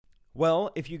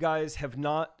Well, if you guys have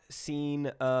not seen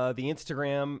the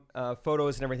Instagram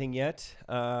photos and everything yet,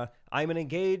 I'm an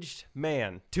engaged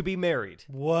man to be married.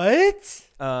 What?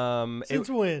 Since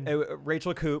when?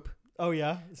 Rachel Coop. Oh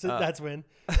yeah, that's when.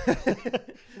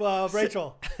 Well,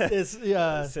 Rachel is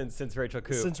since Rachel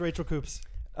Coop. Since Rachel Coops.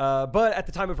 But at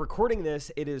the time of recording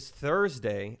this, it is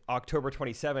Thursday, October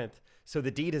 27th. So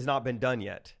the deed has not been done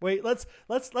yet. Wait, let's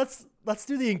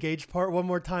do the engaged part one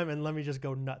more time, and let me just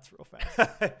go nuts real fast.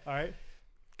 All right,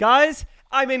 guys,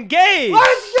 I'm engaged.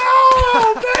 Let's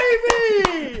go,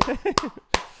 baby!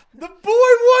 The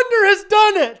boy wonder has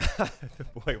done it. The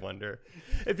boy wonder.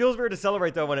 It feels weird to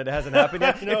celebrate though when it hasn't happened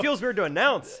yet. It feels weird to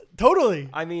announce. Totally.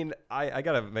 I mean, I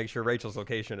gotta make sure Rachel's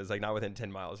location is like not within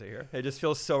 10 miles of here. It just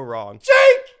feels so wrong.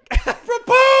 Jake,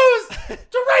 propose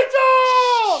to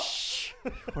Rachel.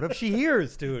 What if she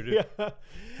hears, dude? Yeah.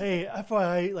 Hey,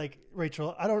 FYI, like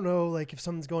Rachel, I don't know, like if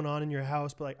something's going on in your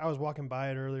house, but like I was walking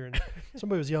by it earlier and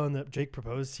somebody was yelling that Jake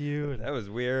proposed to you. And, that was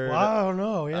weird. Well, I don't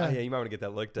know. Yeah. Yeah, you might want to get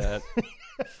that looked at.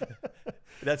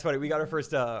 That's funny. We got our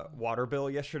first water bill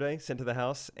yesterday sent to the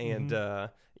house, and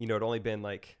it'd only been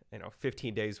like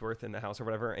 15 days worth in the house or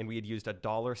whatever, and we had used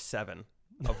 $1.07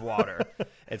 of water.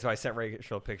 And so I sent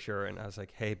Rachel a picture, and I was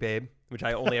like, "Hey, babe," which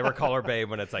I only ever call her babe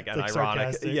when it's like an like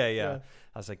ironic. sarcastic. Yeah.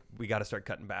 I was like, "We got to start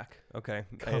cutting back." Okay,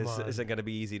 isn't going to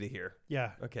be easy to hear.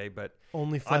 Yeah. Okay, but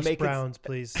only flesh browns,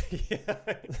 please. Yeah.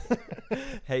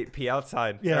 Hey, pee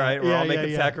outside. Yeah. All right, we're all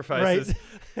making sacrifices.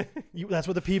 Right. That's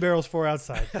what the pee barrel's for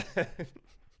outside.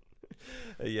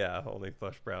 Yeah, only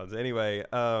flesh browns. Anyway,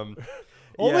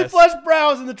 only flesh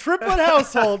browns in the triplet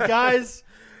household, guys.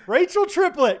 Rachel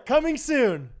triplet coming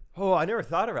soon. Oh, I never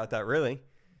thought about that. Really?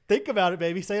 Think about it,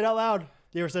 baby. Say it out loud.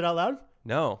 You ever say it out loud?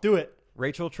 No. Do it.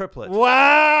 Rachel triplet.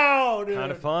 Wow, dude.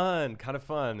 Kind of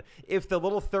fun. If the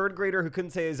little third grader who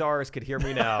couldn't say his R's could hear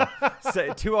me now,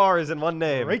 say 2 R's in one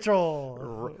name.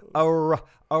 Rachel.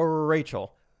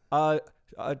 Rachel.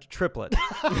 Triplet.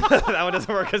 That one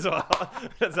doesn't work as well.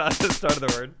 That's not the start of the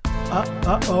word.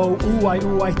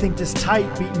 I think this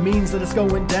tight beat means that it's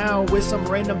going down with some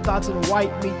random thoughts and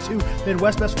white meat too.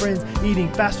 Midwest best friends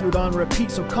eating fast food on repeat.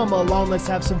 So come along, let's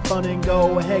have some fun and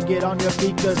go ahead, get on your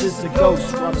feet, cause it's the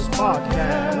Ghost Runners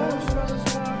Podcast.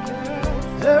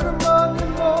 Every Monday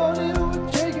morning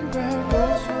with Jake and Brad,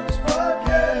 Ghost Runners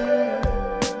Podcast.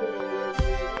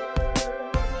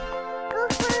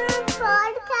 Ghost Runners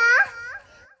Podcast.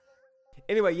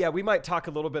 Anyway, yeah, we might talk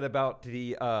a little bit about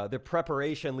the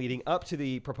preparation leading up to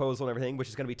the proposal and everything, which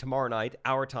is going to be tomorrow night,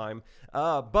 our time.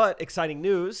 But exciting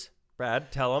news, Brad,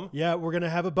 tell them. Yeah, we're gonna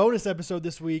have a bonus episode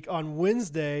this week on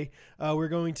Wednesday. We're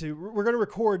gonna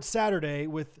record Saturday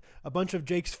with a bunch of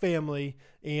Jake's family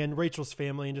and Rachel's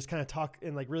family, and just kind of talk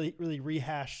and like really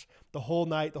rehash the whole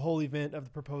night, the whole event of the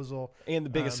proposal, And the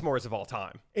biggest s'mores of all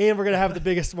time. and we're gonna have the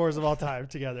biggest s'mores of all time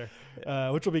together,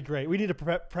 which will be great. We need to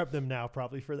prep them now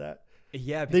probably for that.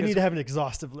 Yeah, They need to have an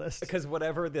exhaustive list. Because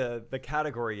whatever the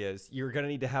category is, you're going to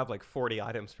need to have like 40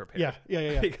 items prepared.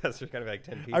 Yeah. Because there's going to be like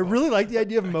 10 people. I really like the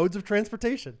idea of modes of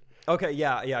transportation. Okay,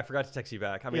 yeah, I forgot to text you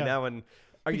back. I mean, that one...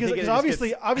 Are you thinking Because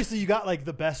obviously you got like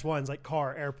the best ones like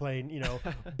car, airplane,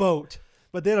 boat.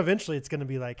 But then eventually it's going to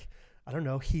be like, I don't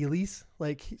know, Heelys,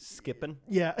 like skipping?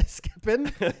 Yeah,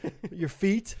 skipping your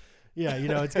feet. Yeah,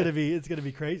 it's gonna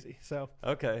be crazy. So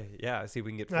okay, yeah, see if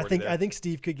we can get. I think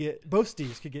both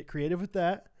Steves could get creative with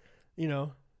that. Yeah,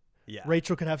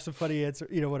 Rachel could have some funny answer.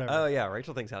 Whatever. Oh yeah,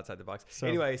 Rachel thinks outside the box. So,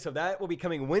 anyway, so that will be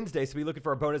coming Wednesday. So be looking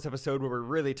for a bonus episode where we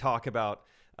really talk about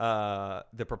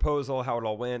the proposal, how it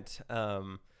all went.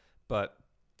 But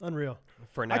unreal.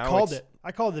 For now, I called it.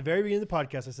 I called it at the very beginning of the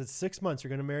podcast. I said 6 months. You're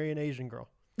gonna marry an Asian girl.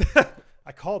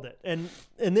 I called it, and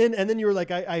then you were like,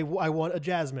 I want a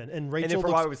Jasmine, and Rachel. And then for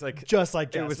a while it was like just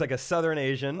like Jasmine. It was like a Southern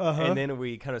Asian, and then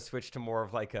we kind of switched to more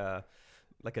of like a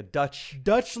Dutch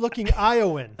looking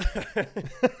Iowan.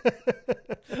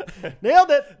 Nailed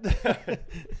it.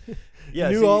 Yeah,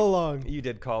 knew all along. You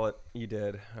did call it. You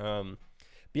did. But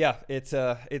yeah, it's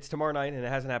tomorrow night, and it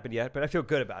hasn't happened yet. But I feel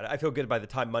good about it. I feel good by the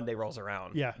time Monday rolls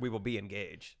around. Yeah, we will be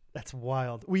engaged. That's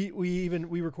wild. We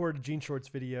recorded a Gene Shorts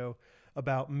video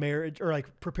about marriage or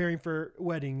like preparing for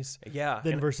weddings. Yeah.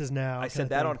 Then versus now. I said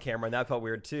that on camera, and that felt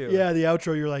weird too. Yeah, the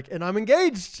outro, you're like, and I'm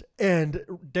engaged. And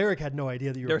Derek had no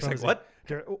idea that you were proposing. Like,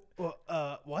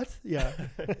 what? What? Yeah.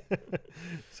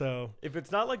 So if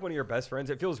it's not like one of your best friends,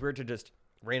 it feels weird to just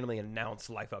randomly announce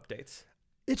life updates.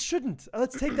 It shouldn't.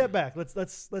 Let's take that back.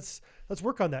 Let's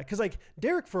work on that. Because like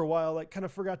Derek for a while like kind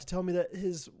of forgot to tell me that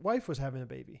his wife was having a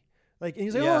baby. Like, and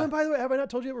he's like, oh, and by the way, have I not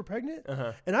told you that we're pregnant?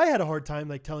 Uh-huh. And I had a hard time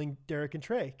like telling Derek and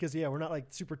Trey because we're not like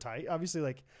super tight. Obviously,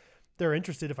 like they're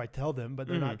interested if I tell them, but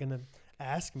they're not going to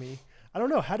ask me. I don't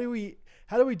know. How do we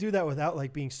how do we do that without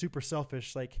like being super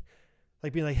selfish? Like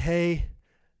being like, hey,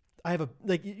 I have a,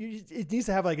 like, it needs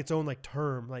to have like its own like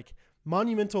term, like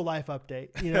monumental life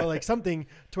update, you know, like something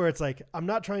to where it's like, I'm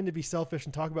not trying to be selfish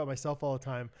and talk about myself all the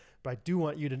time, but I do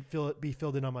want you to be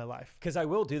filled in on my life. Because I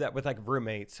will do that with like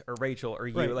roommates or Rachel or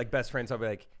you, Right. like best friends. I'll be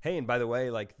like, hey, and by the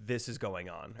way, like this is going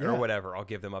on or Yeah. whatever. I'll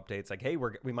give them updates like, hey,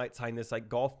 we might sign this like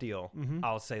golf deal.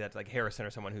 I'll say that to like Harrison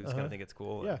or someone who's going to think it's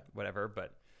cool Yeah. or whatever.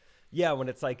 But yeah, when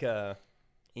it's like a,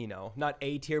 you know, not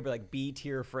A tier, but like B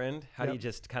tier friend, how do Yep. you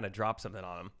just kind of drop something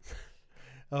on them?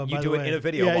 By You the do it way, in a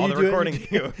video while you they're do recording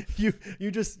you.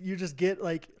 You just get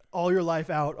like all your life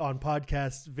out on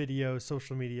podcasts, video,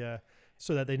 social media,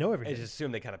 so that they know I everything. just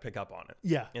assume they kind of pick up on it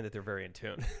Yeah. and that they're very in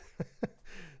tune.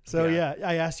 So Yeah.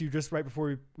 I asked you just right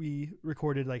before we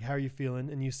recorded, like, how are you feeling?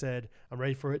 And you said, I'm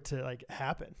ready for it to like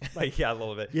happen. Like, Yeah, a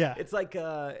little bit. Yeah. It's like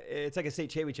a state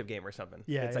championship game or something.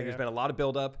 Yeah, It's yeah, like there's yeah. been a lot of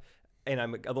build up and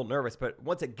I'm a little nervous, but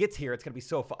once it gets here, it's going to be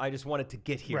so fun. I just want it to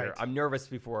get here. Right. I'm nervous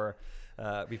before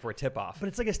tip off. but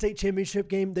it's like a state championship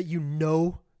game that you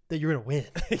know that you're gonna win.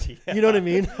 Yeah. You know what I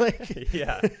mean? Like,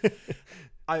 Yeah.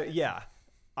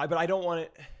 But I don't want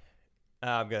it.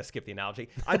 I'm going to skip the analogy.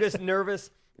 I'm just nervous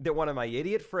that one of my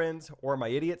idiot friends or my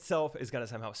idiot self is going to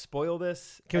somehow spoil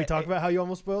this. can we talk about how you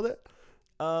almost spoiled it?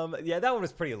 Yeah, that one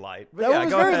was pretty light. But That yeah, one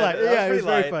was go very ahead. light. That Yeah, it pretty was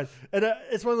very light. fun. And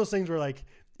it's one of those things where like,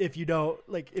 if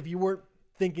you weren't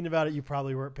thinking about it, you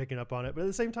probably weren't picking up on it. But at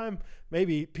the same time,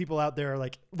 maybe people out there are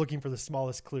like looking for the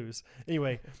smallest clues.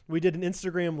 Anyway, we did an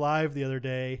Instagram live the other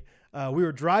day. We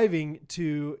were driving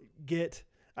to get,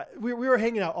 we were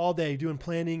hanging out all day doing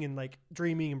planning and like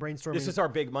dreaming and brainstorming. This is our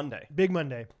big Monday. Big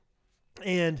Monday.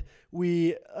 And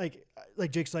we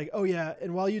like Jake's like, oh yeah.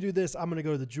 And while you do this, I'm going to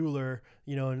go to the jeweler,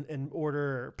 you know, and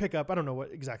order or pick up. I don't know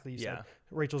what exactly you Yeah. said,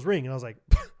 Rachel's ring. And I was like,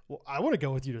 well, I want to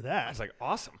go with you to that. I was like,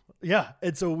 awesome. Yeah.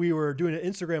 And so we were doing an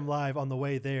Instagram live on the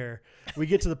way there. We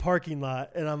get to the parking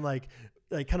lot and I'm like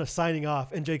kind of signing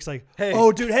off. And Jake's like, Hey.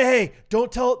 oh dude, hey, don't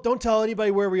tell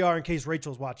anybody where we are in case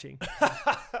Rachel's watching.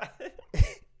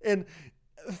 And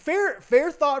fair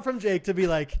thought from Jake to be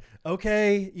like,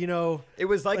 okay, you know, It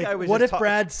was like I was what just if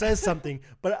Brad says something?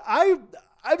 But I'm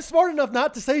smart enough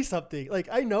not to say something. Like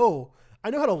I know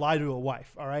how to lie to a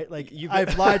wife. All right. Like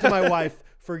I've lied to my wife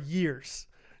for years.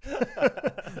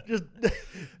 Just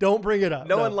don't bring it up.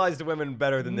 No one lies to women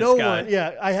better than this No guy. one.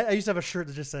 Yeah. I used to have a shirt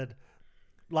that just said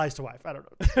lies to wife. I don't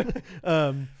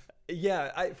know.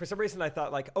 Yeah, for some reason I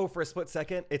thought like, oh, for a split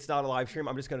second, it's not a live stream.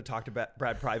 I'm just going to talk to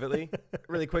Brad privately,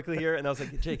 really quickly here, and I was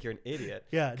like, Jake, you're an idiot.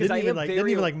 Yeah. because Didn't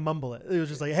even like mumble it. It was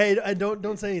just like, hey,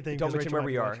 don't say anything. Don't 'cause mention Rachel where might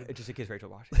we be are, watching. just in case Rachel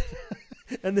watches.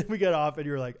 And then we got off, and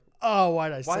you were like, "Oh,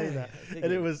 why'd I Why say did that?" I think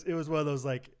And it? it was one of those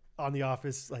like on The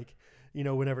Office, like you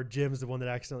know, whenever Jim's the one that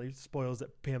accidentally spoils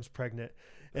that Pam's pregnant,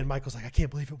 and Michael's like, "I can't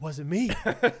believe it wasn't me."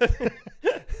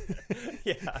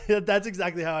 Yeah, That's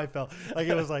exactly how I felt. Like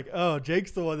it was like, "Oh,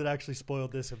 Jake's the one that actually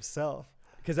spoiled this himself."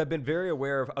 because I've been very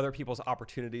aware of other people's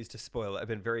opportunities to spoil it. I've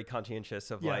been very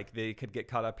conscientious of Yeah. like they could get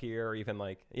caught up here, or even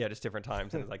like just different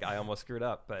times, and it's like I almost screwed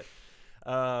up. But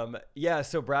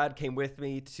so Brad came with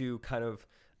me to kind of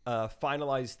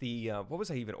finalize the what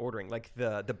was I even ordering? Like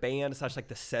the band / like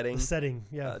the setting, The setting,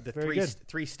 yeah, the very good.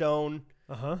 three stone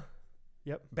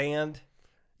Yep. band.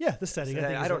 Yeah, the setting. I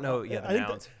think is don't the- know. Yeah, the I think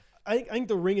nouns. I think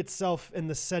the ring itself and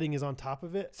the setting is on top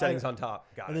of it. Settings on top.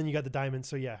 Got and it. then you got the diamond.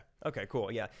 So yeah. Okay,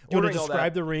 cool. Yeah. Do you want Ordering to all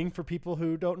describe that. the ring for people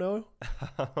who don't know?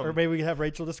 Or maybe we can have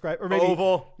Rachel describe. Or maybe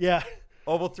Oval. Yeah.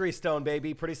 Oval 3 stone,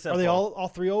 baby. Pretty simple. Are they all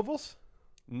three ovals?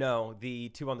 No, the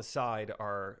two on the side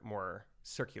are more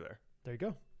circular, There you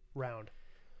go. Round.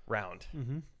 round.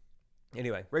 Mm-hmm.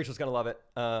 Anyway, Rachel's gonna love it.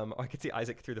 I can see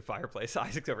Isaac through the fireplace.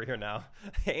 Isaac's over here now,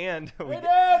 and we, dude,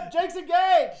 Jake's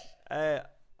engaged.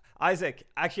 Isaac.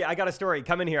 Actually, I got a story.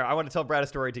 Come in here. I want to tell Brad a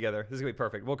story together. This is gonna be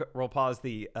perfect. We'll pause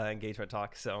the engagement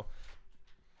talk. So,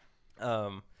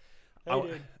 Hey,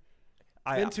 dude.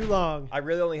 I, Been too long. I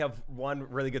really only have one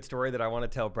really good story that I want to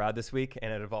tell Brad this week,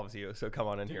 and it involves you. So come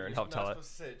on in here and help tell it. You're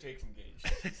supposed to say Jake's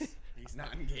engaged. He's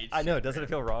not engaged. I know. Doesn't it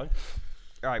feel wrong?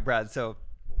 All right, Brad. So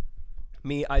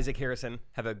me, Isaac Harrison,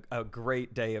 have a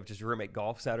great day of just roommate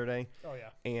golf Saturday. Oh yeah.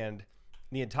 And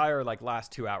the entire like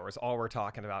last 2 hours, all we're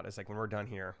talking about is like when we're done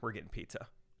here, we're getting pizza.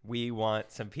 We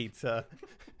want some pizza.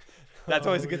 That's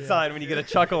always a good yeah. sign when you get a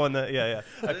chuckle in the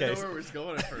I Okay. didn't know where it was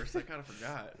going at first. I kind of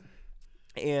forgot.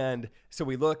 And so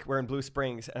we look, we're in Blue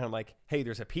Springs, and I'm like, hey,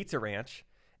 there's a pizza ranch.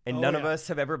 And none of yeah. us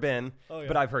have ever been, Oh, yeah.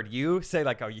 but I've heard you say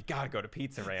like, oh, you got to go to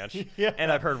Pizza Ranch. Yeah.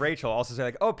 And I've heard Rachel also say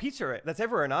like, oh, Pizza Ranch, that's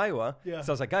everywhere in Iowa. Yeah.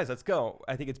 So I was like, guys, let's go.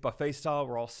 I think it's buffet style.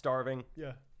 We're all starving.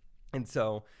 Yeah. And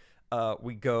so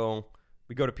we go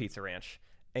to Pizza Ranch.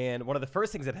 And one of the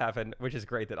first things that happened, which is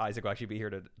great that Isaac will actually be here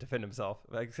to defend himself.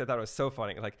 Like, I thought it was so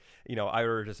funny. Like, I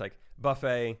ordered just like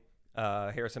buffet.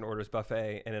 Harrison orders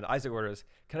buffet, and then Isaac orders,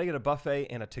 "Can I get a buffet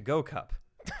and a to-go cup?"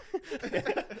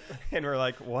 And we're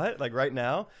like, "What? Like right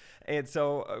now?" And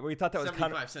so we thought that was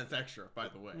kind of 75 cents extra, by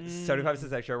the way. 75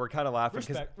 cents extra. We're kind of laughing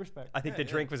because Respect. I think the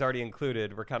drink was already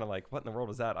included. We're kind of like, "What in the world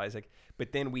was that, Isaac?"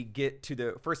 But then we get to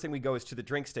the first thing we go is to the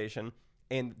drink station,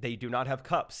 and they do not have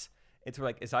cups. And so we're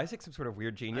like, is Isaac some sort of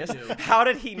weird genius? I knew. How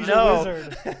did he He's know a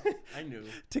wizard. I knew.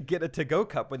 to get a to-go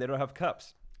cup when they don't have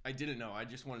cups? I didn't know. I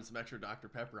just wanted some extra Dr.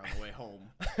 Pepper on the way home.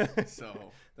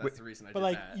 So that's the reason I But did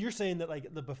like that. you're saying that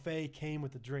like the buffet came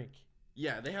with the drink.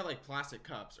 Yeah, they had like plastic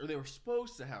cups, or they were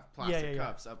supposed to have plastic yeah.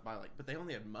 cups up by like, but they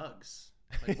only had mugs.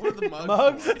 Like, what are the mugs?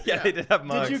 Mugs? for? Yeah, they did have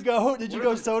mugs. Did you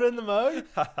go soda in the mug?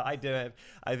 I didn't.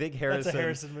 I think Harrison. That's a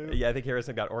Harrison move. Yeah, I think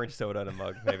Harrison got orange soda in a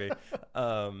mug, maybe.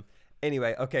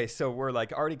 Anyway, okay, so we're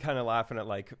like already kind of laughing at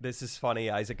like, this is funny.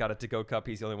 Isaac got a to-go cup.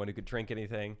 He's the only one who could drink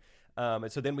anything.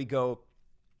 And so then we go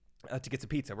to get some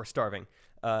pizza. We're starving,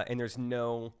 and there's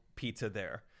no pizza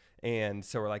there. And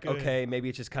so we're like, Good. okay, maybe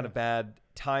it's just kind of bad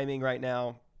timing right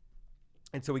now.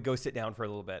 And so we go sit down for a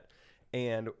little bit,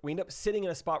 and we end up sitting in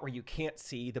a spot where you can't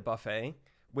see the buffet,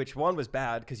 which one was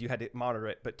bad because you had to monitor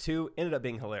it, but two ended up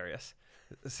being hilarious.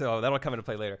 So that'll come into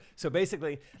play later. So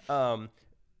basically,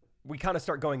 we kind of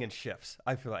start going in shifts.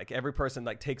 I feel like every person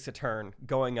like takes a turn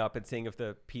going up and seeing if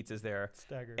the pizza's there.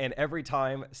 Staggered. And every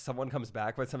time someone comes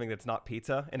back with something that's not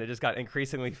pizza, and it just got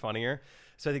increasingly funnier.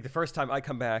 So I think the first time I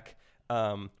come back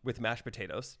with mashed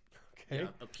potatoes. Okay. Yeah,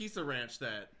 a pizza ranch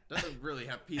that doesn't really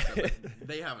have pizza, but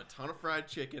they have a ton of fried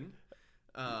chicken.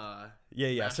 Yeah.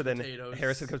 Mashed So then potatoes.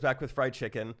 Harrison comes back with fried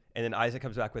chicken, and then Isaac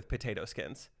comes back with potato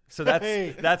skins. So that's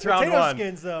Hey, that's round potato one.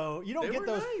 skins though. You don't They get were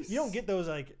those. nice. You don't get those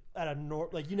like at a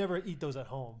like you never eat those at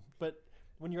home. But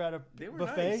when you're at a They were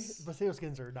buffet, nice. potato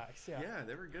skins are nice. Yeah. Yeah,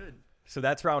 they were good. So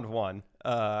that's round one.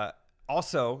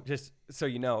 Also, just so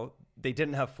you know, they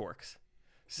didn't have forks.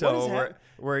 What is So that?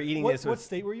 we're eating What this with.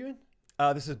 state were you in?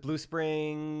 This is Blue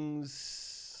Springs.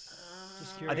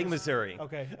 Just I curious. think Missouri.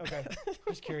 Okay.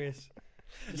 Just curious.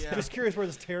 Yeah. Just curious where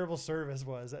this terrible service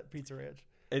was at Pizza Ranch.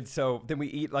 And so then we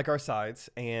eat like our sides,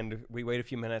 and we wait a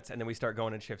few minutes, and then we start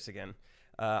going in shifts again.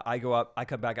 I go up, I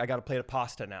come back, I got a plate of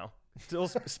pasta now. Still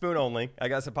spoon only. I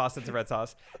got some pasta and some red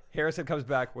sauce. Harrison comes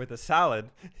back with a salad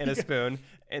and a spoon.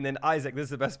 And then Isaac, this is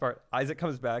the best part. Isaac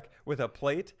comes back with a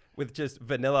plate with just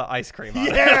vanilla ice cream on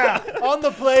it. Yeah, on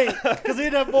the plate because they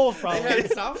didn't have bowls They probably.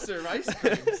 had soft serve ice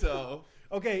cream, so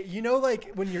Okay, you know,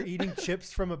 like when you're eating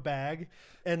chips from a bag,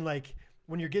 and like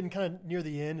when you're getting kind of near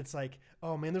the end, it's like,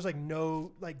 oh man, there's like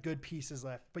no like good pieces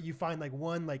left, but you find like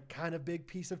one like kind of big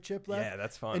piece of chip left. Yeah,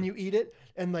 that's fun. And you eat it,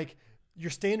 and like your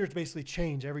standards basically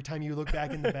change every time you look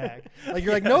back in the bag. Like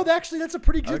you're like, no, actually, that's a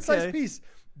pretty good sized Okay. piece.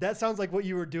 That sounds like what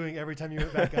you were doing every time you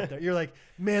went back up there. You're like,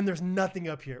 man, there's nothing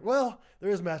up here. Well, there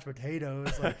is mashed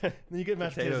potatoes. Like, and then you get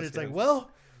mashed Potato potatoes. It's like, skins.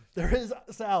 well, there is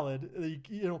salad.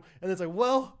 You know, and it's like,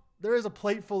 well, there is a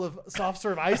plate full of soft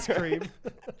serve ice cream.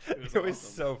 It was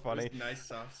awesome. so funny. It was nice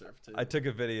soft serve too. I took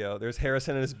a video. There's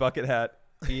Harrison in his bucket hat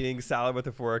eating salad with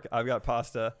a fork. I've got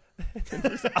pasta. And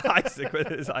there's Isaac with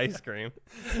his ice cream.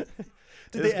 Did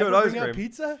It's they good ever ice bring out cream.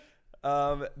 pizza?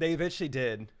 They eventually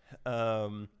did.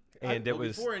 And it Well,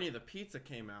 was, before any of the pizza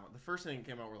came out. The first thing that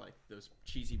came out were like those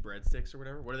cheesy breadsticks or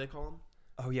whatever. What do they call them?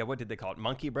 oh yeah, what did they call it?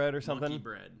 Monkey bread or something? Monkey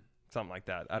bread. Something like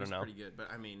that. I It don't was know. Pretty good,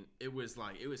 but I mean, it was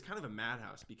kind of a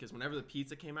madhouse because whenever the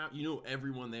pizza came out, you know,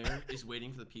 everyone there is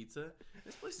waiting for the pizza.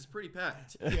 This place is pretty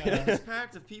packed. Yeah. It's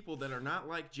packed of people that are not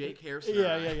like Jake Harrison.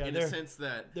 Yeah, and I, yeah. In They're- the sense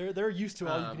that, They're used to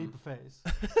all you can eat buffets.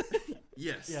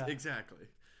 yes, Yeah. exactly.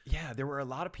 Yeah, there were a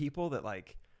lot of people that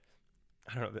like,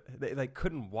 I don't know, they like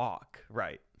couldn't walk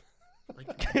right.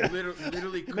 Like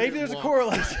literally. Maybe there's a walk.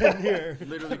 correlation here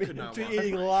Literally could not between walk.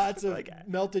 eating lots of Like-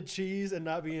 melted cheese and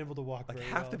not being able to walk Like very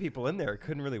half well. the people in there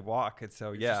couldn't really walk, and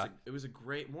so It's yeah, just it was a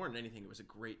great, more than anything, it was a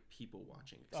great people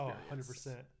watching Oh, experience.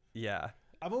 100%. yeah.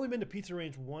 I've only been to Pizza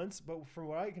Range once, but from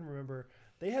what I can remember,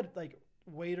 they had like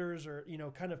waiters or, you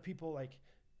know, kind of people like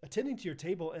attending to your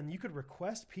table, and you could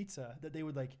request pizza that they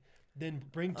would like then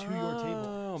bring to your table.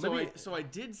 Oh, So maybe. so I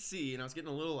did see, and I was getting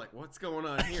a little like, what's going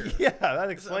on here? Yeah, that A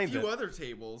explains few it. other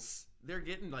tables, they're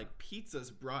getting like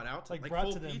pizzas brought out to Like, like brought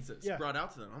full to them. pizzas Yeah. brought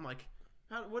out to them. I'm like,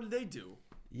 what did they do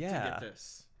to Yeah. get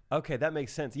this? Okay, that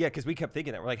makes sense. Yeah, because we kept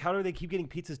thinking that we're like, how do they keep getting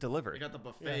pizzas They delivered? got the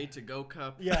buffet Yeah. to go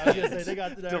cup. Yeah, I was gonna say they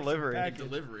got the actual Delivery. package.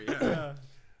 Delivery. Yeah. Yeah,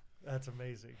 that's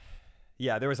amazing.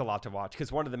 Yeah, there was a lot to watch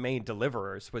because one of the main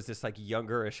deliverers was this like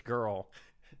youngerish girl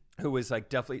who was like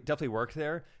definitely worked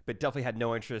there, but definitely had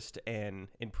no interest in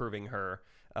improving her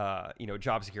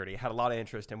job security, had a lot of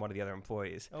interest in one of the other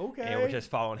employees. Okay. And we're just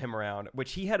following him around,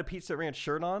 which he had a Pizza Ranch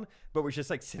shirt on, but was just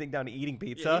like sitting down eating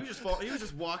pizza. Yeah, he was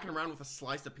just walking around with a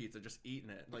slice of pizza, just eating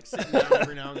it, like sitting down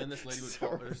every now and then. This lady would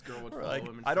follow, this girl would follow Like,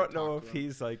 him. And I don't know talk if to him.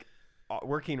 he's like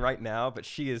working right now, but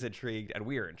she is intrigued and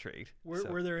we're intrigued.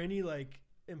 Were there any like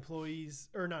employees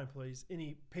or not employees,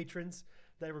 any patrons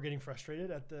that were getting frustrated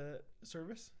at the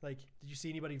service? Like, did you see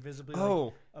anybody visibly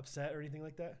like, upset or anything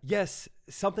like that? Yes,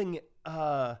 something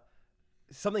happened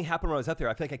when I was up there.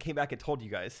 I feel like I came back and told you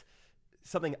guys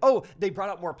something. Oh, they brought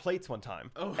out more plates one time.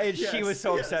 Oh, and she was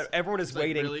so upset. Everyone is It's like,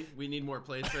 waiting. really? We need more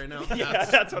plates right now? Yeah,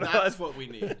 that's what it was. That's what we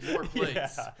need. More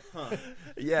plates. Yeah. Huh.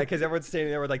 Yeah, because everyone's standing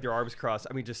there with like their arms crossed.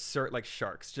 I mean, just like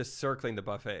sharks, just circling the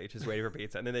buffet, just waiting for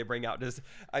pizza. And then they bring out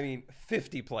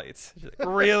 50 plates. Just like,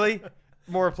 really?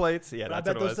 More plates? Yeah, But I that's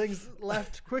bet what it those was. things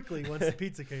left quickly once the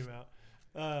pizza came out.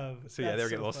 So yeah, they were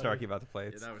getting a little snarky about the Yeah,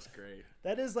 plates. that was great.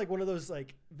 That is like one of those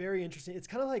like very interesting. It's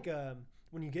kind of like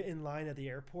when you get in line at the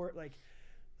airport, like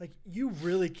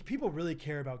people really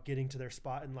care about getting to their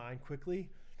spot in line quickly,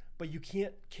 but you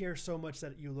can't care so much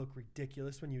that you look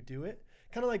ridiculous when you do it.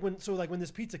 Kind of like when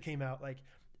this pizza came out, like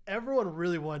everyone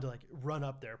really wanted to like run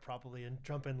up there probably and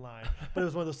jump in line, but it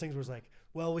was one of those things where it's like,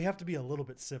 well, we have to be a little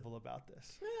bit civil about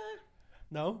this.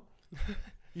 No.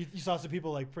 You saw some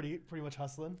people like pretty much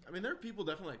hustling. I mean, there are people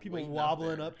definitely like People waiting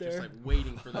wobbling up up there. just like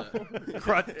waiting for the.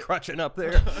 Crutching up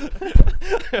there.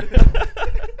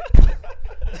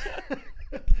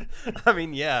 I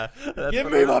mean, yeah. That's Give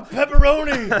what me it my was.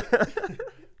 pepperoni.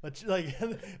 But like,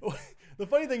 the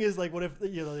funny thing is like, what if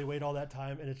they wait all that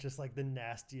time and it's just like the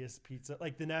nastiest pizza,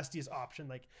 like the nastiest option,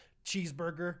 like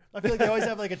cheeseburger. I feel like they always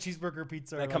have like a cheeseburger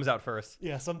pizza. That comes out first.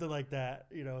 Yeah, something like that.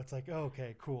 It's like, oh,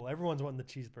 okay, cool. Everyone's wanting the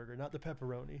cheeseburger, not the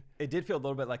pepperoni. It did feel a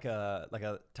little bit like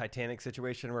a Titanic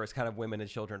situation where it's kind of women and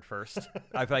children first.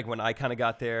 I feel like when I kind of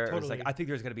got there, it was like, Totally. I think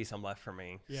there's going to be some left for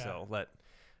me. Yeah. So let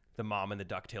the mom in the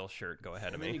DuckTales shirt go ahead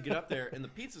of And then me. you get up there, and the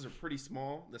pizzas are pretty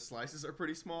small. The slices are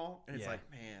pretty small, and it's Yeah. like,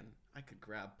 man, I could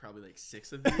grab probably like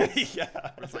 6 of these. Yeah.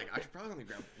 But it's like I should probably only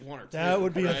grab 1 or 2. That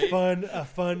would be right? a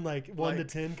fun like 1 to Like,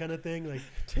 10 kind of thing. Like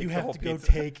take you the have whole to go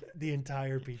pizza. take the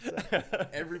entire pizza.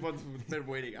 Everyone's been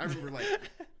waiting. I remember like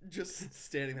just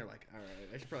standing there like, all right,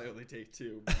 I should probably only take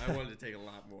 2. But I wanted to take a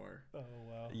lot more. Oh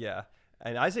wow. Yeah.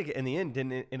 And Isaac, in the end,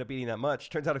 didn't end up eating that much.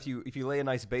 Turns out if you lay a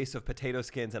nice base of potato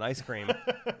skins and ice cream,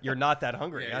 you're not that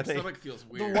hungry. Yeah, I your think. stomach feels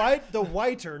The weird.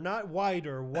 whiter, not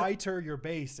whiter, whiter your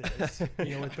base is.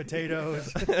 With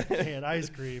potatoes and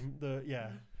ice cream. The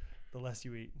less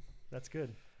you eat. That's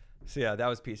good. So yeah, that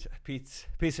was Pizza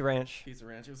Ranch. Pizza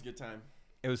Ranch. It was a good time.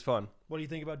 It was fun. What do you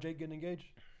think about Jake getting engaged?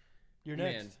 You're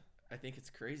next. Man, I think it's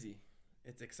crazy.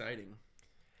 It's exciting.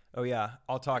 Oh yeah,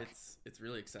 I'll talk. It's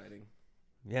really exciting.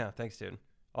 Yeah, thanks, dude.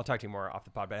 I'll talk to you more off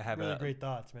the pod, but I have Really a great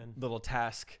thoughts, man. little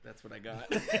task. That's what I got.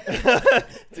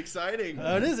 It's exciting.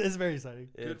 It's very exciting.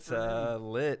 It's for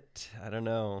lit. I don't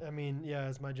know. I mean, yeah,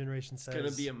 as my generation says.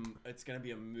 It's gonna be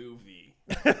a movie.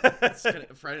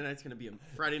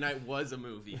 Friday night was a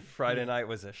movie. Friday night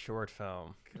was a short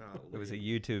film. It was a Golly.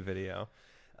 YouTube video.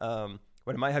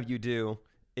 What I might have you do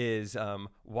is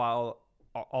while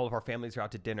all of our families are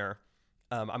out to dinner,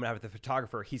 I'm gonna have the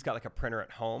photographer. He's got like a printer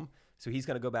at home, so he's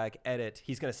gonna go back, edit.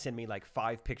 He's gonna send me like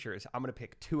 5 pictures. I'm gonna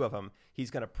pick 2 of them.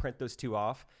 He's gonna print those 2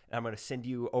 off, and I'm gonna send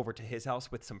you over to his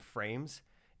house with some frames.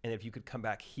 And if you could come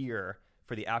back here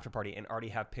for the after party and already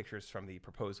have pictures from the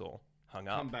proposal hung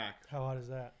up. Come back, How hot is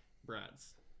that?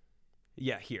 Brad's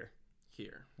Yeah, here.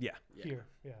 here. Yeah, Yeah. Here.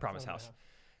 Yeah. Promise it's house.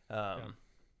 on my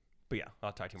But yeah,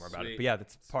 I'll talk to you more about it. Sweet. But yeah,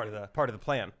 that's part of the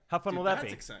plan. How fun Dude, will that that's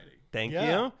be? exciting. Thank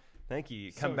Yeah. you. Thank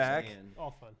you. So Come back. Man.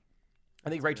 All fun. I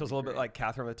think That's Rachel's a gonna little be bit like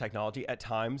Catherine with technology at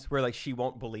times, where like she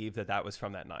won't believe that was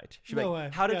from that night. She'll be No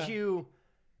like, way. "How did Yeah. you?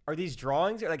 Are these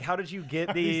drawings? Or like, how did you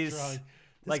get These these? drawings.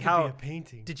 This Like could how be a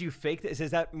painting. did you fake this?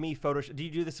 Is that me Photoshop? Do you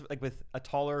do this like with a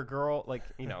taller girl? Like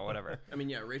whatever." I mean,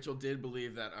 yeah, Rachel did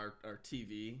believe that our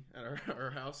TV at our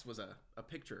house was a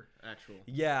picture, actual.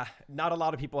 Yeah, not a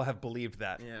lot of people have believed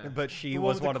that. Yeah. But she The one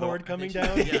was with the one of cord the. coming I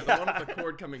think down. Yeah, the one with the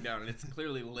cord coming down, and it's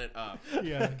clearly lit up.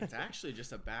 Yeah. It's actually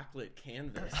just a backlit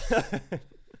canvas.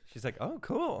 She's like, "Oh,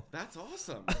 cool. That's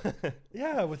awesome.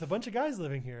 Yeah, with a bunch of guys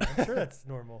living here. I'm sure that's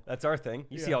normal. That's our thing.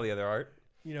 You see Yeah. all the other art."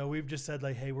 We've just said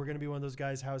like, hey, we're going to be one of those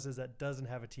guys' houses that doesn't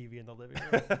have a TV in the living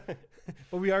room.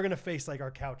 But we are going to face like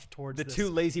our couch towards The this 2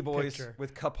 lazy boys picture.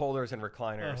 with cup holders and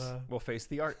recliners Uh-huh. will face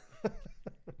the art.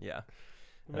 Yeah.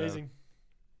 Amazing.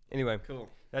 Anyway, Cool.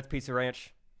 that's Pizza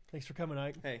Ranch. Thanks for coming,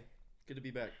 Ike. Hey, good to be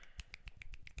back.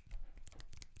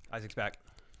 Isaac's back.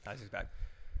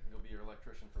 You'll be your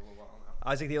electrician for a little while now.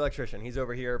 Isaac the electrician. He's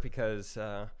over here because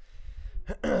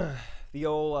The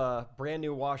old brand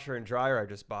new washer and dryer I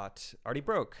just bought already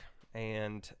broke,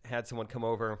 and had someone come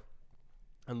over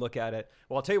and look at it.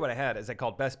 Well, I'll tell you what I had is I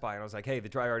called Best Buy and I was like, hey, the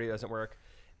dryer already doesn't work.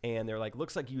 And they're like,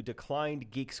 looks like you declined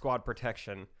Geek Squad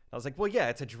protection. I was like, well, yeah,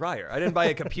 it's a dryer. I didn't buy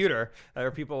a computer. Are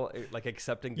people like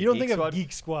accepting the You don't Geek think Squad? of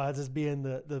geek squads as being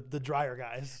the dryer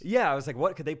guys. Yeah, I was like,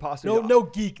 what could they possibly do? No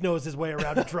geek knows his way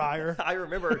around a dryer. I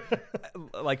remember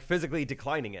like physically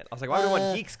declining it. I was like, why would I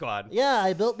want Geek Squad? Yeah,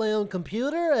 I built my own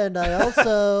computer, and I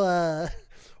also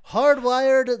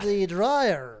hardwired the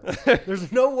dryer.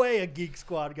 There's no way a geek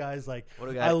squad guy's like, What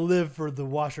do we got? I live for the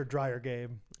washer dryer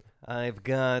game. I've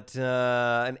got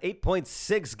an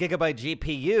 8.6 gigabyte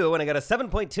GPU, and I got a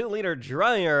 7.2 liter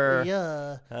dryer.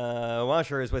 Yeah.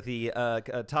 Washer is with the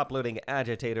top loading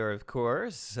agitator, of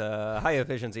course. High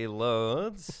efficiency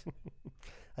loads.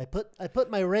 I put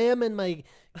my RAM in my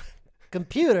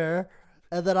computer,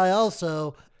 and then I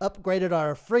also upgraded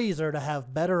our freezer to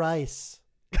have better ice.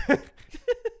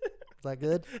 Is that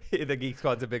good? The Geek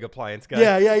Squad's a big appliance guy.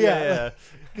 Yeah.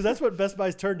 Because that's what Best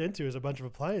Buy's turned into, is a bunch of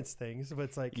appliance things. But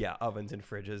it's like, Yeah, ovens and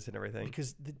fridges and everything.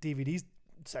 because the DVD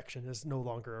section is no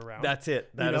longer around. That's it.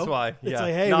 That You is know? why. It's Yeah.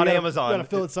 like, hey, not we gotta, Amazon. We got to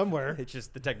fill it somewhere. It's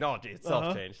just the technology itself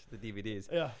Uh-huh. changed, the DVDs.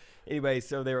 Yeah. Anyway,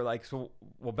 so they were like, well,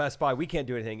 Best Buy, we can't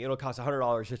do anything. It'll cost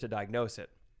 $100 just to diagnose it.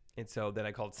 And so then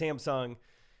I called Samsung,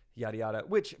 yada, yada,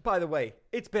 which, by the way,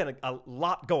 it's been a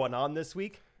lot going on this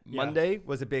week. Yeah. Monday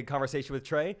was a big conversation with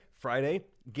Trey. Friday,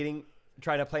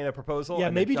 trying to plan a proposal. Yeah,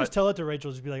 and then maybe just tell it to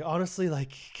Rachel. Just be like, honestly,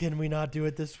 like, can we not do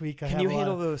it this week? Can you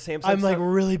handle the Samsung I'm like stuff?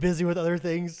 really busy with other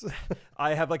things.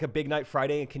 I have like a big night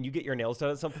Friday, and can you get your nails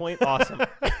done at some point? Awesome.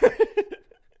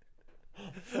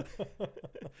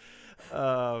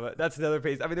 That's the other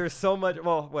piece. I mean, there's so much.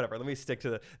 Well, whatever. Let me stick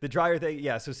to the dryer thing.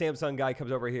 Yeah. So Samsung guy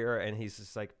comes over here, and he's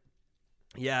just like,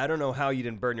 "Yeah, I don't know how you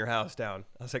didn't burn your house down."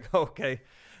 I was like, "Okay."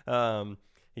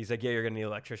 He's like, "Yeah, you're gonna need an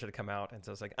electrician to come out." And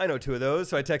so I was like, "I know two of those."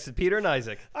 So I texted Peter and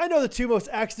Isaac. I know the two most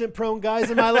accident-prone guys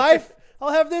in my life.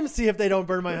 I'll have them see if they don't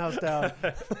burn my house down.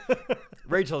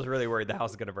 Rachel's really worried the house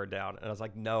is gonna burn down, and I was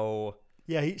like, "No."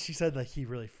 Yeah, she said like he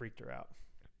really freaked her out.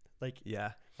 Like,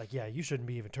 Yeah. yeah, you shouldn't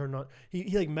be even turning on.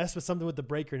 He like messed with something with the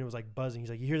breaker and it was like buzzing. He's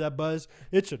like, you hear that buzz?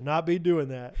 It should not be doing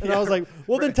that. And I was like,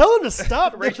 well, then tell him to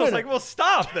stop. Rachel's doing like, it. "Well,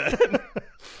 stop then."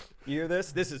 You hear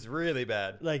this? This is really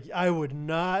bad. Like, I would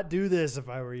not do this if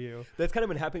I were you. That's kind of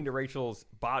been happening to Rachel's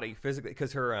body physically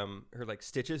because her like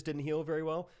stitches didn't heal very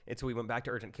well, and so we went back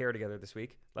to urgent care together this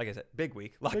week. Like I said, big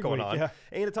week, lot Big going week, on, yeah.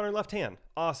 and it's on her left hand.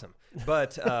 Awesome,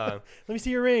 but Let me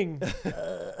see your ring.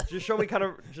 just show me kind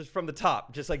of just from the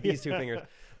top, just like these two fingers.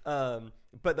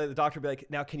 But the doctor would be like,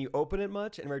 "Now, can you open it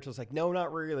much?" And Rachel's like, "No,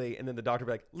 not really." And then the doctor would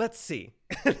be like, "Let's see,"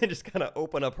 and then just kind of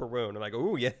open up her wound. I'm like,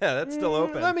 "Oh yeah, that's still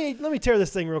open." Let me tear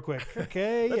this thing real quick.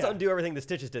 Okay. Let's yeah. undo everything the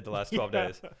stitches did the last 12 Yeah.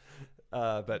 days.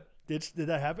 But Did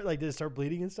that happen? Like, did it start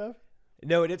bleeding and stuff?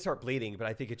 no, it did start bleeding, but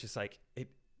I think it's just like it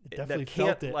definitely that can't,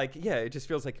 felt it. Like, yeah, it just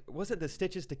feels like, was it the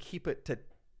stitches to keep it to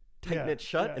tighten Yeah, it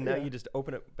shut, yeah, and now yeah. you just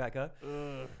open it back up?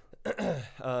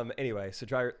 Anyway, so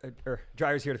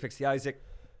dryer's here to fix the Isaac,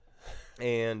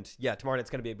 and yeah, tomorrow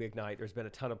night's gonna be a big night. There's been a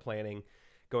ton of planning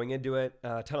going into it,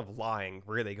 a ton of lying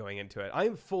really going into it. I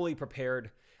am fully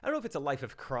prepared. I don't know if it's a life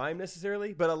of crime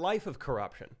necessarily, but a life of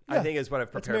corruption, I Yeah, think, is what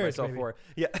I've that's prepared marriage, myself maybe. for.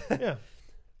 Yeah.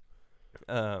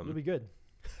 Yeah, it'll be good.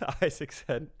 Isaac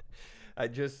said, I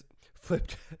just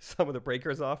flipped some of the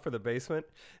breakers off for the basement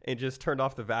and just turned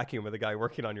off the vacuum of the guy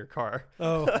working on your car.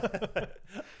 Oh,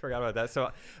 Forgot about that.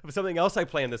 So something else I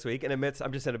planned this week, and admits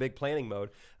I'm just in a big planning mode,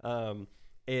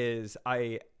 is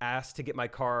I asked to get my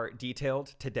car detailed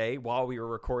today while we were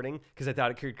recording because I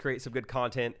thought it could create some good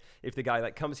content if the guy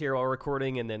like comes here while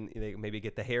recording and then they maybe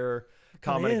get the hair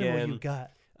comment what again. you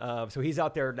got? So he's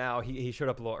out there now. He showed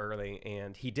up a little early,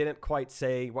 and he didn't quite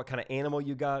say what kind of animal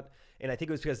you got. And I think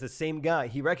it was because the same guy,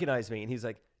 he recognized me, and he's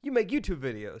like, "You make YouTube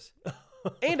videos,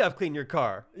 and I've cleaned your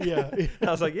car." Yeah. And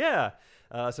I was like, "Yeah."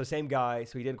 So same guy.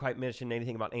 So he didn't quite mention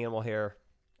anything about animal hair,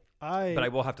 but I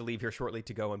will have to leave here shortly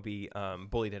to go and be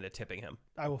bullied into tipping him.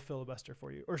 I will filibuster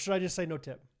for you. Or should I just say no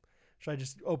tip? Should I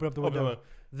just open up the Open window? up.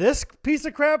 This piece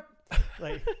of crap?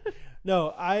 Like,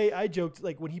 no, I joked,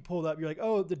 like, when he pulled up, you're like,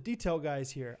 oh, the detail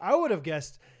guy's here. I would have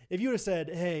guessed if you would have said,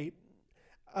 hey,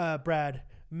 Brad,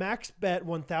 max bet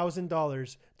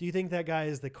 $1,000. Do you think that guy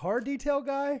is the car detail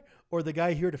guy or the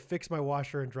guy here to fix my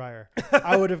washer and dryer?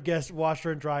 I would have guessed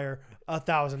washer and dryer,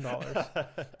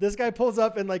 $1,000. This guy pulls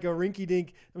up in like a rinky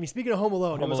dink. I mean, speaking of Home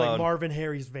Alone, it Home was Alone. like Marvin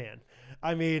Harry's van.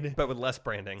 I mean, But with less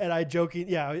branding. and I joked,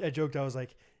 I was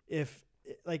like, if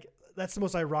like that's the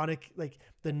most ironic. Like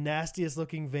the nastiest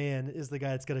looking van is the guy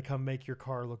that's gonna come make your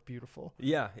car look beautiful.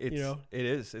 Yeah, it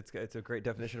is. It's a great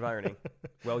definition of irony.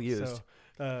 Well used.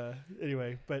 So,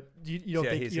 anyway, but you don't Yeah,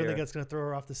 think he's you don't here. think that's gonna throw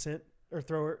her off the scent or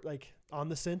throw her like on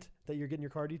the scent that you're getting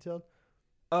your car detailed?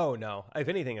 Oh no! If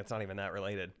anything, it's not even that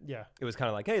related. Yeah. It was kind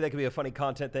of like, hey, that could be a funny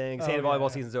content thing. Oh, Sand yeah, volleyball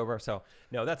yeah. season's over, so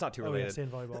no, that's not too Oh yeah, related.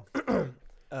 sand volleyball.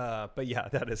 But yeah,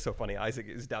 that is so funny. Isaac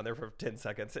is down there for 10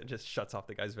 seconds and just shuts off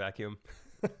the guy's vacuum.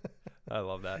 I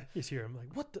love that. You just hear him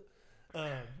like, what the?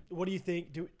 What do you think?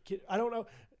 I don't know.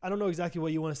 I don't know exactly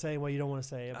what you want to say and what you don't want to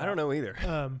say. About, I don't know either.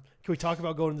 Can we talk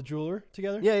about going to the jeweler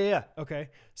together? Yeah. Okay.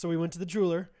 So we went to the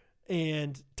jeweler,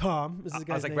 and Tom is the I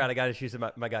guy's was like, name. Brad, I got to choose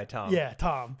my guy Tom. Yeah,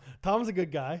 Tom. Tom's a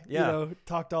good guy. Yeah. You know,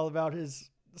 talked all about his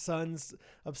son's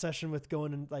obsession with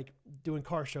going and like doing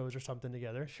car shows or something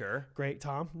together. Sure. Great,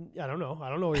 Tom. I don't know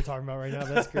what you're talking about right now.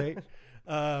 That's great.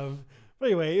 But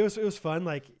anyway, it was fun.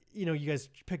 Like, you know, you guys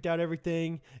picked out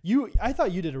everything. I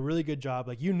thought you did a really good job.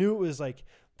 Like, you knew it was like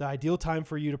the ideal time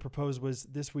for you to propose was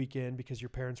this weekend because your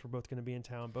parents were both going to be in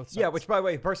town. Both sides. Yeah, which, by the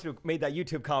way, the person who made that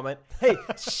YouTube comment, hey,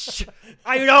 shh,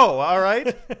 I know, all right?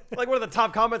 Like, one of the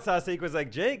top comments last week was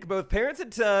like, Jake, both parents in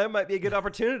time might be a good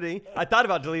opportunity. I thought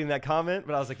about deleting that comment,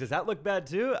 but I was like, does that look bad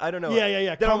too? I don't know.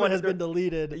 Yeah. Then Comment has been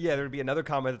deleted. Yeah, there would be another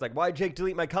comment that's like, why Jake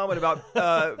delete my comment about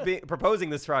proposing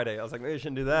this Friday? I was like, maybe I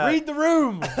shouldn't do that. Read the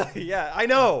room. Yeah, I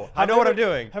know. I know what I'm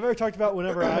doing. Have I ever talked about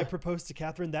whenever I proposed to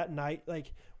Catherine that night,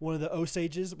 like one of the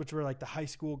Osages, which were like the high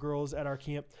school girls at our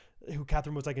camp, who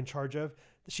Catherine was like in charge of,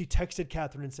 she texted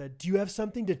Catherine and said, do you have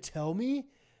something to tell me?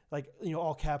 Like, you know,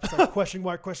 all caps, like question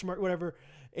mark, whatever.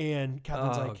 And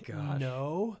Catherine's like, gosh.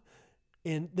 no.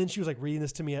 And then she was like reading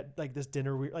this to me at like this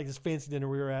dinner, this fancy dinner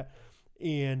we were at.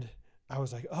 And I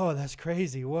was like, oh, that's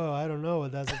crazy. Whoa, I don't know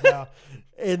what that's about.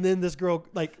 And then this girl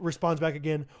like responds back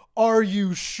again, are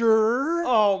you sure?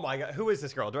 Oh my God. Who is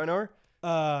this girl? Do I know her?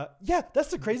 Yeah, that's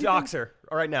the crazy Dox thing. her.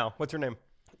 All right, now. What's her name?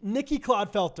 Nikki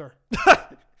Clodfelter.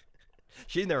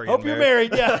 She's never getting Hope you're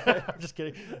married. Yeah, I'm just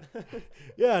kidding.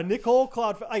 Yeah, Nicole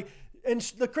Clodfelter.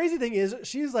 The crazy thing is,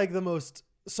 she's like the most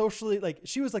socially, like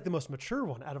she was like the most mature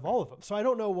one out of all of them. So I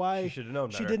don't know why She should have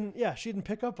known she better. didn't. Yeah, she didn't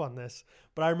pick up on this.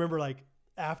 But I remember like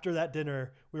after that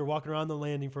dinner, we were walking around the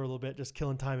landing for a little bit, just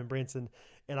killing time in Branson.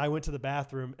 And I went to the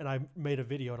bathroom and I made a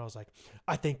video and I was like,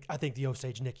 I think the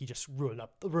Osage Nikki just ruined the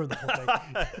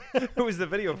whole thing. Who was the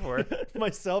video for?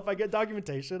 Myself, I get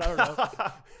documentation. I don't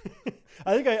know.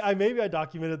 I think I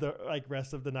documented the like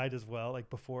rest of the night as well, like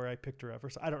before I picked her up or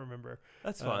so. I don't remember.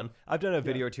 That's fun. I've done a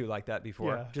video or two like that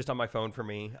before, Yeah. just on my phone for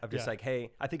me. I'm just Yeah. like,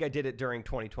 hey, I think I did it during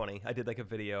 2020. I did like a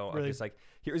video Really? of just like,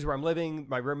 here's where I'm living,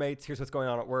 my roommates, here's what's going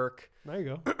on at work, There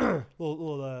you go.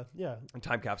 little and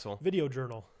time capsule. video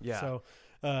journal. Yeah. So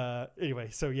anyway,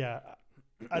 so yeah,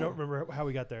 I don't remember how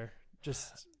we got there.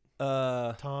 Just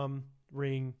Tom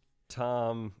ring.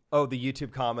 Tom. Oh, the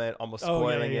YouTube comment, almost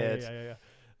spoiling it.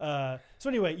 Yeah. So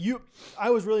anyway, I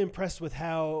was really impressed with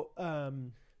how,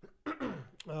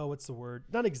 what's the word?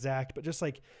 Not exact, but just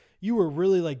like you were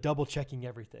really like double checking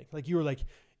everything. Like you were like,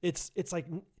 it's like,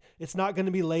 it's not going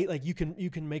to be late. Like you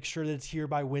can make sure that it's here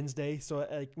by Wednesday. So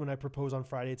like when I propose on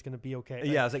Friday, it's going to be okay.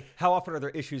 Like, Yeah, I was like, how often are there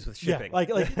issues with shipping?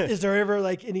 yeah, like is there ever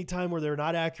like any time where they're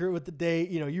not accurate with the date?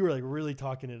 You know, you were like really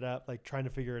talking it up, like trying to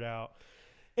figure it out.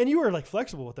 And you were like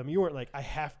flexible with them. You weren't like, I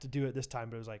have to do it this time,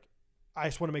 but it was like, I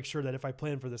just want to make sure that if I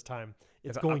plan for this time,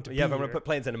 it's going to be Yeah, if I'm here. going to put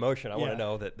plans in motion, I want Yeah. to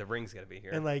know that the ring's going to be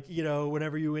here. And like, you know,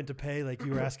 whenever you went to pay, like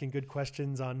you were asking good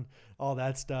questions on all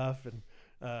that stuff. And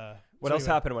what so else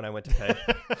anyway. happened when I went to pay?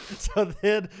 So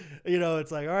then, you know,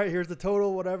 it's like, all right, here's the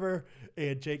total, whatever.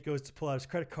 And Jake goes to pull out his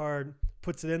credit card,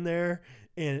 puts it in there,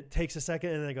 and it takes a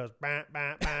second, and then it goes, bah,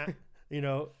 bah, bah, you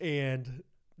know, and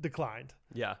declined.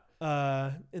 Yeah.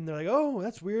 And they're like, oh,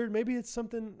 that's weird. Maybe it's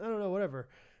something, I don't know, whatever.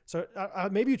 So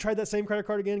maybe you tried that same credit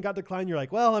card again, got declined. You're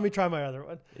like, well, let me try my other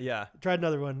one. Yeah. Tried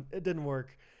another one. It didn't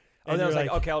work. Oh, then I you're was like,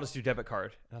 okay, I'll just do debit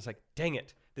card. And I was like, dang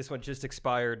it. This one just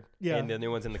expired. Yeah. And the new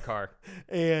one's in the car.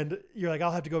 And you're like,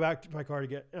 I'll have to go back to my card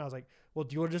again. And I was like, well,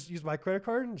 do you want to just use my credit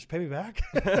card and just pay me back?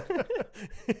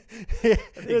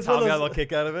 It's Tom one of got a those- little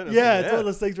kick out of it. I was yeah, like, it's one of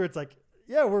those things where it's like,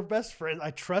 yeah, we're best friends.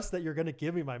 I trust that you're going to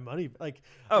give me my money. Like,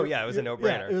 Oh, yeah, it was a you're-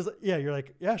 no-brainer. Yeah, it was. Yeah, you're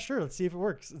like, yeah, sure. Let's see if it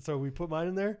works. And so we put mine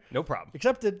in there, No problem.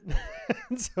 accepted.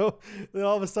 And so then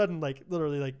all of a sudden, like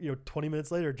literally, like 20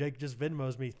 minutes later, Jake just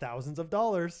Venmos me thousands of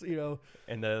dollars.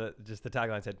 And the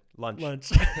tagline said lunch. Lunch.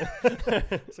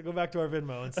 So go back to our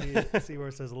Venmo and see where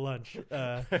it says lunch.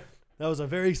 That was a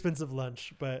very expensive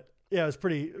lunch, but yeah, it was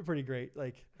pretty great.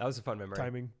 Like That was a fun memory.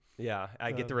 timing. Yeah,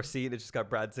 I get the receipt. It just got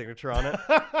Brad's signature on it.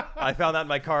 I found that in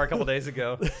my car a couple days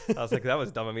ago. I was like, that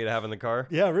was dumb of me to have in the car.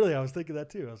 Yeah, really. I was thinking that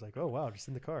too. I was like, oh wow, just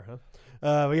in the car, huh?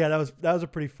 But yeah, that was a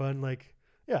pretty fun, like,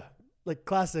 yeah, like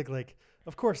classic, like,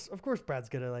 of course, Brad's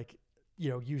gonna like,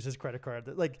 use his credit card.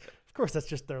 Like, of course, that's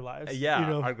just their lives. Yeah,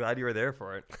 I'm glad you were there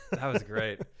for it. That was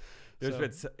great. There's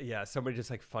So- been so many just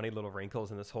like funny little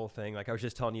wrinkles in this whole thing. Like I was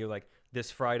just telling you, like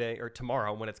this Friday or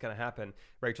tomorrow when it's gonna happen,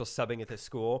 Rachel's subbing at this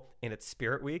school and it's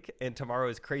Spirit Week and tomorrow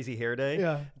is Crazy Hair Day.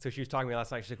 Yeah. So she was talking to me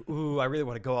last night. She's like, "Ooh, I really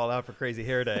want to go all out for Crazy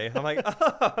Hair Day." I'm like,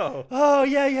 "Oh, Oh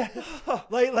yeah.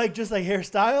 like just like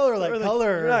hairstyle or like Or, like, color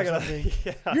you're or not gonna- something.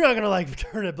 yeah. You're not gonna like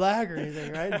turn it black or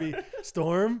anything, right? Be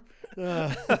Storm.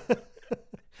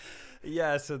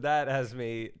 Yeah." So that has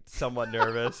me somewhat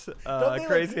nervous. Don't they,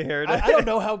 Crazy like- Hair Day. I don't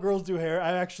know how girls do hair.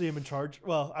 I actually am in charge.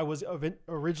 Well, I was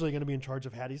originally going to be in charge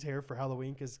of Hattie's hair for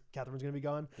Halloween because Catherine's going to be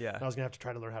gone. Yeah. And I was going to have to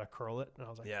try to learn how to curl it. And I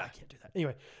was like, Yeah. I can't do that.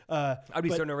 Anyway. I'd be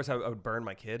but so nervous I would burn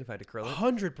my kid if I had to curl it.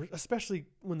 100%, especially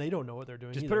when they don't know what they're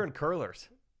doing. Just either. put her in curlers.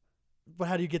 But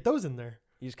how do you get those in there?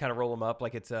 You just kind of roll them up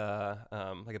like it's like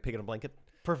a pig in a blanket.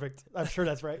 Perfect. I'm sure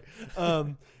that's right.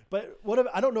 But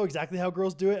I don't know exactly how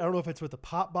girls do it. I don't know if it's with a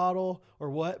pop bottle or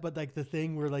what, but like the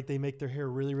thing where like they make their hair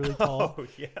really, really tall. Oh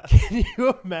yeah. Can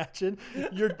you imagine?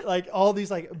 You're like all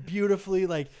these like beautifully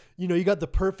like, you got the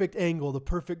perfect angle, the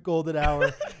perfect golden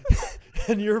hour.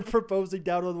 And you're proposing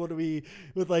down on what we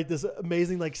with like this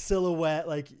amazing like silhouette,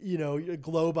 like,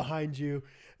 glow behind you.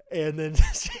 And then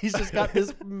she's just got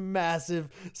this massive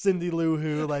Cindy Lou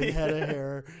Who like head of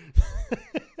hair.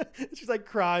 She's like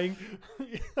crying.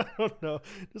 I don't know.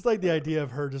 Just like the idea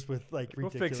of her just with like We'll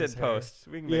ridiculous fix it in hair. post.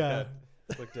 We can make Yeah.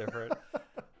 that look different.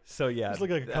 So yeah, Just look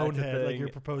like a that's cone the head, like thing. you're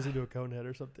proposing to a cone head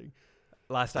or something.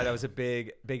 Last night I was a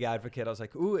big advocate. I was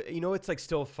like, ooh, it's like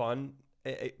still fun.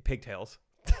 Pigtails.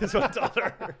 That's what I told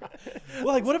her.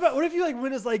 Well, like what if you like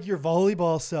went as like your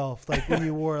volleyball self, like when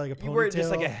you wore like a ponytail? You wear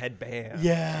just like a headband,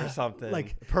 Yeah, or something,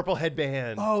 like- purple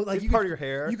headband. Oh, like it's you part could- of your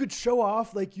hair. You could show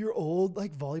off like your old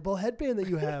like volleyball headband that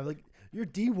you have, like you're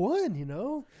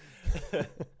D1,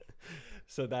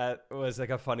 So that was like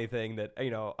a funny thing that,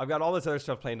 I've got all this other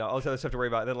stuff planned out, all this other stuff to worry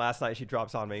about. And then last night she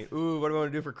drops on me, ooh, what do I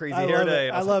want to do for Crazy I Hair love Day? it.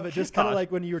 And I was love like, it. Just kind of "God."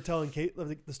 like when you were telling Kate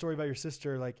like, the story about your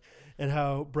sister, like, and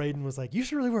how Braden was like, you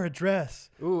should really wear a dress.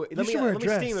 Ooh, You let should wear a me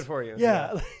dress. steam it for you.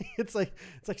 Yeah, it's like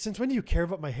since when do you care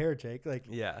about my hair, Jake? Like,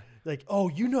 Yeah. like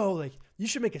like you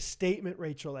should make a statement,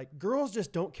 Rachel. Like girls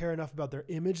just don't care enough about their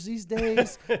image these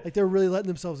days. Like they're really letting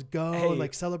themselves go Hey. and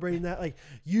like celebrating that. Like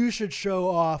you should show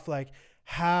off like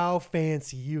how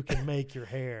fancy you can make your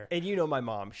hair. And my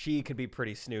mom, she could be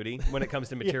pretty snooty when it comes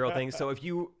to material things. So if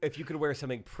you could wear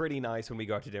something pretty nice when we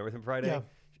go out to dinner with him Friday, Yeah.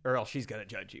 or else she's gonna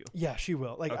judge you. Yeah, she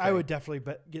will. Like I Okay. would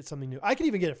definitely get something new. I could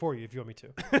even get it for you if you want me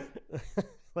to.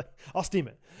 Like I'll steam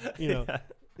it.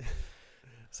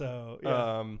 So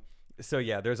yeah. So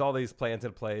yeah, there's all these plans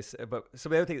in place. But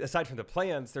some of the other things, aside from the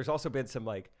plans, there's also been some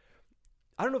like,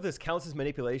 I don't know if this counts as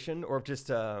manipulation or if just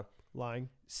Lying.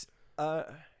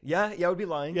 yeah, it would be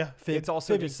lying. Yeah, It's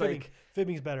also fibbing, just fibbing. like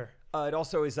Fibbing's better. it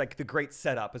also is like the great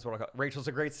setup is what I call it. Rachel's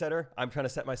a great setter. I'm trying to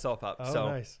set myself up. Oh, so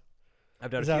nice.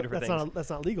 I've done Is a few that, different that's things. that's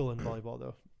not legal in volleyball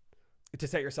though. To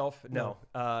set yourself? No.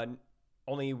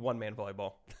 Only one man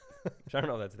volleyball. Which I don't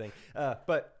know if that's a thing.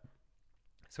 But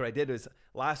so what I did was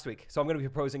last week. So I'm going to be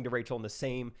proposing to Rachel in the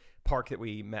same park that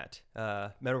we met,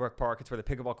 Meadowbrook Park. It's where the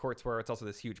pickleball courts were. It's also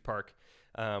this huge park.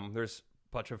 There's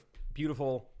a bunch of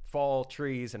beautiful fall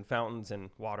trees and fountains and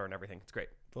water and everything. It's great.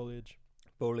 Foliage.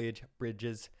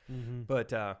 Bridges. Mm-hmm.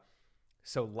 But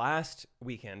so last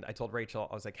weekend, I told Rachel,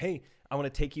 I was like, hey, I want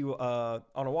to take you on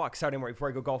a walk Saturday morning before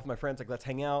I go golf with my friends. Like, let's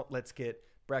hang out. Let's get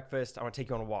breakfast. I want to take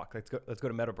you on a walk. Let's go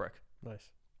to Meadowbrook. Nice.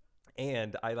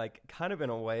 And I like kind of in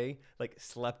a way like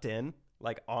slept in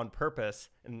like on purpose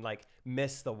and like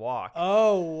missed the walk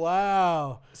Oh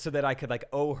wow. so that I could like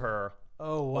owe her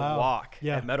Oh a wow. walk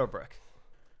Yeah. at Meadowbrook.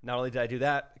 Not only did I do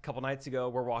that, a couple nights ago,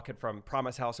 we're walking from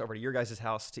Promise House over to your guys'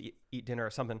 house to eat dinner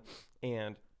or something.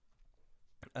 And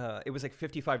it was like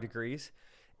 55 degrees.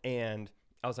 And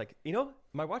I was like,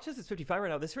 my watch says it's 55 right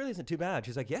now. This really isn't too bad.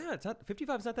 She's like, yeah,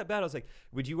 55 is not that bad. I was like,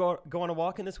 would you go on a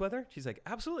walk in this weather? She's like,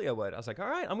 absolutely I would. I was like, all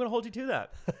right, I'm going to hold you to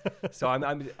that. So I'm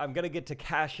going to get to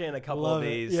cash in a couple Love of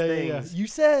it. these Yeah, things yeah. You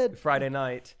said Friday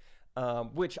night.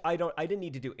 Which I didn't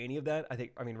need to do any of that.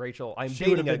 Rachel, I'm She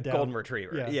would've dating a been down. golden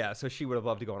retriever. Yeah. So she would have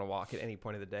loved to go on a walk at any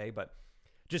point of the day. But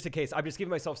just in case, I'm just giving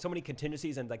myself so many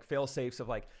contingencies and like fail safes of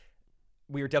like,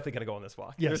 we are definitely going to go on this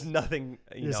walk. Yes. There's nothing,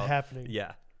 is happening.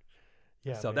 Yeah.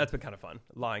 Yeah. So man. that's been kind of fun,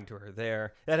 lying to her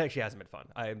there. That actually hasn't been fun.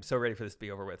 I am so ready for this to be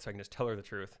over with so I can just tell her the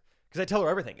truth Because I tell her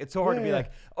everything. It's so hard to be Yeah.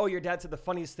 like, oh, your dad said the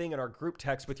funniest thing in our group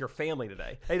text with your family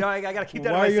today. Hey, no, I got to keep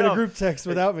that Why to are you in a myself. group text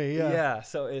without me? Yeah. Yeah.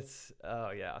 So it's, oh,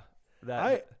 yeah.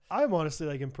 That, I'm honestly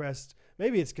like impressed.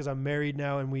 Maybe it's because I'm married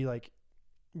now and we like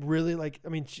really like, I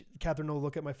mean, Catherine will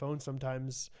look at my phone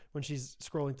sometimes when she's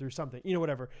scrolling through something, you know,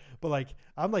 whatever. But like,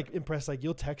 I'm like impressed. Like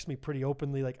you'll text me pretty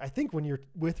openly. Like I think when you're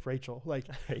with Rachel, like,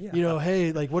 Yeah. you know,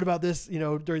 hey, like what about this, you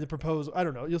know, during the proposal, I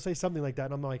don't know. You'll say something like that.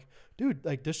 And I'm like, dude,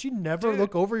 like, does she never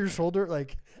look over your shoulder?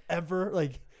 Like ever,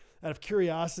 like out of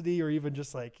curiosity or even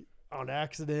just like on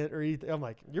accident or anything? I'm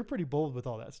like, you're pretty bold with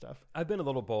all that stuff. I've been a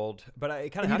little bold, but I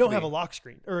kind And of you don't have a lock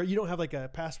screen or you don't have like a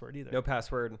password either. no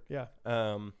password. Yeah.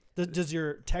 Um, Does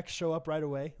your text show up right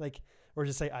away? Like, or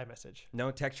just say iMessage?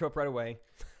 No, text show up right away.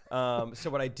 So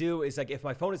what I do is like if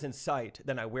my phone is in sight,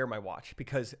 then I wear my watch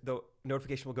because the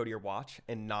notification will go to your watch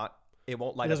and it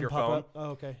won't light up doesn't your pop phone. up? Oh,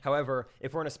 okay. However,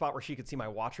 if we're in a spot where she could see my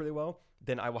watch really well,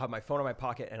 then I will have my phone in my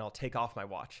pocket and I'll take off my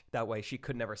watch. That way she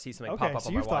could never see something Okay, pop up so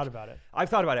on my you've watch. thought about it. I've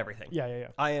thought about everything. Yeah.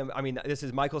 I mean, this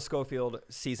is Michael Scofield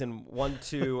season 1,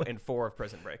 2, and 4 of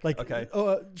Prison Break. Like, okay.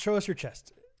 Show us your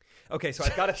chest. Okay, so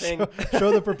I've got a thing.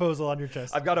 Show the proposal on your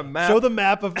chest. I've got a map. Show the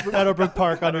map of Meadowbrook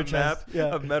Park on got your a chest. map Yeah.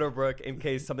 of Meadowbrook in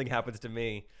case something happens to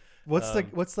me. What's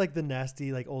like the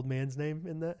nasty like old man's name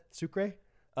in that? Sucre?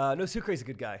 No, Sucre's a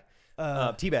good guy.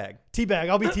 Teabag. Teabag.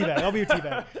 I'll be Teabag. I'll be your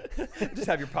Teabag. Just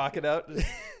have your pocket out. Just,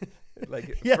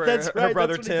 like Yeah, for that's her right.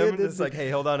 brother That's what he Tim. did, It's like, hey,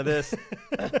 hold on to this.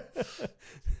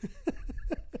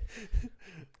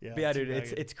 Yeah, But yeah, dude,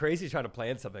 Teabag. it's crazy trying to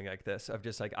plan something like this. I've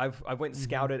just like I went and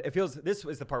scouted. It feels this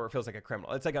is the part where it feels like a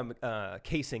criminal. It's like I'm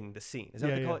casing the scene. Is that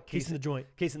what they call it? Casing the joint.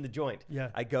 Casing the joint. Yeah.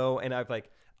 I go and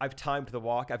I've timed the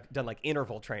walk. I've done like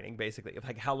interval training basically of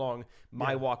like how long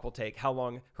my walk will take, how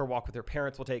long her walk with her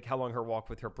parents will take, how long her walk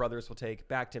with her brothers will take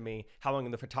back to me, how long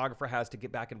the photographer has to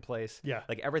get back in place. Yeah.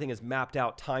 Like everything is mapped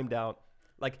out, timed out.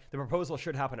 Like the proposal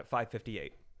should happen at 5:58.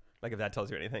 Like if that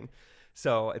tells you anything.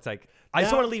 So it's like I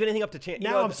just Now- don't want to leave anything up to chance.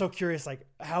 Now I'm so curious, like,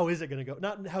 how is it going to go?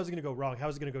 Not how is it going to go wrong? How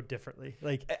is it going to go differently?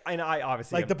 Like, and I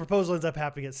obviously like am- the proposal ends up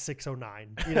happening at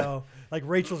 6:09. You know, like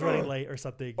Rachel's running late or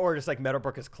something. or just like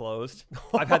Meadowbrook is closed.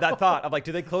 I've had that thought. I'm like,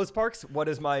 do they close parks? What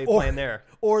is my plan there?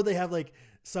 Or they have like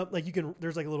some like you can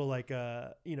there's like a little like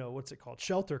you know what's it called,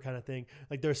 shelter kind of thing.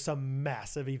 Like there's some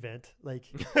massive event like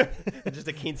Just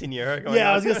a quinceanera going yeah, I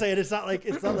on. was gonna say, and it's not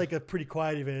like a pretty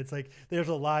quiet event. It's like there's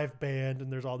a live band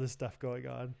and there's all this stuff going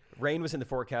on. Rain was in the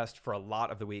forecast for a lot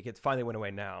of the week. It's finally went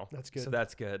away now. That's good. So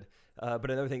that's good.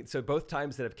 But another thing, so both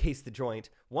times that I've cased the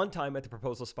joint, one time at the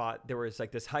proposal spot, there was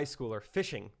like this high schooler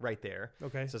fishing right there.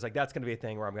 Okay. So it's like, that's going to be a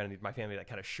thing where I'm going to need my family to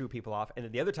kind of shoo people off. And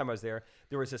then the other time I was there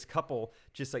was this couple,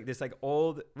 just like this like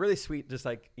old, really sweet, just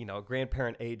like, you know,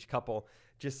 grandparent age couple,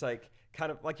 just like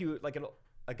kind of like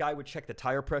a guy would check the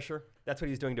tire pressure. That's what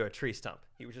he was doing to a tree stump.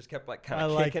 He was just kept like kind I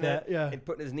of like kicking that, it yeah. and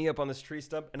putting his knee up on this tree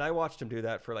stump. And I watched him do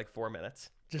that for like 4 minutes.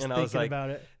 Just and I was thinking like, about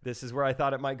it. this is where I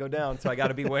thought it might go down. So I got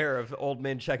to beware of old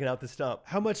men checking out the stump.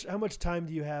 How much time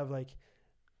do you have? Like,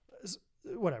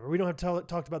 whatever. We don't have to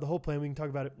talk about the whole plan. We can talk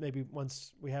about it maybe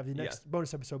once we have the next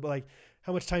bonus episode. But like,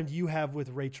 how much time do you have with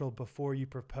Rachel before you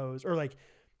propose, or like,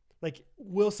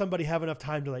 will somebody have enough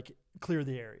time to like clear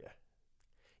the area?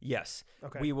 Yes.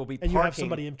 Okay. We will be And parking. you have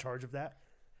somebody in charge of that.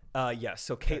 Yes.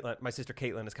 So Caitlin, my sister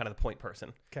Caitlin, is kind of the point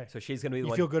person. Okay. So she's going to be the You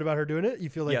one. feel good about her doing it? You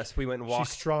feel like Yes, we went and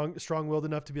walked. she's strong-willed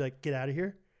enough to be like, get out of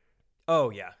here? Oh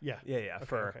yeah. Yeah. Yeah. Okay,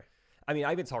 For, okay. I mean,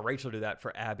 I even saw Rachel do that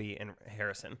for Abby and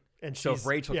Harrison. And So if she's-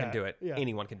 Rachel yeah, can do it, yeah.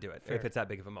 anyone can do it Fair. if it's that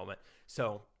big of a moment.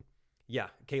 So, yeah,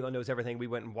 Caitlin knows everything. We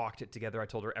went and walked it together. I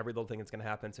told her every little thing that's going to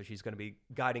happen. So she's going to be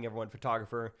guiding everyone,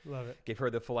 photographer. Love it. Gave her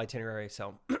the full itinerary.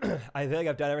 So I think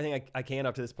I've done everything I can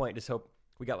up to this point. Just hope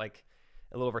we got like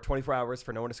a little over 24 hours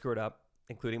for no one to screw it up,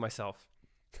 including myself.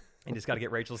 And just got to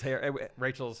get Rachel's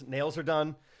Rachel's nails are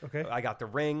done. Okay. I got the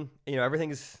ring. You know,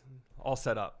 everything is all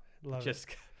set up. Love it. Just,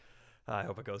 I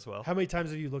hope it goes well. How many times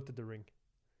have you looked at the ring?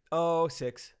 Oh,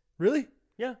 6. Really?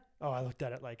 Yeah. Oh, I looked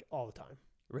at it like all the time.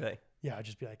 Really? Yeah, I'd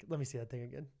just be like, let me see that thing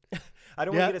again. I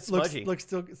don't want to get it smudgy. looks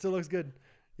still looks good.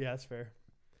 Yeah, that's fair.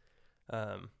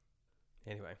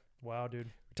 Anyway, Wow, dude.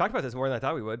 we talked about this more than I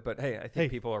thought we would, but hey, I think Hey,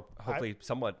 people are hopefully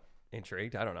somewhat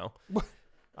intrigued. I don't know.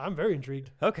 I'm very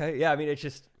intrigued. Okay. Yeah. I mean, it's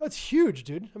just, That's huge,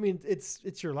 dude. I mean, it's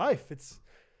your life. It's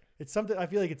something I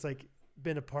feel like it's like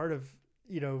been a part of,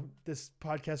 you know, this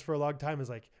podcast for a long time. Is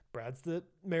like Brad's the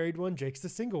married one, Jake's the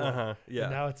single one. yeah.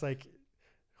 And now it's like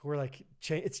we're like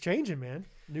it's changing, man.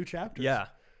 New chapters. Yeah.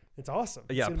 It's awesome.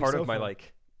 It's Yeah. gonna be Part so of my fun.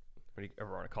 like, what do you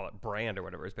ever want to call it? Brand or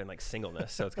whatever has been like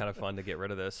singleness. So it's kind of fun to get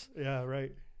rid of this. Yeah,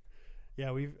 right.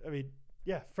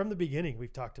 Yeah, from the beginning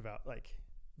we've talked about like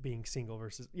being single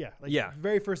versus like Yeah. the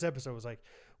very first episode was like,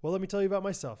 well, let me tell you about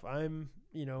myself. I'm,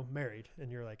 married.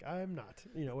 And you're like, I'm not,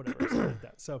 whatever, something like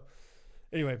that. So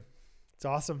anyway, it's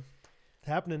awesome. It's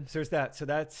happening. So there's that. So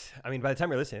that's, I mean, by the time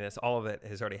you're listening to this, all of it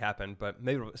has already happened, but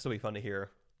maybe it'll still be fun to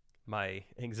hear my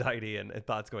anxiety and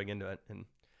thoughts going into it. And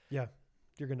yeah,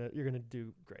 you're going to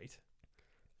do great.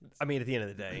 I mean, at the end of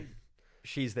the day,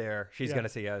 she's there. She's Yeah. going to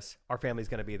see us. Our family's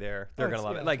going to be there. They're going to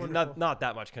love it. it's Like wonderful. not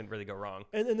that much can really go wrong.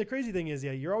 And the crazy thing is,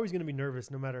 you're always going to be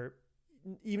nervous no matter,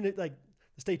 even at like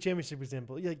the state championship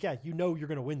example. You're like, you're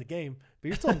going to win the game, but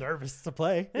you're still nervous to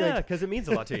play. Yeah, Like, because it means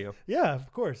a lot to you. yeah,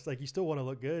 of course. Like you still want to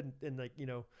look good and like,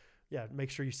 make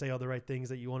sure you say all the right things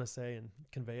that you want to say and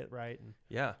convey it right and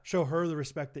Yeah. show her the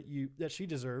respect that she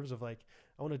deserves of like,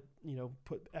 I want to,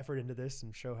 put effort into this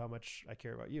and show how much I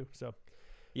care about you. So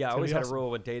Yeah, I gonna always be had awesome. a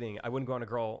rule with dating. I wouldn't go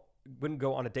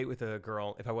on a date with a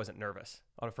girl if I wasn't nervous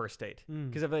on a first date.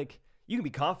 Because I'm like, you can be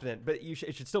confident, but it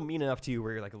should still mean enough to you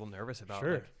where you're like a little nervous about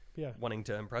sure. like, Yeah. wanting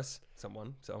to impress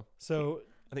someone. So So,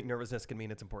 I think nervousness can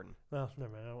mean it's important. well,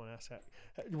 never mind. I don't want to ask that.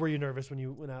 Were you nervous when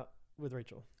you went out with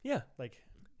Rachel? Yeah. Like,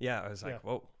 Yeah. I was like, Yeah.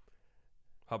 whoa,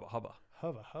 hubba hubba.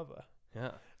 hubba.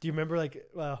 Yeah. Do you remember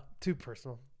too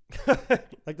personal?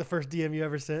 Like the first DM you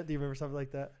ever sent? Do you remember something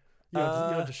like that? You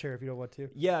don't have to share if you don't want to.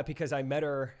 Yeah, because I met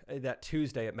her that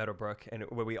Tuesday at Meadowbrook, and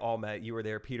when we all met, you were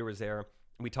there, Peter was there.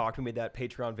 We talked. We made that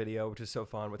Patreon video, which was so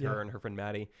fun with Yeah. her and her friend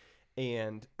Maddie.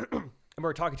 And we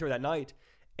were talking to her that night,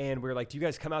 and we were like, "Do you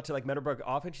guys come out to like Meadowbrook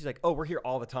often?" She's like, "Oh, we're here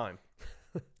all the time."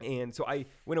 And so I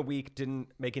went a week, didn't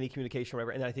make any communication or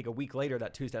whatever. And then I think a week later,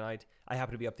 that Tuesday night, I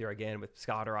happened to be up there again with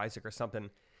Scott or Isaac or something.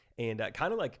 And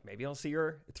kind of like, maybe I'll see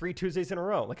her 3 Tuesdays in a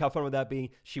row. Like, how fun would that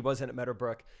be? She wasn't at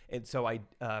Meadowbrook. And so I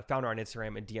found her on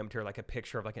Instagram and DM'd her like a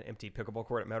picture of like an empty pickleball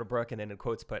court at Meadowbrook. And then in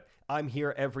quotes, put, "I'm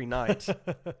here every night."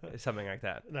 Something like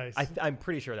that. Nice. I'm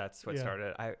pretty sure that's what Yeah. started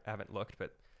it. I haven't looked,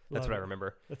 but that's Love what I it.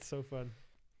 remember. That's so fun.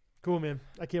 Cool, man.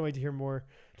 I can't wait to hear more.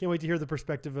 Can't wait to hear the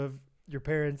perspective of your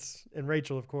parents and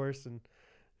Rachel, of course, and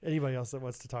anybody else that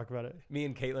wants to talk about it. Me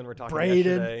and Caitlin were talking Braden.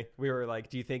 yesterday. We were like,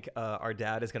 "Do you think our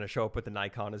dad is going to show up with the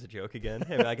Nikon as a joke again?"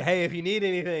 And we're like, "Hey, if you need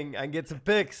anything, I can get some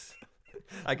pics."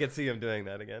 I could see him doing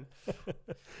that again.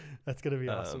 That's gonna be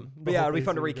awesome. But yeah, it'll be Hopefully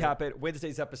fun to it's gonna recap it.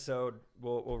 Wednesday's episode,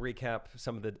 we'll recap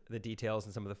some of the details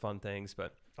and some of the fun things.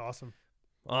 But great. Awesome.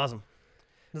 awesome.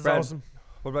 This is Brad. awesome.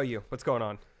 What about you? What's going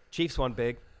on? Chiefs won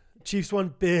big. Chiefs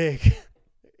won big.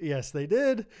 Yes, they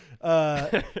did.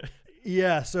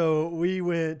 Yeah, so we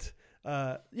went. We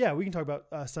can talk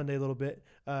about Sunday a little bit.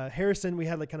 Harrison, we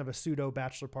had like kind of a pseudo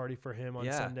bachelor party for him on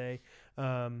Yeah. Sunday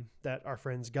that our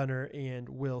friends Gunnar and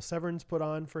Will Severns put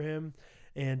on for him,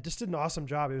 and just did an awesome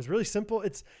job. It was really simple.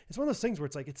 It's one of those things where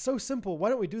it's like, it's so simple. Why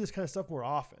don't we do this kind of stuff more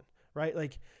often? Right?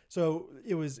 Like, so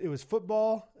it was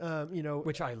football.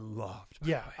 Which I loved. by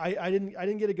Yeah, the way. I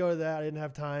didn't get to go to that. I didn't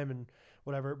have time and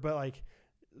whatever. But like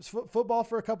football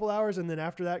for a couple hours, and then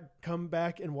after that, come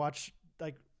back and watch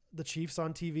like the Chiefs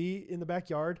on TV in the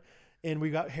backyard. And we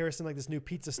got Harrison like this new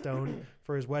pizza stone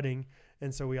for his wedding,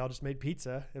 and so we all just made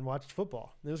pizza and watched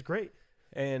football. It was great.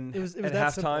 And It was at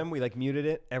that halftime, simple. we like muted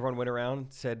it. Everyone went around,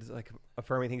 said like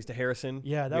affirming things to Harrison.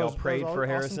 Yeah, that we was all prayed that was for awesome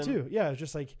Harrison too. Yeah, it was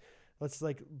just like, let's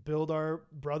like build our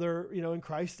brother, in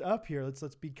Christ up here. Let's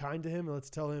be kind to him, and let's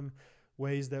tell him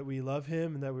ways that we love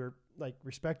him and that we're like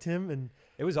respect him. And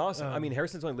It was awesome. I Um, mean,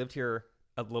 Harrison's only lived here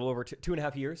a little over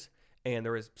 2.5 years, and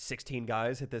there was 16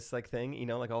 guys at this like thing,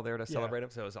 like all there to Yeah. celebrate him.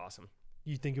 So it was awesome.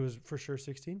 you think it was for sure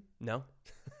 16? No,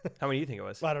 how many do you think it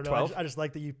was? Well, I don't know. 12? I just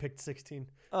like that you picked 16,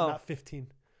 Oh, not 15.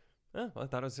 well, I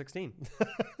thought it was 16.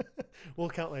 We'll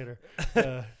count later.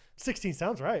 16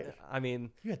 sounds right. I mean,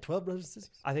 You had 12 brothers and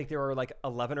sisters? I think there were like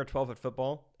 11 or 12 at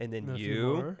football, and then And a few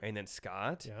you, more. and then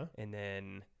Scott, Yeah. and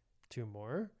then 2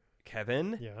 more.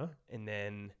 Kevin, Yeah. and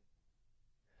then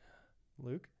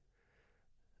Luke.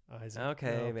 Isaac.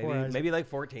 okay, Oh, poor Isaac. maybe like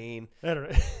 14. I don't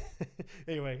know.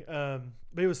 Anyway,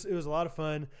 but it was a lot of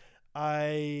fun.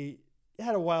 I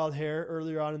had a wild hair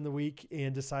earlier on in the week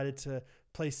and decided to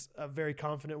place a very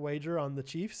confident wager on the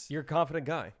Chiefs. You're a confident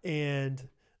guy. And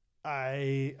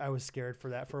I was scared for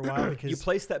that for a while because You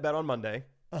placed that bet on Monday,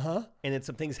 uh-huh. and then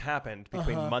some things happened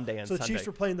between Uh-huh. Monday and So the Sunday. Chiefs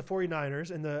were playing the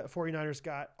 49ers, and the 49ers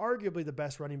got arguably the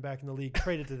best running back in the league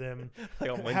traded to them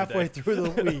Like on halfway Wednesday. through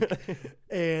the week.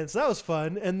 And so that was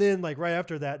fun. And then like right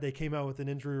after that, they came out with an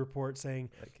injury report saying,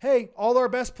 hey, all our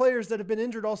best players that have been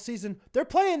injured all season, they're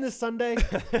playing this Sunday.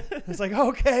 It's like,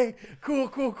 okay,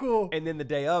 cool. And then the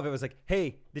day of, it was like,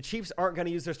 hey, the Chiefs aren't going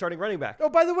to use their starting running back. Oh,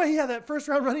 by the way, yeah, that first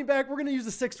round running back, we're going to use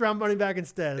the 6th round running back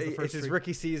instead. As the It's first his three.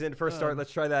 rookie season, first start.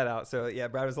 Let's try that out. So yeah,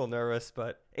 Brad was a little nervous,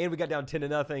 and we got down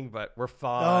 10-0, but we're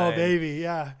fine. Oh, baby,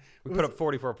 yeah. We put up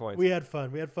 44 points. We had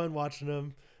fun. We had fun watching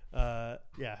them.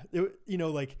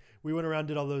 Like we went around,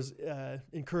 did all those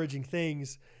encouraging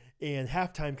things, and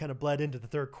halftime kind of bled into the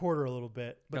third quarter a little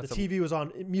bit. But the TV was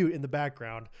on mute in the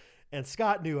background, and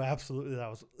Scott knew absolutely that I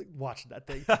was watching that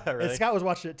thing. Really? And Scott was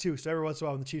watching it too. So every once in a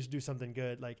while, when the Chiefs would do something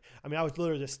good, I was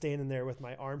literally just standing there with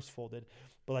my arms folded.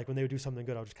 But like when they would do something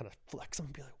good, I would just kind of flex them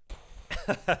and be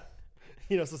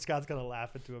like, so Scott's kind of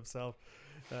laughing to himself.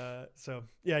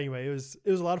 Anyway, it was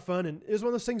a lot of fun, and it was one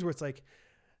of those things where it's like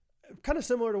kind of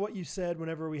similar to what you said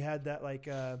whenever we had that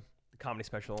comedy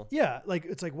special. Yeah, like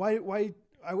it's like why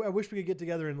I wish we could get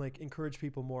together and like encourage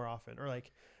people more often, or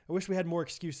like I wish we had more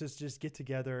excuses to just get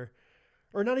together,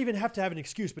 or not even have to have an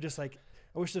excuse, but just like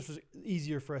I wish this was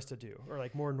easier for us to do, or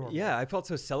like more normal. Yeah, I felt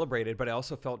so celebrated, but I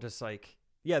also felt just like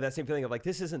that same feeling of like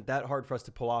this isn't that hard for us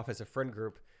to pull off as a friend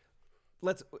group.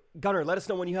 Gunnar, let us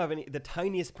know when you have the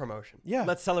tiniest promotion. Yeah.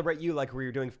 Let's celebrate you like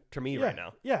we're doing to me right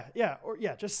now. Yeah. Or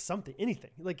just something,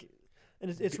 anything. Like, and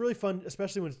it's really fun,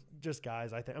 especially when it's just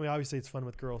guys, I think. I mean, obviously it's fun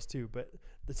with girls too, but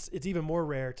it's even more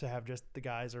rare to have just the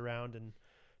guys around and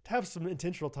to have some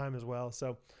intentional time as well.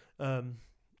 So, it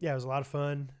was a lot of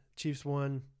fun. Chiefs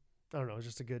won. I don't know. It was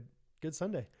just a good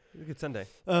Sunday. A good Sunday.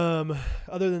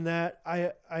 Other than that,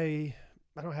 I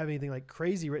don't have anything like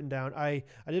crazy written down. I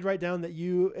did write down that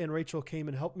you and Rachel came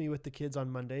and helped me with the kids on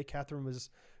Monday. Catherine was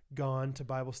gone to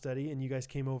Bible study, and you guys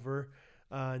came over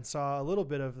and saw a little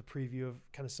bit of the preview of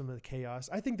kind of some of the chaos.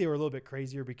 I think they were a little bit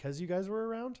crazier because you guys were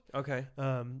around. Okay.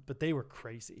 But they were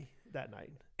crazy that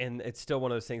night. And it's still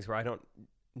one of those things where I don't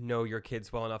know your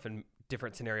kids well enough in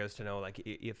different scenarios to know like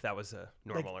if that was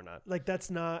normal or not. Like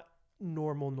that's not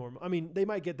normal. I mean, they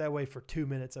might get that way for 2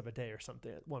 minutes of a day or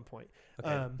something at one point.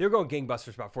 Okay. They were going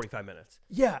gangbusters about 45 minutes.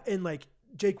 Yeah, and like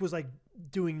Jake was like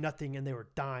doing nothing and they were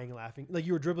dying laughing. Like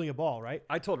you were dribbling a ball, right?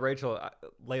 I told Rachel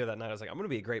later that night, I was like, I'm going to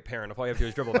be a great parent. If all you have to do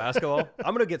is dribble basketball,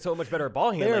 I'm going to get so much better at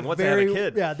ball handling once I have a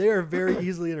kid. Yeah, they are very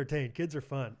easily entertained. Kids are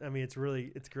fun. I mean, it's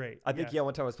great. I think,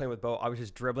 one time I was playing with Bo, I was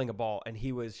just dribbling a ball and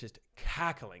he was just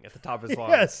cackling at the top of his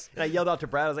lungs. Yes. And I yelled out to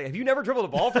Brad, I was like, have you never dribbled a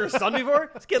ball for your son before?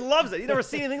 This kid loves it. He's never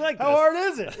seen anything like this. How hard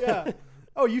is it? Yeah.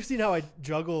 Oh, you've seen how I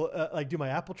juggle, do my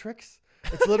apple tricks?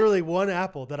 It's literally one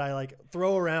apple that I like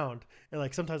throw around, and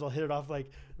like sometimes I'll hit it off like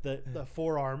the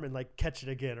forearm and like catch it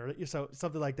again, or so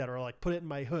something like that, or like put it in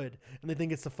my hood, and they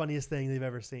think it's the funniest thing they've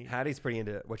ever seen. Hattie's pretty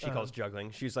into what she calls juggling.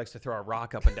 She just likes to throw a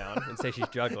rock up and down and say she's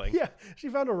juggling. Yeah, she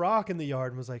found a rock in the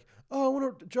yard and was like, "Oh, I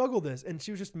want to juggle this," and she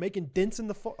was just making dents in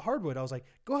the hardwood. I was like,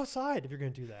 "Go outside if you're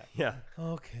going to do that." Yeah.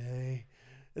 Okay.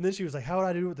 And then she was like, "How would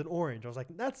I do it with an orange?" I was like,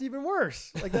 "That's even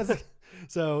worse." Like that's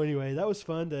so. Anyway, that was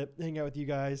fun to hang out with you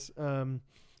guys. And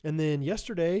then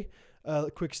yesterday,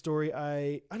 a quick story.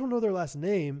 I don't know their last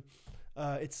name.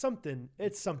 It's something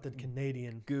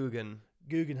Canadian.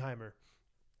 Guggenheimer.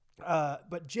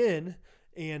 But Jen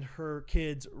and her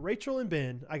kids, Rachel and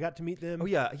Ben, I got to meet them. Oh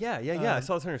yeah. I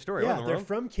saw this on her story. Yeah, they're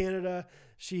from Canada.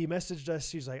 She messaged us.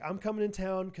 She's like, "I'm coming in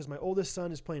town because my oldest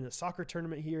son is playing a soccer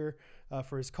tournament here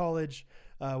for his college.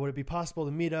 Would it be possible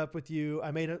to meet up with you?"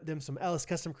 I made them some Ellis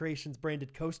Custom Creations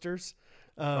branded coasters.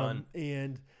 Fun.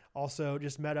 And also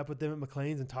just met up with them at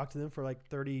McLean's and talked to them for like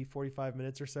 30, 45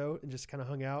 minutes or so and just kind of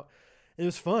hung out. And it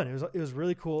was fun. It was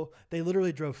really cool. They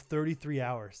literally drove 33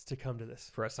 hours to come to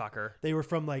this. For a soccer. They were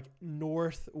from like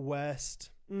northwest.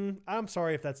 I'm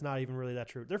sorry if that's not even really that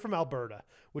true. They're from Alberta,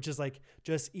 which is like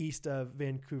just east of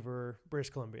Vancouver, British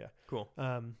Columbia. Cool.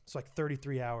 It's like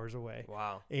 33 hours away.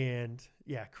 Wow. And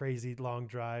yeah, crazy long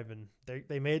drive. And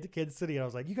they made it to Kansas City. And I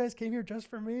was like, "You guys came here just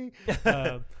for me?"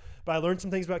 But I learned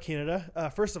some things about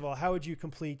Canada. First of all, how would you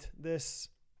complete this?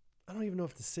 I don't even know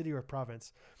if it's a city or a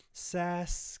province.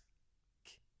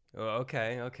 Oh,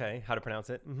 okay. How to pronounce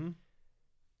it? Mm-hmm.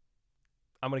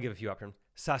 I'm going to give a few options.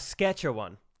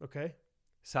 Saskatchewan. Okay.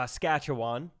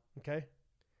 Saskatchewan. Okay.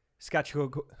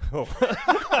 Oh.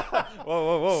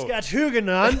 Whoa.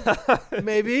 Skatchehuganon.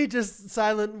 Maybe just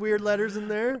silent weird letters in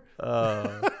there.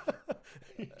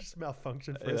 Just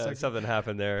malfunction for a second. Something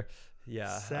happened there.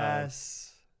 Yeah.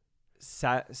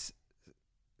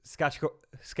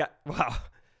 Wow.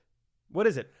 What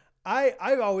is it?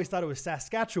 I always thought it was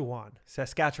Saskatchewan.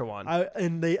 Saskatchewan.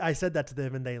 I said that to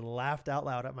them and they laughed out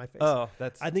loud at my face. Oh,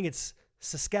 I think it's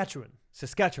Saskatchewan.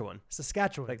 Saskatchewan.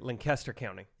 Like Lancaster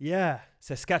County. Yeah.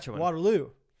 Saskatchewan. Waterloo.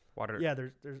 Yeah,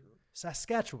 there's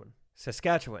Saskatchewan.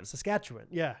 Saskatchewan.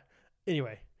 Yeah.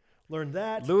 Anyway, learned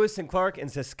that. Lewis and Clark in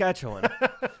Saskatchewan.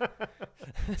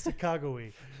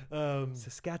 Chicago-y.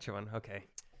 Saskatchewan. Okay.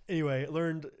 Anyway,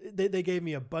 learned they gave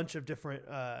me a bunch of different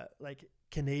like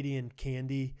Canadian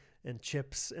candy and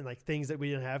chips and like things that we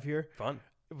didn't have here. Fun.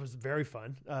 It was very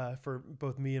fun for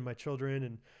both me and my children.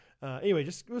 And anyway,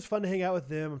 just it was fun to hang out with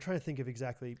them. I'm trying to think of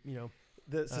exactly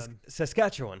The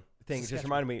Saskatchewan thing just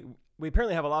reminded me. We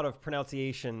apparently have a lot of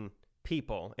pronunciation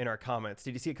people in our comments.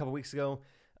 Did you see a couple weeks ago?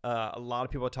 A lot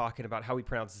of people are talking about how we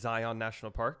pronounce Zion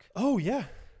National Park. Oh yeah.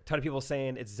 A ton of people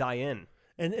saying it's Zion.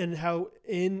 And how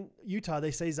in Utah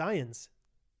they say Zions.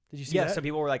 Did you see Yeah, that? some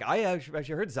people were like, I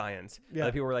actually heard Zions. Yeah.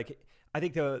 Other people were like, I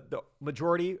think the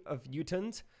majority of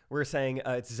Utahns were saying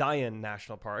it's Zion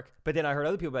National Park. But then I heard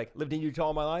other people like, lived in Utah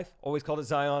all my life, always called it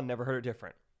Zion, never heard it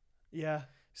different. Yeah.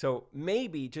 So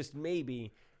maybe, just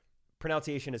maybe,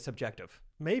 pronunciation is subjective.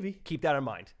 Maybe. Keep that in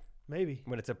mind Maybe.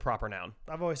 when it's a proper noun.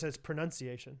 I've always said it's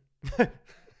pronunciation.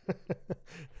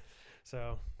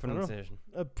 So Pronunciation.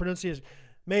 Pronunciation.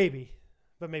 Maybe,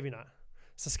 but maybe not.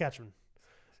 Saskatchewan.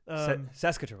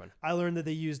 Saskatchewan. I learned that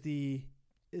they use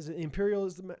is it imperial?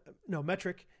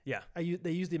 Metric. Yeah.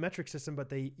 They use the metric system, but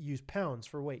they use pounds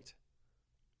for weight.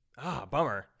 Ah,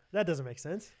 bummer. That doesn't make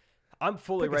sense. I'm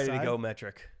fully Pick a ready to side. go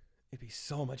metric. It'd be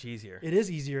so much easier. It is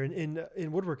easier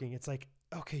in woodworking. It's like,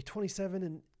 okay, 27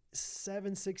 and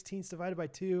 7/16 divided by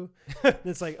 2. And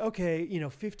it's like, okay,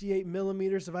 58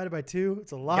 millimeters divided by 2.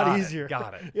 It's a lot Got it, easier.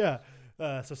 got it. Yeah.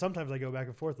 So sometimes I go back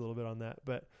and forth a little bit on that,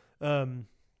 but I don't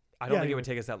yeah, think anyway. it would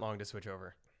take us that long to switch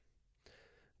over.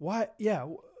 why? Yeah.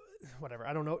 Whatever.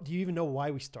 I don't know. Do you even know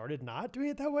why we started not doing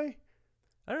it that way?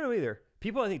 I don't know either.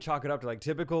 People, I think, chalk it up to like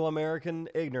typical American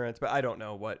ignorance, but I don't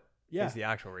know what is Yeah. the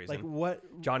actual reason. Like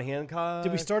what? John Hancock?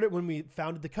 Did we start it when we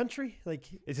founded the country? Like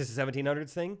Is this a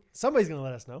 1700s thing? somebody's gonna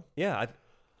let us know. Yeah.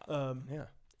 Yeah. Yeah.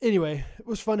 Anyway, it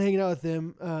was fun hanging out with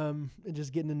them and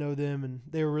just getting to know them, and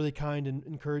they were really kind and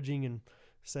encouraging and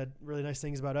said really nice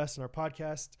things about us and our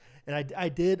podcast. And I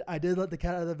did let the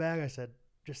cat out of the bag. I said,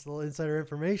 just a little insider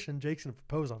information, Jake's gonna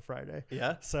propose on Friday.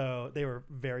 Yeah. So they were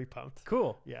very pumped.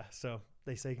 Cool. Yeah. So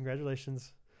they say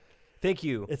congratulations. Thank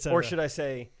you. Etc. Or should I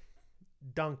say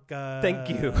Dunk. thank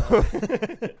you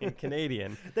in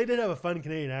Canadian? They did have a fun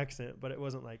Canadian accent, but it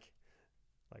wasn't like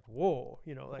whoa,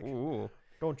 like Ooh.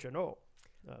 don't you know?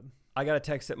 I got a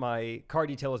text that my car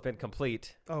detail has been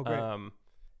complete. Oh, great.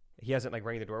 He hasn't like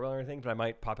rang the doorbell or anything, but I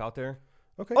might pop out there.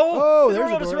 Okay. Oh, the there's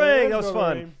doorbell a just doorbell. rang. There's That a was doorbell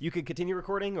fun. ring. You could continue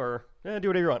recording or do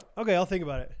whatever you want. Okay, I'll think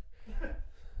about it.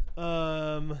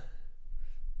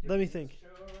 Let me think.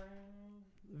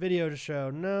 Video to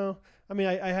show? No. I mean,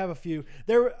 I have a few.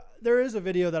 There is a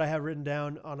video that I have written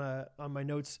down on my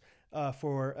notes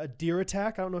for a deer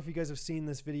attack. I don't know if you guys have seen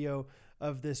this video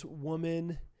of this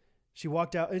woman. She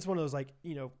walked out. It's one of those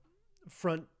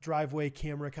front driveway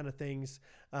camera kind of things,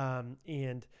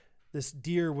 and this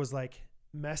deer was like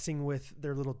messing with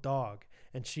their little dog,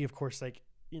 and she, of course,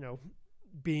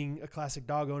 being a classic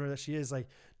dog owner that she is,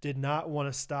 did not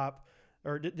want to stop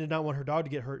or did not want her dog to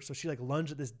get hurt. So she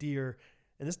lunged at this deer,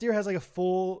 and this deer has a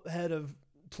full head of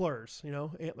plurs,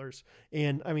 antlers.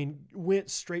 And I mean, went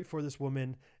straight for this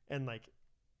woman. And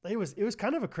it was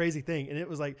kind of a crazy thing. And it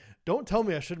was don't tell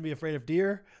me I shouldn't be afraid of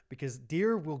deer, because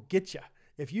deer will get you.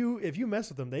 If you mess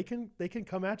with them, they can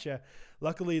come at you.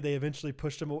 Luckily they eventually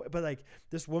pushed them away. But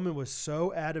this woman was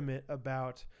so adamant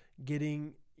about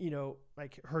getting,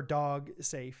 her dog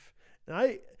safe.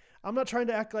 And I'm not trying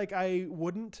to act like I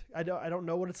wouldn't. I don't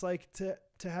know what it's like to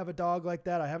have a dog like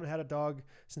that. I haven't had a dog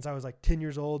since I was 10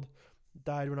 years old.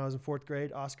 Died when I was in 4th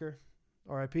grade. Oscar,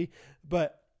 R.I.P.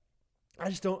 But I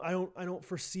just don't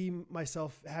foresee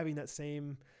myself having that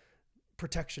same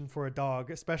protection for a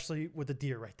dog, especially with a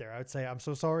deer right there. I would say, I'm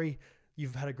so sorry.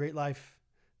 You've had a great life.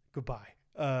 Goodbye.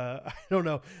 I don't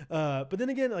know. But then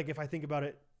again, if I think about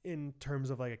it in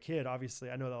terms of a kid, obviously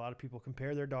I know that a lot of people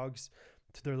compare their dogs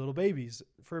to their little babies,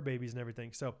 fur babies and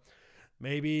everything. So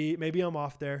maybe I'm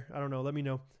off there. I don't know. Let me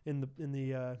know in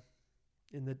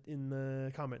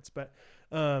the comments. But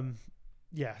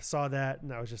yeah, saw that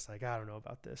and I was just I don't know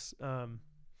about this.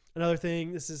 Another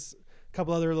thing, this is a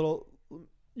couple other little.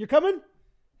 You're coming?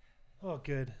 Oh,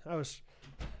 good. I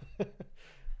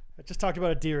just talked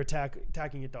about a deer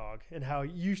attacking a dog, and how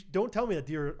you don't tell me that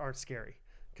deer aren't scary,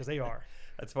 because they are.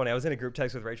 That's funny. I was in a group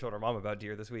text with Rachel and her mom about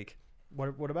deer this week.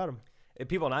 What about them? And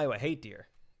people in Iowa hate deer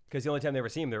because the only time they ever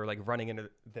see them, they were running into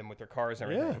them with their cars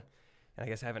and everything. Yeah. And I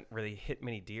guess I haven't really hit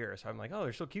many deer, so I'm oh,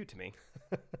 they're so cute to me.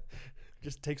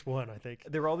 Just takes one, I think.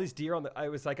 There were all these deer I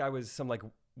was some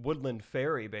woodland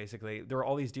fairy, basically. There were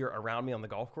all these deer around me on the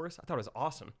golf course. I thought it was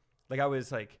awesome. I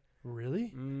was Really?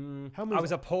 How many? I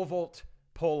was a pole vault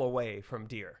pole away from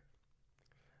deer.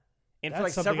 And that's for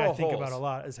something several I think holes, about a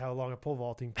lot, is how long a pole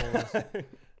vaulting pole is.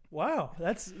 Wow,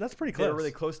 that's pretty close. They were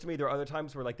really close to me. There were other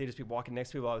times where they just be walking next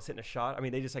to me while I was hitting a shot. I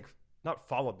mean, they just not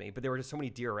followed me, but there were just so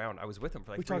many deer around. I was with them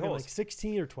for we 3 talking holes.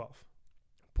 16 or 12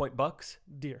 Point bucks?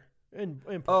 deer and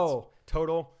points. Oh,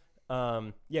 total.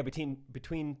 Yeah,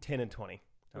 between 10 and 20.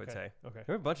 I would say. Okay.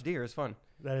 There were a bunch of deer. It was fun.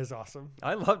 That is awesome.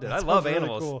 I loved it. That I love sounds really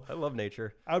animals. cool. I love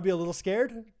nature. I would be a little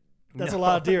scared. That's a No.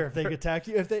 lot of deer if they attack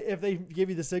you. If they give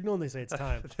you the signal and they say it's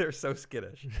time. They're so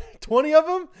skittish. 20 of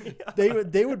them,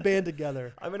 they would band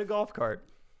together. I'm in a golf cart.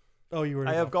 Oh, you were. In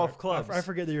a I have golf cart. clubs. I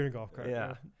forget that you're in a golf cart.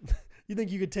 Yeah. You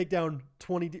think you could take down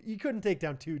 20? You couldn't take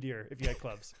down 2 deer if you had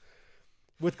clubs.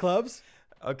 With clubs,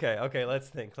 Okay. Let's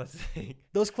think.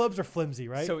 those clubs are flimsy,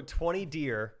 right? So 20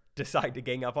 deer decide to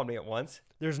gang up on me at once.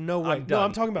 There's no way. I'm No, done.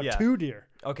 I'm talking about Yeah. 2 deer.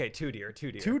 Okay, 2 deer.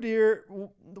 2 deer,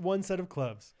 1 set of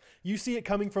clubs. You see it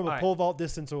coming from a All right. pole vault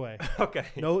distance away. Okay.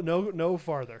 No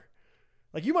farther.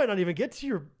 Like you might not even get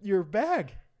to your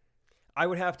bag. I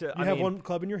would have to. You have 1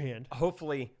 club in your hand.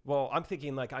 Hopefully, well, I'm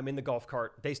thinking like I'm in the golf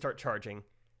cart. They start charging.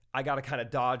 I got to kind of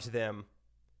dodge them,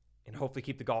 and hopefully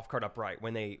keep the golf cart upright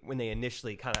when they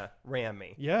initially kind of ram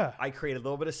me. Yeah. I create a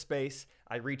little bit of space.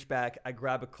 I reach back. I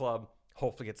grab a club.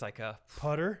 Hopefully, it's like a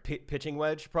Putter. pitching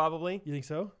wedge, probably. You think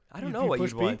so? I don't know what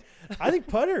push you'd want. Pete? I think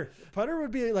putter. Putter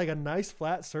would be like a nice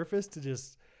flat surface to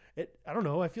just. I don't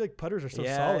know. I feel like putters are so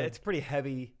yeah, solid. it's pretty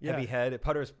heavy Yeah. head.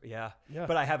 Putters, yeah. Yeah.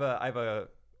 But I have a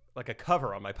like a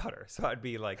cover on my putter, so I'd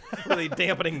be like really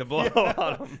dampening the blow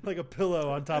on them. like a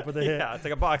pillow on top of the hit. Yeah, it's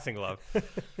like a boxing glove.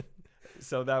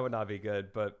 So that would not be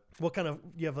good. But What kind of?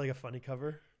 You have like a funny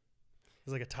cover?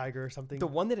 It's like a tiger or something. the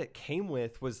one that it came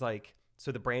with was like,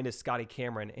 so the brand is Scotty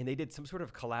Cameron, and they did some sort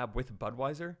of collab with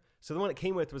Budweiser. So the one it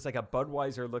came with was like a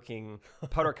Budweiser looking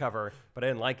putter cover, but I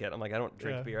didn't like it. I'm like, I don't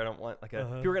drink Yeah. beer. I don't want like a.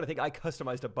 Uh-huh. People are gonna think I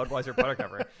customized a Budweiser putter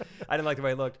cover. I didn't like the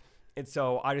way it looked, and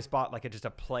so I just bought like just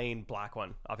a plain black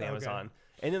one off Okay. Amazon.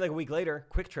 And then like a week later,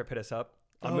 Quick Trip hit us up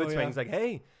on Oh, Mood yeah. Swings, like,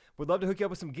 hey, would love to hook you up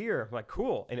with some gear. I'm like,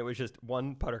 cool. And it was just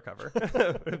 1 putter cover.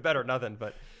 Better nothing,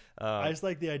 but. I just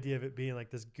like the idea of it being like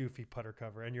this goofy putter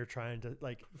cover, and you're trying to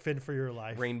like fend for your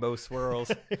life. Rainbow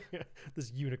swirls.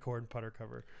 This unicorn putter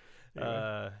cover.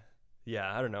 Anyway.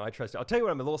 Yeah, I don't know. I trust it. I'll tell you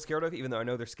what I'm a little scared of, even though I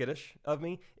know they're skittish of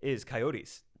me, is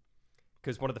coyotes.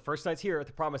 Because one of the first nights here at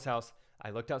the Promise House, I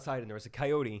looked outside and there was a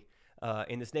coyote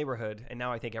in this neighborhood. And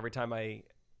now I think every time I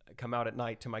come out at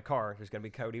night to my car, there's going to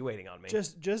be a coyote waiting on me.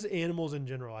 Just animals in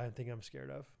general, I think I'm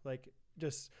scared of. Like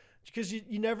just because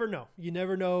you never know. You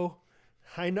never know.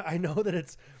 I know that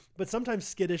it's, but sometimes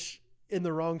skittish in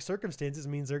the wrong circumstances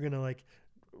means they're gonna like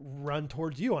run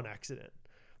towards you on accident.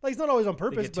 Like it's not always on They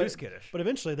purpose, get too skittish. but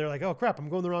eventually they're like, oh crap, I'm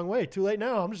going the wrong way. Too late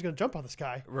now. I'm just gonna jump on this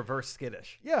guy. Reverse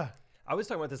skittish. Yeah. I was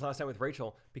talking about this last night with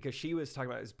Rachel because she was talking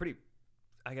about it's pretty,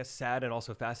 I guess, sad and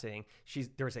also fascinating.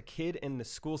 There was a kid in the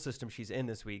school system she's in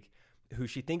this week who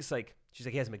she thinks like she's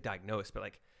like he hasn't been diagnosed, but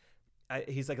like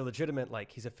he's like a legitimate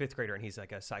like he's a 5th grader and he's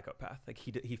like a psychopath. Like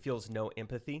he feels no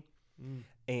empathy.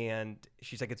 And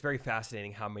she's like, it's very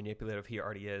fascinating how manipulative he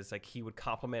already is. Like he would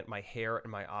compliment my hair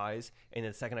and my eyes, and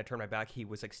then the second I turned my back, he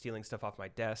was like stealing stuff off my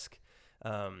desk.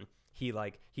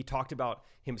 He talked about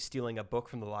him stealing a book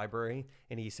from the library,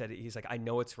 and he said he's like, I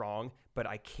know it's wrong, but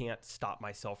I can't stop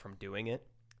myself from doing it.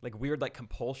 Like weird like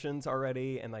compulsions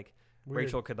already, and like Weird.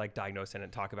 Rachel could like diagnose it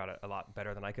and talk about it a lot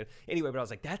better than I could. Anyway, but I was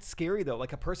like, that's scary though.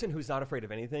 Like a person who's not afraid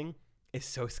of anything is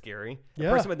so scary. A Yeah.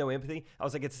 person with no empathy. I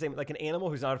was like, it's the same. Like an animal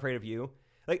who's not afraid of you.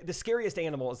 Like the scariest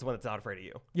animal is the one that's not afraid of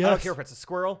you. I don't Yes. care if it's a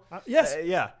squirrel. Yes.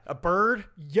 Yeah. A bird.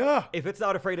 Yeah. If it's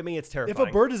not afraid of me, it's If terrifying.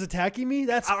 a bird is attacking me,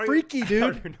 that's I don't freaky, even, I don't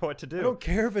dude. even know what to I do. don't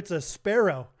care if it's a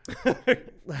sparrow.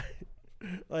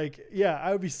 Like, yeah,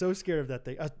 I would be so scared of that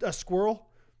thing. A squirrel?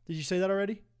 Did you say that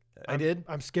already? I did.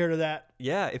 I'm scared of that.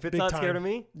 Yeah. If it's Big not time. scared of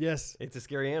me, Yes, it's a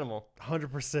scary animal.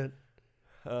 100%.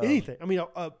 Um, Anything. I mean,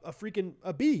 a freaking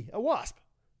a bee, a wasp,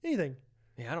 anything.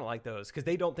 Yeah, I don't like those because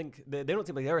they don't think they don't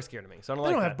seem like they're scared of me. So I don't They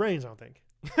like don't that. have brains, I don't think.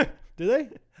 Do they?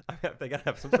 They gotta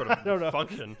have some sort of don't know.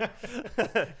 function.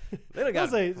 They don't got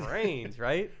say- brains,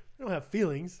 right? They don't have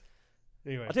feelings.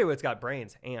 Anyway, I'll tell you what's got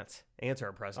brains. Ants. Ants are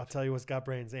I'll impressive. tell you what's got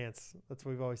brains. Ants. That's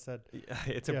what we've always said.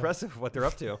 It's Yeah. impressive what they're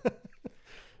up to.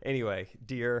 Anyway,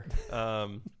 deer.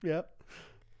 Yep.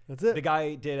 That's it. The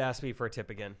guy did ask me for a tip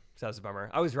again, so that was a bummer.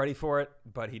 I was ready for it,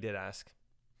 but he did ask.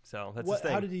 So that's his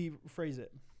thing. How did he phrase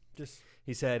it? Just.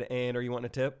 He said, "And are you wanting a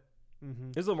tip?" Mm-hmm.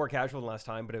 It was a little more casual than last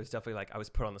time, but it was definitely like I was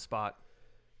put on the spot.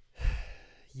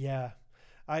 Yeah,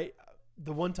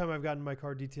 the one time I've gotten my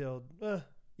car detailed, the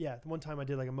one time I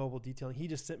did like a mobile detailing, he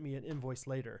just sent me an invoice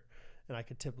later, and I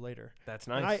could tip later. That's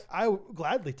And nice. I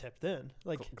gladly tipped then.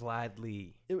 Like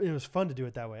Gladly. it was fun to do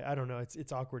it that way. I don't know,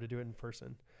 it's awkward to do it in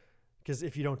person because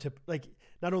if you don't tip, like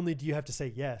not only do you have to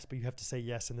say yes, but you have to say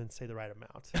yes and then say the right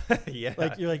amount. Yeah.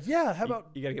 Like you're like, yeah, how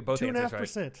about you gotta get both answers right.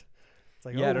 2.5%? It's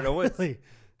like, Yeah, I don't know what- really?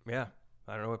 Yeah.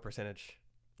 I don't know what percentage.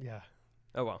 Yeah,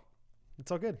 Oh well.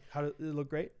 it's all good. How did it look?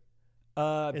 Great.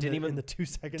 in the 2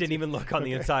 seconds. Didn't even look on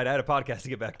the inside. I had a podcast to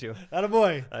get back to.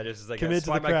 Attaboy. I just was like, Commit to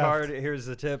swipe the my craft. card. Here's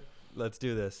the tip. Let's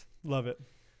do this. Love it.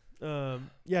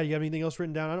 Yeah, you have anything else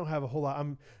written down? I don't have a whole lot.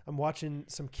 I'm watching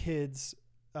some kids.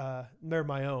 They're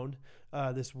my own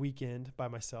this weekend by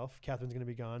myself. Catherine's going to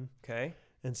be gone. Okay.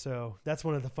 And so that's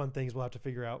one of the fun things we'll have to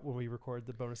figure out when we record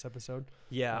the bonus episode.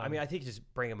 Yeah, I mean, I think just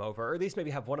bring them over, or at least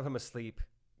maybe have one of them asleep.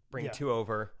 Bring Yeah. 2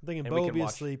 over. I'm thinking and Bo we will can be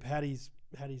watch. asleep. Hattie's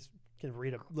can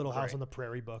read a Little House Right. on the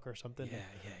Prairie book or something. Yeah.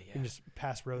 You can just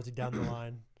pass Rosie down the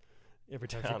line every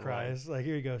time Down she the cries. Like,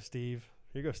 here you go, Steve.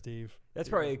 Here you go, Steve. That's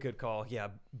probably a good call. Yeah,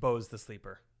 Bo's the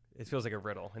sleeper. It feels like a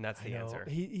riddle, and that's I the know. answer.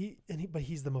 But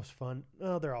he's the most fun.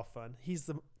 Oh, they're all fun. He's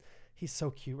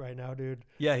so cute right now, dude.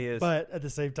 Yeah, he is. But at the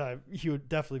same time, he would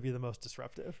definitely be the most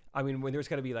disruptive. I mean, when there's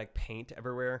going to be like paint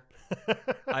everywhere,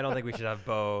 I don't think we should have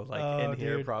Bo in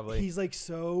here Dude, probably. He's like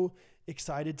so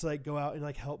excited to like go out and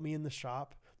like help me in the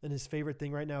shop. And his favorite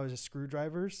thing right now is just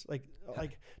screwdrivers. Like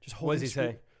just holding. What does he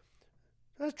say?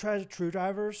 Let's try the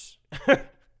screwdrivers.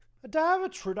 Do I have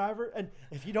a screwdriver? And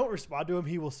if you don't respond to him,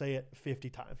 he will say it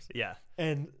 50 times. Yeah.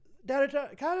 And Daddy,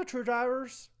 can I have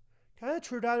screwdrivers? Can I have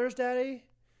screwdrivers, Daddy?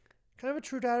 Can I have a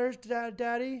screwdrivers,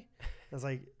 Daddy? I was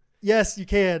like, yes, you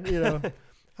can. You know,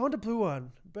 I want the blue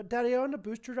one, but Daddy, I want the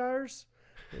boost screwdrivers.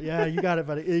 Yeah, you got it,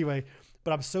 buddy. Anyway,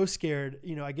 but I'm so scared.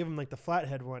 You know, I give him like the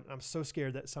flathead one. I'm so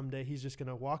scared that someday he's just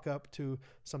gonna walk up to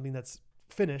something that's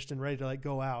finished and ready to like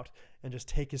go out and just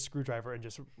take his screwdriver and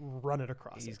just run it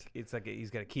across it. It's like he's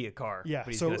got a key a car. Yeah,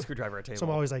 But he's so- got a screwdriver at a table. So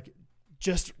I'm always like,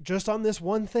 just on this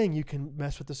one thing, you can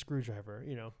mess with the screwdriver.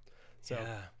 You know. So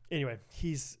yeah. anyway,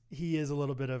 he is a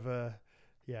little bit of a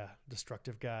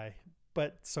destructive guy,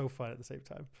 but so fun at the same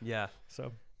time. Yeah.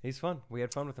 So He's fun. We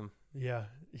had fun with him. yeah,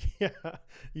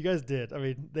 you guys did. I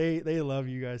mean, they love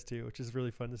you guys too, which is really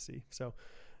fun to see. So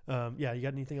yeah, you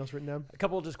got anything else written down? A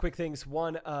couple of just quick things.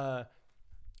 One,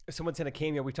 someone sent a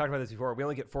cameo. We talked about this before. We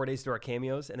only get 4 days to do our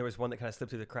cameos, and there was one that kind of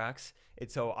slipped through the cracks. And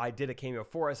so I did a cameo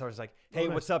for us. I was like, hey,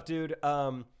 nice. what's up, dude?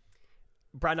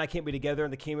 Brad and I can't be together,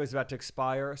 and the cameo is about to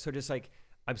expire. So just like,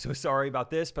 I'm so sorry about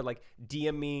this, but like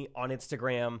DM me on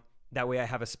Instagram. That way I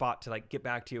have a spot to like get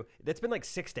back to you. It's been like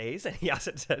 6 days and he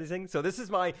hasn't said anything. So this is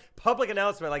my public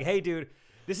announcement. Like, hey, dude,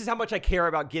 this is how much I care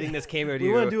about getting this cameo to We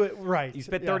you. want to do it right. You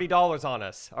spent Yeah. $30 on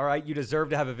us. All right. You deserve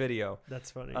to have a video.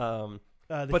 That's funny.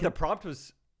 But the prompt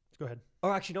was, Go ahead.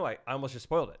 oh, actually, no, I almost just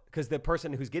spoiled it because the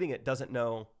person who's getting it doesn't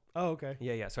know. Oh, okay.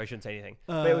 Yeah. So I shouldn't say anything.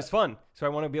 But it was fun. So I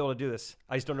want to be able to do this.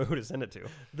 I just don't know who to send it to.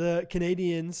 The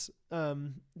Canadians,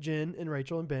 Jen and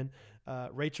Rachel and Ben,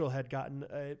 Rachel had gotten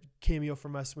a cameo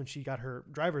from us when she got her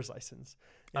driver's license.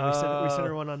 And we sent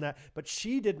her one on that. But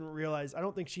she didn't realize, I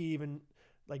don't think she even,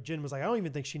 like Jen was like, I don't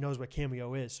even think she knows what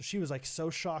cameo is. So she was like so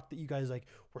shocked that you guys like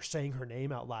were saying her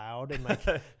name out loud. And like,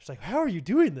 she's like, how are you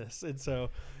doing this? And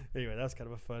so anyway, that was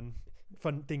kind of a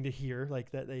fun thing to hear,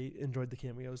 like that they enjoyed the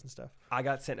cameos and stuff. I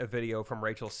got sent a video from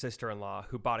Rachel's sister-in-law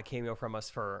who bought a cameo from us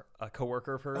for a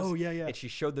coworker of hers. Oh, yeah, yeah. And she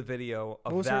showed the video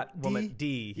of What was her- that woman,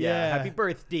 D? D. Yeah. Yeah. Happy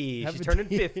birthday. Happy She's turning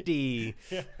D. 50.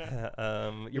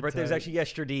 Your birthday was time. actually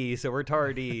yesterday, so we're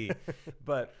tardy.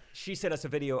 But she sent us a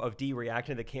video of D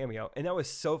reacting to the cameo, and that was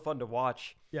so fun to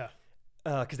watch. Yeah.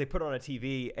 Because they put it on a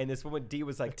TV, and this woman D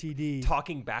was like TD.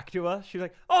 talking back to us. She was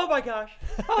like, "Oh my gosh,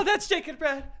 oh that's Jake and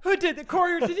Brad. Who did the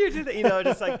Corey? Did you do that? You know,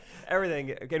 just like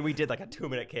everything." Again, we did like a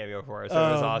 2-minute cameo for her, so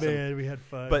it was awesome. Man, we had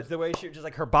fun. But the way she just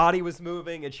like her body was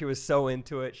moving, and she was so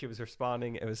into it. She was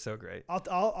responding. It was so great.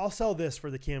 I'll sell this for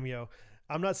the cameo.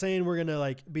 I'm not saying we're gonna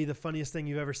like be the funniest thing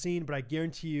you've ever seen, but I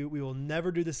guarantee you we will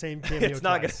never do the same cameo. It's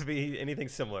not going twice. to be anything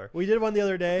similar. We did one the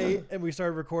other day, and we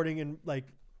started recording, and like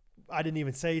I didn't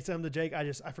even say something to Jake.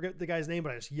 I forget the guy's name,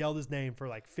 but I just yelled his name for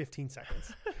like 15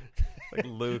 seconds. Like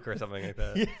Luke or something like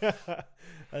that. Yeah,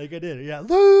 I think I did. Yeah,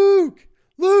 Luke,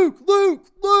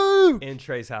 In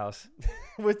Trey's house.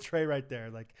 with Trey right there.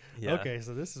 Like, Yeah. okay,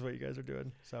 so this is what you guys are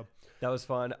doing. So That was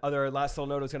fun. Other last little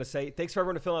note I was going to say, thanks for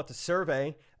everyone to fill out the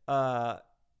survey.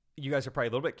 You guys are probably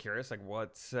a little bit curious, like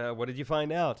what did you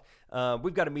find out?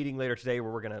 We've got a meeting later today where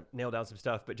we're going to nail down some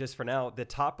stuff. But just for now, the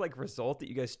top like result that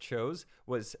you guys chose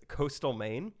was coastal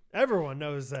Maine. everyone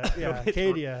knows that. Yeah, Which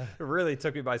Acadia. It really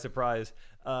took me by surprise.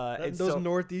 And Those so-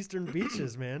 northeastern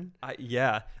beaches, man.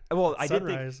 yeah. Well, I did think,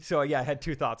 Sunrise. so yeah, I had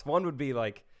two thoughts. One would be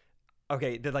like,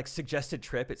 okay, the like suggested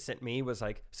trip it sent me was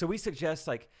like, so we suggest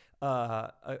like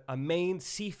a Maine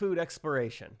seafood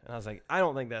exploration. And I was like, I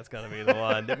don't think that's going to be the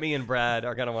one that me and Brad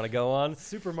are going to want to go on.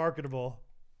 Super marketable.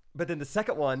 But then the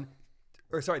second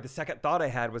thought I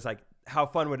had was like, how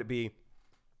fun would it be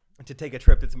to take a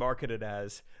trip that's marketed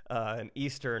as an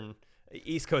Eastern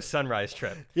East Coast sunrise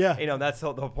trip. Yeah. You know, that's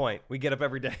the whole point. We get up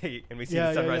every day and we see Yeah, the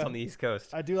yeah, sunrise yeah. on the East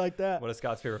Coast. I do like that. One of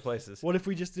Scott's favorite places. What if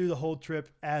we just do the whole trip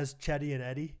as Chetty and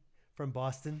Eddie from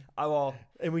Boston, Well,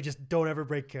 and we just don't ever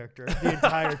break character the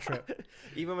entire trip?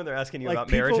 even when they're asking you Like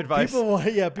about marriage advice, People want,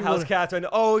 people how's want, Catherine?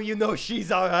 Oh, you know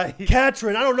she's all right.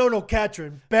 Katrin. I don't know no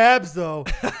Katrin. Babs though.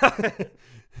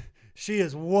 She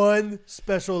is one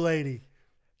special lady.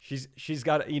 She's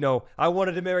got, you know, I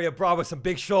wanted to marry a broad with some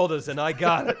big shoulders, and I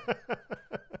got it.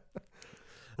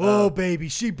 Oh baby,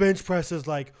 she bench presses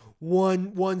like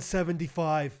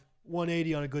 175,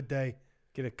 180 on a good day.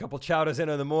 Get a couple chowders in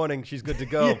her in the morning. She's good to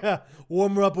go. Yeah,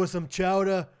 warm her up with some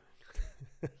chowder.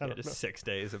 Yeah, just 6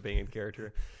 days of being in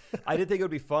character. I did think it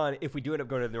would be fun if we do end up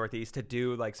going to the Northeast to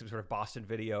do like some sort of Boston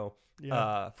video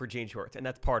for Jean Shorts, and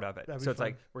that's part of it. That'd be So it's fun.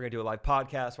 like we're gonna do a live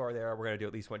podcast while we're there. We're gonna do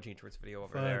at least one Jean Shorts video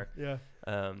over there.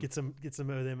 Yeah, get some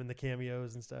of them in the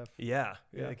cameos and stuff. Yeah,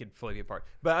 Yeah. they could fully be a part.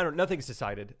 But I don't. Nothing's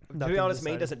decided. To Nothing's be honest,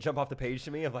 Maine decided. doesn't jump off the page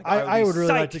to me. Of like, I would really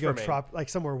like psyched to go for Maine. like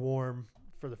somewhere warm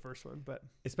for the first one, but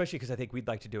especially because I think we'd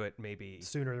like to do it maybe.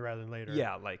 sooner rather than later.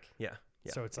 Yeah, yeah.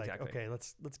 So it's exactly. like, okay,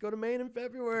 let's go to Maine in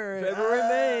February. February,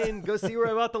 Ah! Maine. Go see where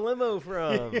I bought the limo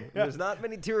from. There's not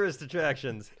many tourist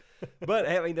attractions, but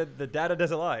hey, I mean the data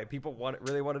doesn't lie. People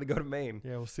really wanted to go to Maine,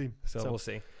 Yeah, we'll see. so we'll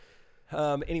see.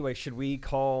 Anyway, should we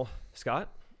call Scott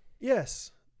Yes,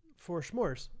 for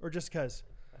s'mores or just cause.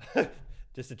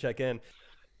 just to check in?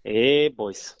 Hey,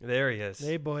 boys. There he is.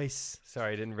 Hey, boys.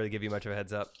 Sorry, I didn't really give you much of a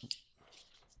heads up.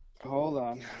 Hold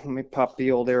on. Let me pop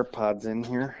the old AirPods in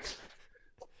here.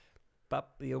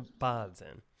 Pop the old pods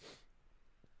in.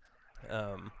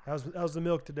 How's the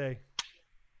milk today?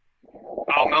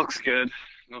 Oh, milk's good.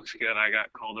 Milk's good. I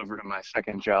got called over to my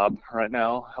second job right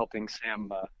now, helping Sam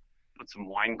put some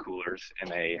wine coolers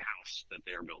in a house that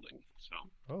they're building. So,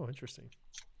 Oh, interesting.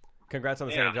 Congrats on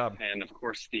the second job. And of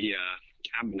course, the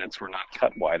cabinets were not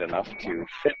cut wide enough to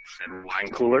fit said wine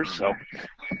coolers. So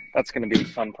that's going to be a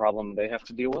fun problem they have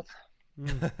to deal with.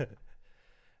 I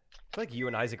feel like you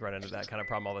and Isaac run into that kind of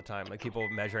problem all the time. Like people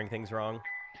measuring things wrong.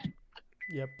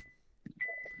 Yep.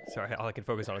 Sorry, all I can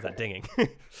focus on is that dinging.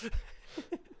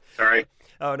 Sorry.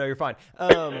 Oh no, you're fine.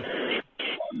 All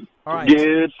right.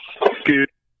 Good.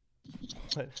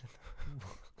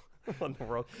 What in the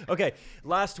world? Okay,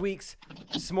 last week's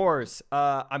s'mores.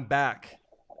 I'm back.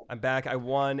 I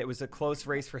won. It was a close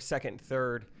race for second and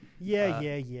third,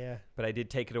 Yeah. but I did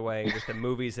take it away with the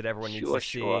movies that everyone needs Sure, to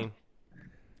see. sure.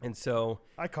 And so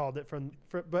I called it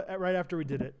but right after we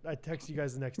did it, I texted you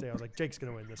guys the next day. I was like, Jake's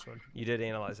gonna win this one. you did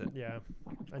analyze it. Yeah,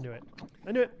 I knew it.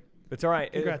 It's all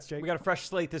right. Congrats, Jake. We got a fresh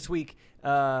slate this week.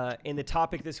 And the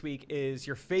topic this week is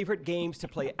your favorite games to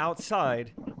play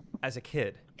outside as a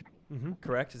kid. Mm-hmm.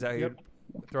 Correct? Is that how Yep.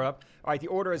 you throw it up? All right, the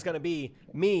order is going to be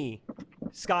me,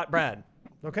 Scott, Brad.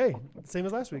 Okay, same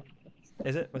as last week.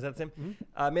 Is it? Was that the same?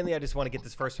 Mm-hmm. Mainly, I just want to get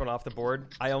this first one off the board.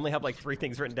 I only have like 3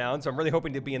 things written down, so I'm really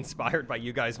hoping to be inspired by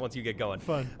you guys once you get going.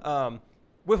 Fun.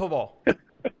 Wiffle ball.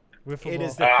 Wiffle It ball.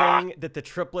 is the thing that the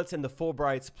triplets and the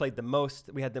Fulbrights played the most.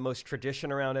 We had the most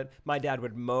tradition around it. My dad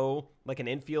would mow like an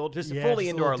infield, just Yeah, fully just a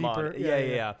into our little lawn. deeper. Yeah,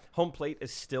 Yeah. yeah. Home plate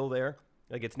is still there.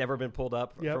 Like it's never been pulled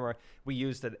up. Yep. We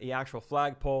used the actual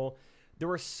flagpole. There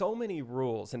were so many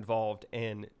rules involved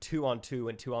in 2-on-2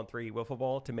 and 2-on-3 wiffle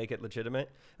ball to make it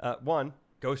legitimate. One,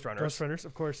 ghost runners. Ghost runners,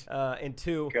 of course. And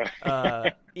 2,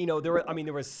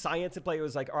 there was science at play. It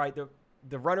was like, all right,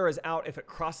 the runner is out if it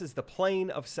crosses the plane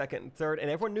of second and third, and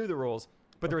everyone knew the rules.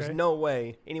 But there was Okay. no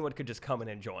way anyone could just come in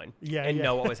and join and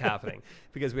know what was happening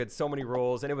because we had so many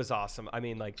rules, and it was awesome. I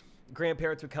mean, like,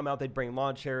 grandparents would come out. They'd bring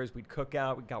lawn chairs. We'd cook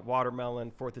out. We got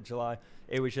watermelon, 4th of July.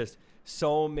 It was just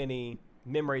so many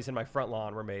memories in my front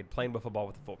lawn were made playing wiffle ball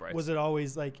with the Fulbrights. Was it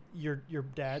always like your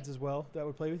dads as well that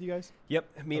would play with you guys?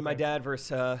 Yep. Me and my Okay. dad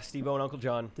versus Steve-O and Uncle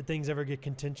John. Did things ever get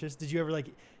contentious? Did you ever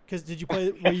did you play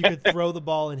where you could throw the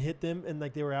ball and hit them and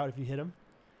like they were out if you hit them?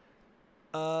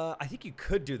 I think you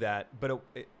could do that, but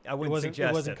I wouldn't It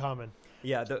suggest wasn't common.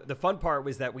 Yeah, the fun part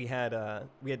was that we had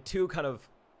 2 kind of,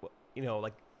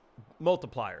 like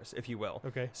multipliers, if you will.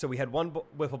 Okay. So we had one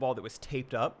wiffle ball that was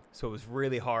taped up, so it was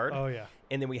really hard. Oh yeah.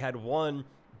 And then we had one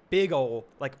big old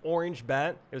like orange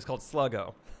bat. It was called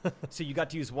Sluggo. So you got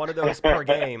to use one of those per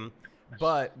game.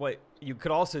 But what you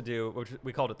could also do, which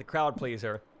we called it the crowd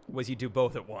pleaser, was you do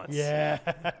both at once. Yeah.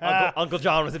 Uncle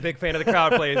John was a big fan of the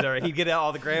crowd pleaser. He'd get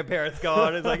all the grandparents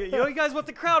going. It's like, you guys want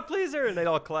the crowd pleaser? And they'd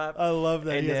all clap. I love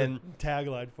that. And He has then- a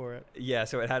tagline for it. Yeah,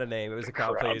 so it had a name. It was a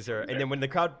crowd pleaser. And then when the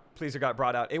crowd pleaser got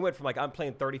brought out, it went from like I'm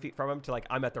playing 30 feet from him to like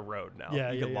I'm at the road now.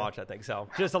 Yeah, you yeah, can yeah. launch that thing. So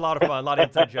just a lot of fun, a lot of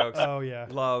inside jokes. Oh yeah.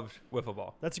 Loved wiffle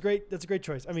ball. That's a great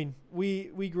choice. I mean,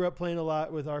 we grew up playing a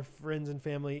lot with our friends and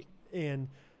family, and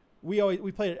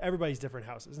we played at everybody's different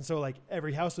houses, and so like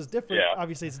every house was different. Yeah.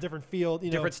 Obviously, it's a different field.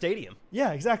 Different stadium.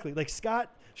 Yeah, exactly. Like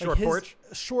Scott, Short porch?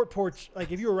 Short porch.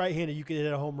 Like if you were right-handed, you could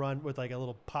hit a home run with like a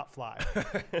little pop fly.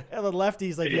 And the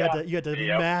lefties, like you had to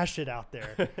Yep. mash it out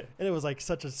there, and it was like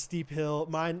such a steep hill.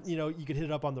 Mine, you could hit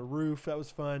it up on the roof. That was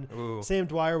fun. Ooh. Sam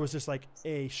Dwyer was just like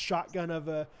a shotgun of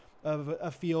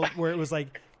a field where it was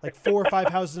like 4 or 5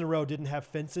 houses in a row didn't have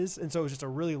fences, and so it was just a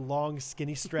really long,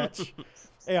 skinny stretch.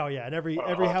 Oh yeah, and every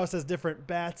house has different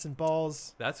bats and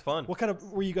balls. That's fun. What kind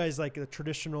of were you guys like? A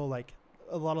traditional like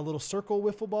a lot of little circle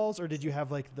wiffle balls, or did you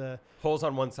have like the Holes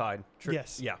on one side.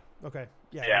 Yes. Yeah. okay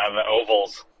yeah Yeah, the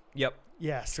ovals. Yep.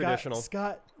 yeah Traditional.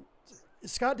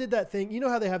 Scott did that thing. You know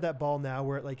how they have that ball now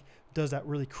where it like does that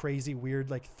really crazy weird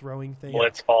like throwing thing.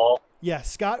 Blitz ball. Yeah,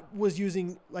 Scott was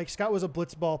a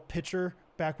blitz ball pitcher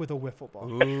back with a wiffle ball.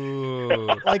 Ooh.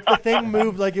 Like the thing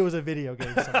moved like it was a video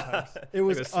game sometimes. It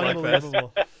was Like a slugfest.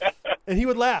 unbelievable. And he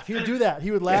would laugh. He would do that.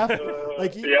 He would laugh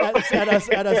like Yep.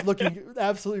 at us looking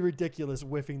absolutely ridiculous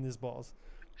whiffing these balls.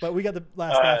 But we got the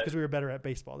last laugh because we were better at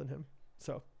baseball than him.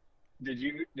 So Did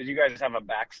you guys have a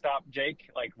backstop, Jake?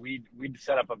 Like we'd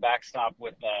set up a backstop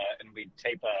with and we'd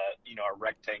tape a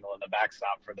rectangle in the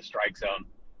backstop for the strike zone.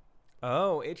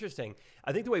 Oh, interesting.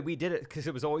 I think the way we did it, because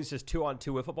it was always just 2-on-2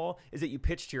 wiffle ball, is that you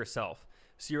pitched to yourself.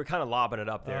 So you were kind of lobbing it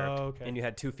up there, Oh, okay. and you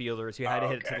had 2 fielders. You had to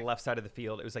hit it to okay. the left side of the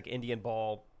field. It was like Indian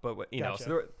ball, but you know, Gotcha. so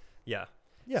there were, yeah.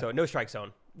 Yeah. So no strike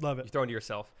zone. love You're it. throwing to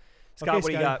yourself. Scott, Okay, what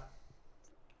do you Scotty. got?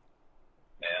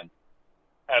 Man,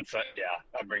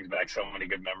 that brings back so many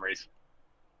good memories.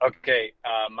 Okay,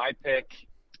 my pick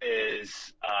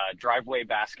is driveway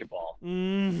basketball.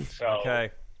 So Okay.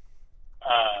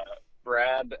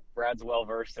 Brad's well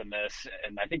versed in this,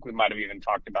 and I think we might have even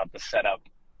talked about the setup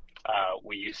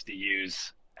we used to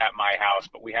use at my house.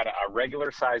 But we had a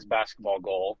regular size basketball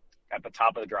goal at the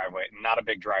top of the driveway, not a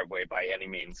big driveway by any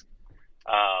means.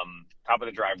 Top of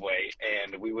the driveway,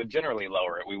 and we would generally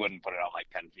lower it. We wouldn't put it on like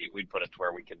 10 feet. We'd put it to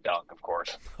where we could dunk, of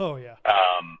course. Oh yeah.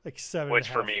 Like 7. Which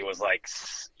for me was like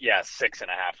 6.5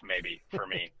 maybe for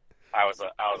me. I was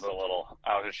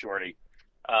a shorty.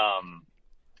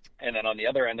 And then on the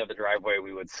other end of the driveway,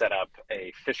 we would set up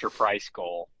a Fisher Price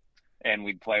goal, and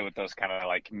we'd play with those kind of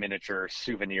like miniature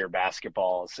souvenir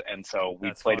basketballs. And so we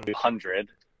That's played fun. 100,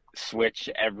 switch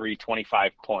every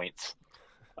 25 points.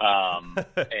 And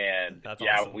That's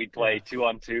yeah, awesome. we'd play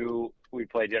 2-on-2. We'd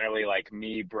play generally like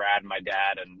me, Brad, my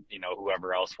dad, and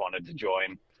whoever else wanted to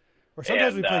join. Or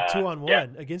sometimes we and, played 2-on-1 yeah.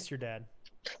 against your dad.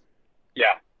 Yeah.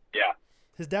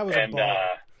 His dad was And a baller.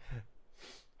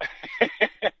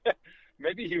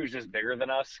 maybe he was just bigger than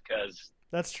us because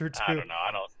That's true too. I don't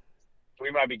know.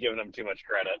 We might be giving him too much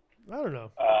credit. I don't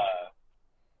know.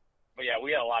 But yeah,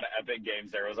 we had a lot of epic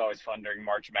games there. It was always fun during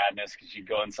March Madness because you'd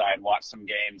go inside, watch some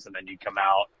games, and then you'd come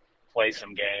out, play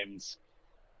some games.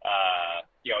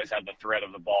 You always had the threat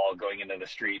of the ball going into the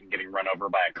street and getting run over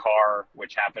by a car,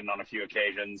 which happened on a few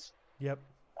occasions. Yep.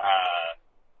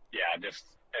 Yeah, just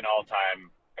an all-time.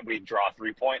 We'd draw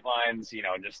 3-point lines,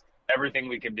 just everything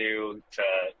we could do to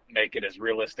make it as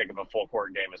realistic of a full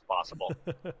court game as possible.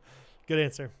 Good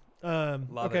answer.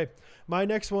 Love okay. it.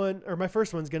 My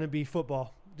first one's going to be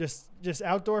football. Just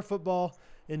outdoor football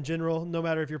in general, no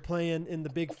matter if you're playing in the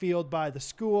big field by the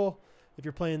school, if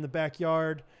you're playing in the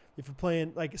backyard, if you're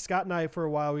playing like Scott and I for a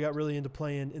while, we got really into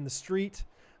playing in the street.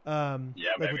 Like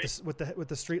baby. with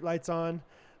the street lights on.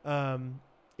 And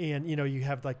you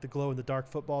have like the glow in the dark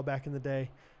football back in the day.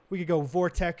 We could go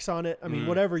vortex on it. I mean,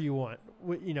 whatever you want.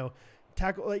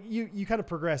 Tackle, like you kind of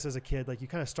progress as a kid. Like you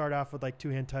kind of start off with like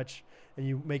 2-hand touch, and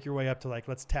you make your way up to like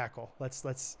let's tackle. Let's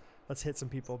hit some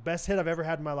people. Best hit I've ever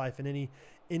had in my life in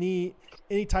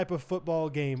any type of football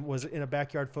game was in a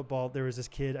backyard football. There was this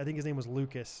kid. I think his name was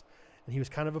Lucas, and he was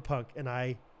kind of a punk, and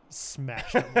I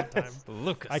smashed him one time.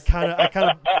 Lucas.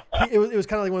 It was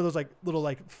kind of like one of those like little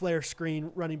like flare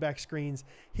screen running back screens.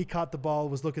 He caught the ball,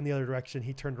 was looking the other direction.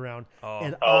 He turned around,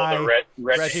 and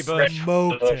Reggie Bush.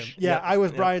 smoked him. Yeah, Yep. I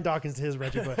was Brian Dawkins to his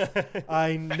Reggie Bush.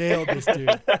 I nailed this dude,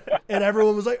 and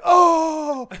everyone was like,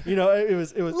 "Oh!" It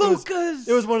was Lucas.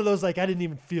 It was one of those like I didn't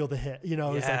even feel the hit. It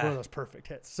was like Yeah. one of those perfect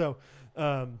hits. So,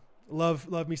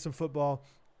 love me some football.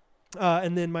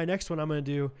 And then my next one I'm going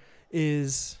to do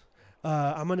is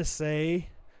I'm going to say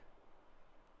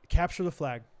capture the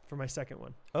flag for my second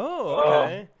one. Oh,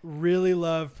 okay. Really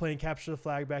loved playing capture the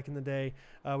flag back in the day.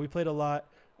 We played a lot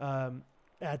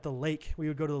at the lake. We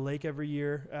would go to the lake every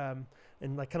year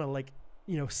and like kind of like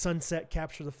sunset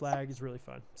capture the flag is really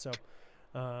fun. So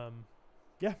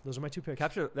yeah, those are my 2 picks.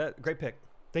 Capture that. Great pick.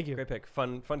 Thank you. Great pick.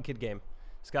 Fun kid game.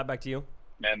 Scott, back to you.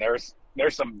 Man, there's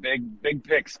some big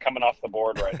picks coming off the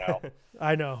board right now.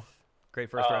 I know. Great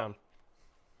first round.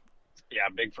 Yeah,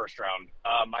 big first round.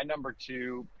 My number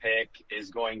 2 pick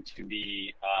is going to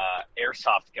be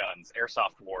airsoft guns,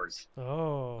 airsoft wars.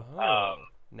 Oh.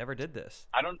 Never did this.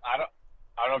 I don't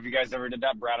know if you guys ever did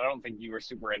that, Brad. I don't think you were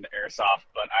super into airsoft,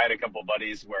 but I had a couple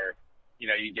buddies where, you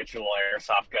know, you get your little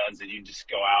airsoft guns and you just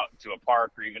go out to a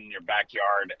park or even in your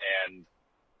backyard and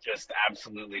just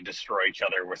absolutely destroy each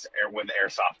other with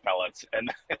airsoft pellets.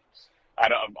 And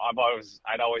I'd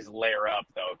always layer up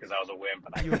though because I was a wimp.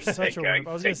 And You were such a wimp.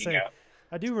 I was gonna say,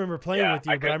 I do remember playing with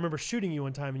you, but I remember shooting you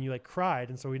one time and you like cried,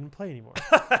 and so we didn't play anymore.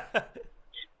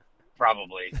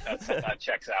 Probably that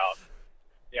checks out.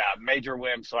 Yeah, major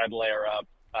wimp. So I'd layer up,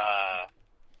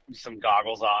 some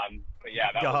goggles on. But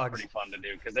yeah, that was pretty fun to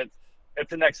do because it's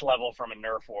the next level from a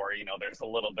Nerf war. You know, there's a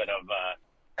little bit of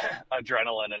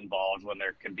adrenaline involved when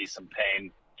there could be some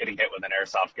pain getting hit with an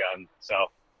airsoft gun. So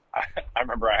I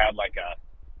remember I had like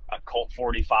a Colt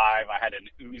 45. I had an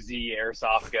Uzi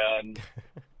airsoft gun.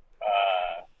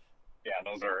 Yeah,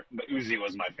 the Uzi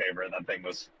was my favorite. That thing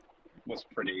was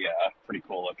pretty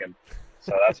cool looking.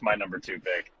 So that's my number 2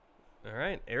 pick. All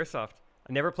right, airsoft.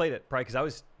 I never played it, probably because I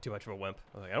was too much of a wimp.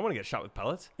 I was like, I don't want to get shot with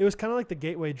pellets. It was kind of like the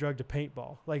gateway drug to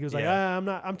paintball. Like it was like,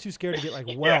 Yeah. I'm too scared to get like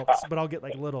welts, but I'll get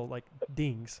like little like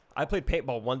dings. I played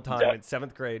paintball one time in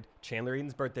 7th grade, Chandler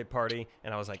Eden's birthday party,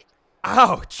 and I was like,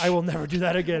 ouch! I will never do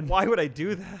that again. Why would I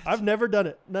do that? I've never done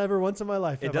it. Never once in my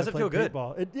life. It doesn't feel good.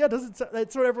 Paintball. It doesn't.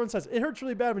 That's what everyone says. It hurts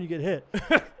really bad when you get hit.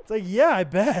 It's like, yeah, I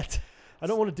bet. I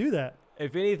don't want to do that.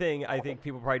 If anything, I think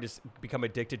people probably just become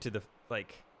addicted to the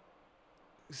like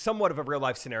somewhat of a real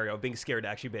life scenario of being scared to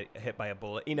actually be hit by a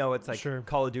bullet. You know, it's like Sure.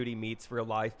 Call of Duty meets real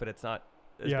life, but it's not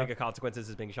as Yeah. big a consequences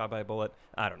as being shot by a bullet.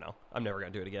 I don't know. I'm never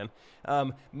going to do it again.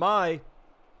 My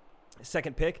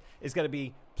second pick is going to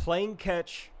be playing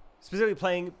catch, specifically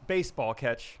playing baseball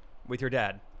catch with your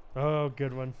dad. Oh,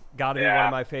 good one. Got to be Yeah. one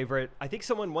of my favorite. I think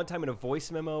someone one time in a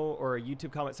voice memo or a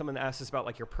YouTube comment, someone asked us about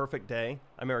like your perfect day.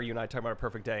 I remember you and I talking about a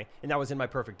perfect day, and that was in my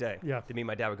perfect day. Yeah. That me and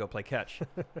my dad would go play catch.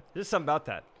 There's something about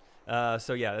that.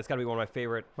 So yeah, that's got to be one of my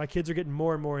favorite. My kids are getting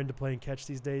more and more into playing catch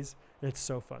these days, and it's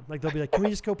so fun. Like they'll be like, "Can we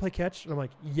just go play catch?" And I'm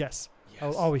like, "Yes."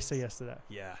 I'll always say yes to that.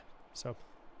 Yeah. So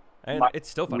And it's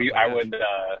still fun. to play I catch. would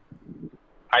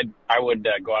I would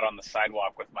go out on the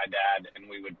sidewalk with my dad and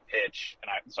we would pitch,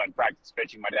 and I'd practice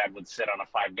pitching. My dad would sit on a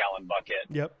 5-gallon bucket.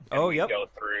 Yep. And we'd yep. Go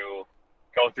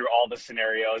through all the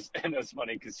scenarios, and it's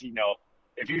funny because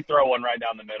if you throw one right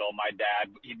down the middle, my dad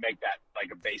he'd make that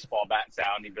like a baseball bat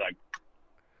sound. He'd be like,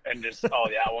 and just that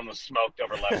one was smoked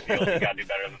over left field. You gotta do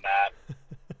better than that.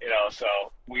 So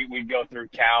we'd go through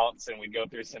counts and we'd go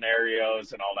through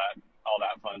scenarios and all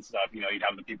that fun stuff. You'd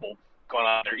have the people going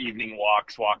on their evening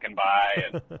walks, walking by,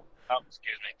 and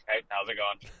excuse me, hey, how's it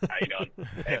going? How you doing?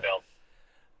 Hey, Bill.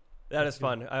 That is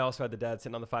fun. I also had the dad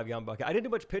sitting on the 5-gallon bucket. I didn't do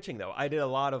much pitching though. I did a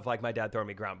lot of like my dad throwing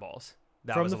me ground balls.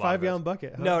 That From was the a lot of it. 5-gallon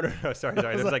bucket. Huh? No. Sorry.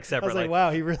 There's like separate. I was like,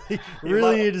 wow, he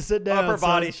really needed to sit down. Upper son.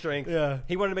 body strength. Yeah.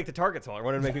 He wanted to make the target smaller.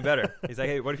 Wanted to make me better. He's like,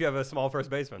 hey, what if you have a small first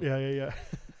baseman? Yeah.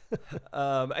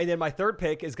 And then my third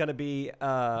pick is going to be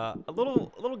a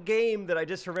little game that I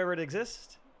just remembered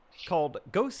exists called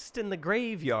Ghost in the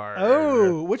Graveyard.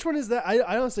 Oh, which one is that?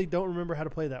 I honestly don't remember how to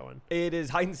play that one. It is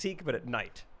hide and seek, but at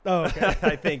night. Oh, okay.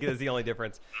 I think is the only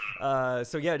difference.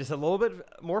 So yeah, just a little bit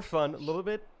more fun, a little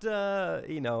bit,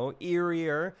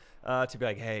 eerier to be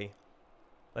like, hey,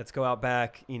 let's go out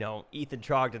back, Ethan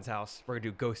Trogdon's house. We're going to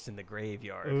do Ghost in the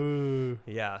Graveyard. Ooh.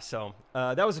 Yeah, so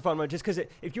that was a fun one. Just because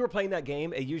if you were playing that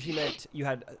game, it usually meant you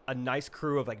had a nice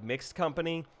crew of like mixed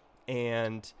company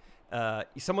and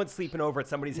someone's sleeping over at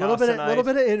somebody's house tonight. A little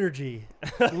bit of energy.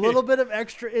 A little bit of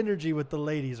extra energy with the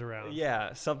ladies around.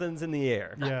 Yeah, something's in the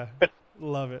air. Yeah.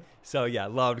 Love it. So yeah,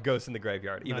 loved Ghost in the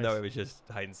Graveyard, even Nice. though it was just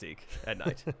hide and seek at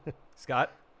night.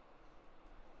 Scott?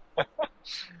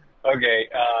 Okay,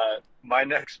 my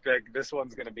next pick, this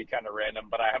one's going to be kind of random,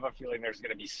 but I have a feeling there's going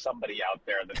to be somebody out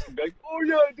there that's going to be like, oh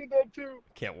yeah, I did that too.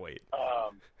 Can't wait. I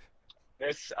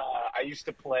used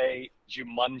to play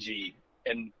Jumanji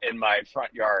in my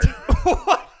front yard.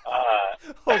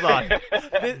 Hold on.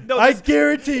 I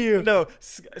guarantee you. No,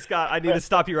 Scott, I need to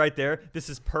stop you right there. This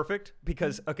is perfect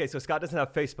because, okay, so Scott doesn't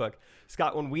have Facebook.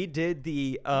 Scott, when we did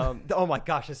oh my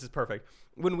gosh, this is perfect.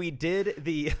 When we did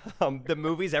the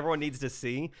movies everyone needs to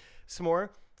see, S'more,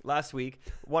 last week,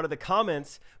 one of the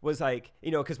comments was like,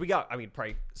 because we got,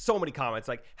 probably so many comments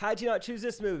like, how'd you not choose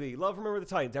this movie? Love Remember the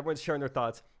Titans. Everyone's sharing their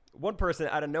thoughts. One person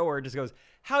out of nowhere just goes,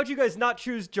 how'd you guys not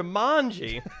choose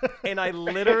Jumanji? And I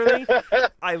literally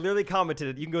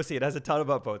commented, you can go see it. It has a ton of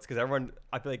upvotes because everyone,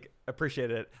 I feel like,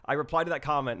 appreciated it. I replied to that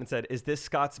comment and said, is this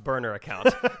Scott's burner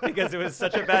account? Because it was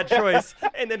such a bad choice.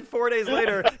 And then 4 days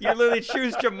later, you literally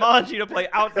choose Jumanji to play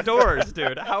outdoors,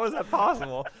 dude. How is that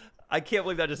possible? I can't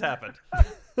believe that just happened.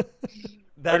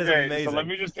 That is amazing. So let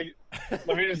me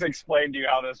just explain to you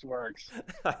how this works.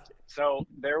 So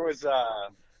there was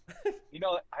you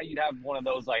know how you'd have one of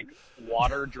those like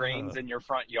water drains in your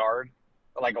front yard,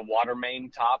 like a water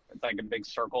main top. It's like a big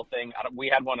circle thing. We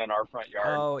had one in our front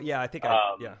yard. Oh yeah, I think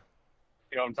yeah. You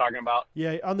know what I'm talking about?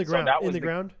 Yeah, on the ground. In the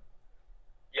ground.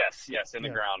 Yes, in the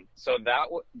ground. So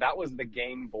that was the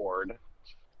game board.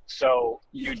 So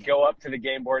you'd go up to the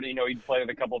game board. You know, you'd play with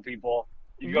a couple people.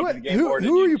 You'd go up to the game board.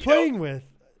 Who are you playing with?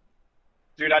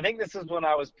 Dude, I think this is when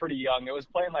I was pretty young. It was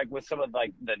playing like with some of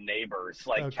like the neighbors,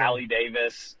 like Callie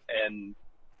Davis, and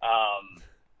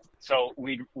so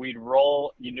we'd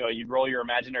roll. You know, you'd roll your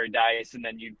imaginary dice, and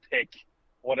then you'd pick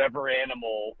whatever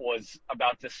animal was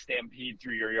about to stampede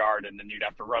through your yard, and then you'd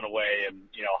have to run away and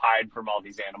hide from all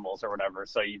these animals or whatever.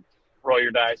 So you'd roll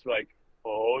your dice, be like,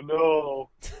 oh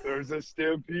no, there's a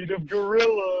stampede of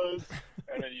gorillas.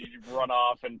 And then you run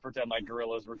off and pretend like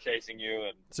gorillas were chasing you.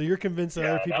 And so you're convinced that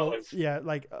other people,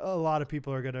 like a lot of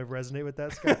people are going to resonate with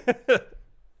that, Scott?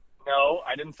 No,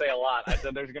 I didn't say a lot. I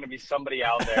said there's going to be somebody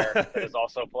out there that has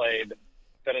also played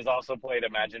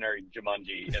imaginary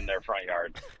Jumanji in their front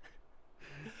yard.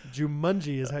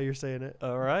 Jumanji is how you're saying it.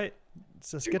 All right.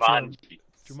 It's a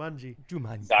Jumanji.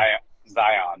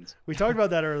 Zions. We talked about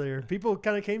that earlier. People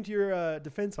kind of came to your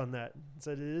defense on that.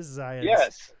 Said it is Zions.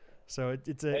 Yes. So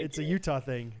it's a Utah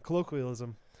thing,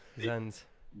 colloquialism. Zens.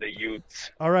 The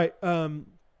Utes. All right. I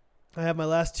have my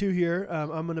last two here.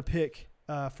 I'm going to pick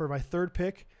for my third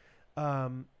pick.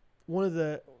 One of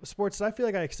the sports that I feel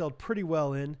like I excelled pretty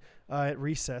well in at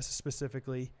recess,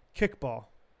 specifically kickball.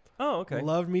 Oh, okay.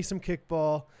 Loved me some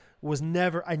kickball.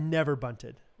 I never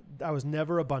bunted. I was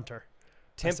never a bunter.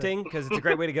 Tempting because it's a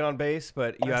great way to get on base,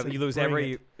 but you lose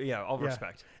all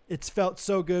respect. It's felt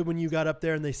so good when you got up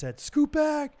there and they said, scoot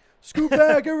back,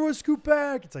 everyone scoot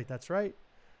back. It's like, that's right.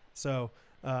 So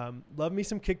love me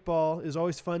some kickball. It was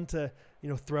always fun to,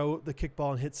 throw the kickball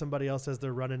and hit somebody else as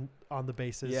they're running on the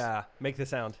bases. Yeah, make the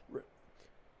sound. Is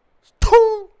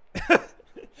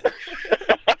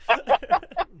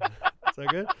that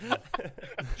good?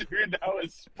 Dude, that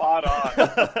was spot on.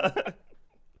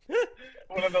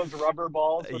 One of those rubber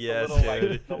balls with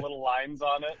the little lines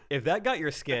on it. If that got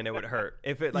your skin, it would hurt.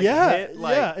 If it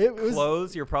it was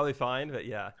clothes, you're probably fine. But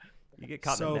yeah, you get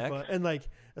caught in the neck. Fun. And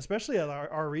especially at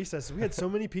our recesses, we had so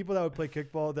many people that would play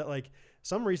kickball that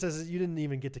some recesses you didn't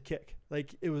even get to kick.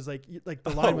 It was like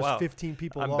the line was 15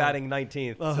 people long. I'm batting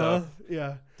 19th. So.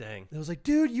 Yeah. Dang. It was like,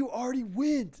 dude, you already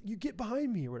went. You get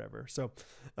behind me or whatever. So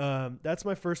that's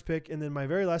my first pick. And then my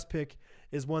very last pick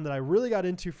is one that I really got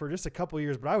into for just a couple of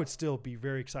years, but I would still be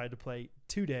very excited to play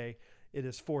today. It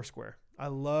is Foursquare. I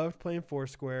loved playing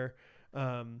Foursquare.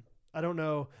 I don't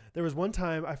know. There was one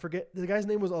time, I forget, the guy's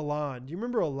name was Alon. Do you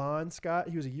remember Alon, Scott?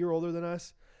 He was a year older than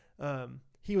us.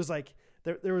 He was like,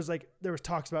 there was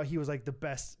talks about he was like the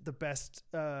best,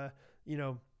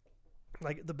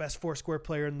 like the best Foursquare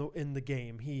player in the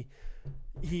game. He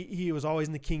was always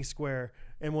in the king square.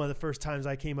 And one of the first times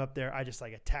I came up there, I just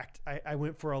attacked. I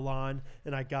went for Alon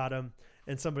and I got him.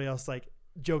 And somebody else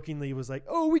jokingly was like,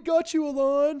 "Oh, we got you,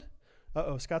 Alon."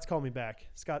 Uh-oh, Scott's calling me back.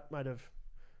 Scott might have.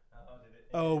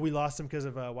 Oh, we lost him because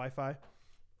of Wi-Fi.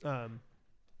 Here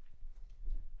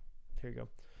you go.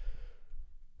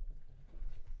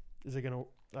 Is it gonna?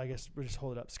 I guess we'll just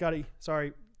hold it up. Scotty,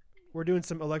 sorry, we're doing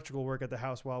some electrical work at the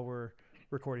house while we're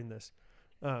recording this.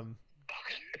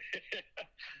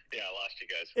 Yeah, I lost you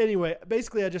guys. Anyway,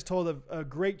 basically, I just told a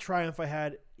great triumph I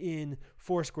had in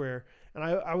Foursquare. And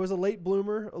I was a late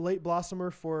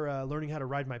blossomer for learning how to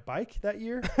ride my bike that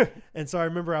year. And so I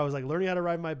remember I was learning how to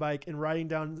ride my bike and riding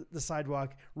down the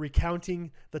sidewalk,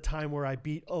 recounting the time where I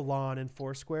beat Alon in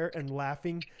Foursquare and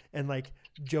laughing and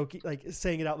joking,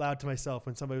 saying it out loud to myself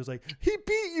when somebody was like, "He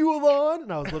beat you, Alon."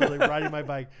 And I was literally riding my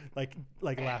bike,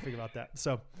 laughing about that.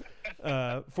 So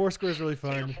Foursquare is really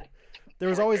fun. There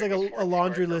was always a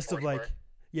laundry list of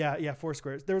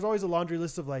Foursquare. There was always a laundry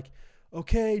list of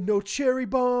okay, no cherry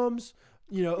bombs.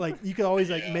 You could always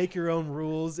make your own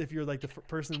rules if you're the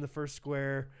person in the first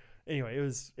square. Anyway,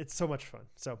 it's so much fun.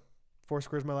 So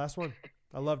Foursquare is my last one.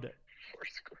 I loved it.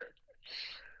 Foursquare.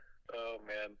 Oh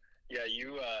man. Yeah,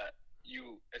 you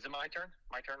is it my turn?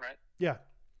 My turn, right? Yeah.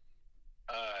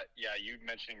 Yeah, you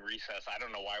mentioning recess. I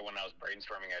don't know why when I was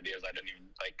brainstorming ideas I didn't even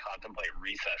contemplate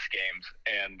recess games.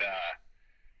 And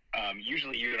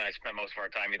usually you and I spend most of our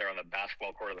time either on the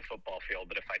basketball court or the football field,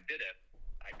 but if I didn't,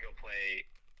 I'd go play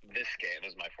this game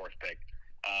as my fourth pick.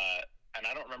 And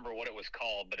I don't remember what it was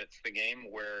called, but it's the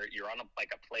game where you're on a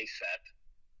play set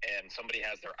and somebody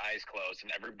has their eyes closed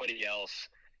and everybody else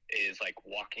is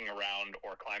walking around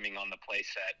or climbing on the play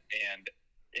set. And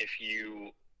if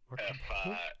you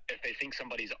If they think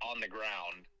somebody's on the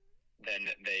ground, then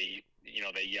they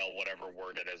yell whatever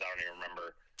word it is. I don't even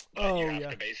remember. But you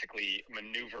have to basically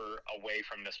maneuver away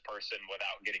from this person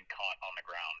without getting caught on the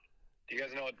ground. Do you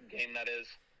guys know what game that is?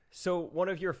 So one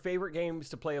of your favorite games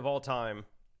to play of all time,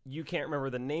 you can't remember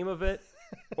the name of it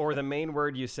or the main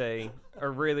word you say,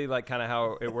 or really like kind of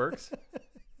how it works?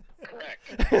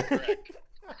 Correct.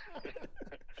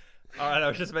 All right, I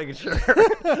was just making sure.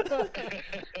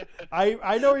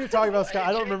 I know what you're talking about, Scott.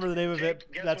 I don't remember the name of it.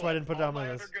 Guess That's why I what? didn't put it on my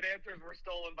All list. other good answers were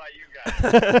stolen by you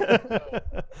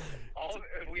guys.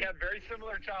 We had very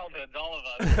similar childhoods, all of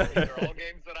us. These are all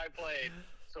games that I played,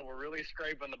 so we're really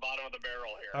scraping the bottom of the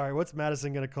barrel here. All right, what's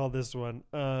Madison going to call this one?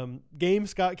 Game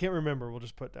Scott can't remember. We'll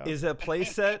just put down. Is a play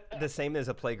set the same as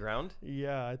a playground?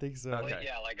 Yeah, I think so. Okay.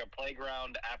 Yeah, like a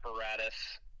playground apparatus.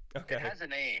 Okay. It has a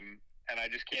name, and I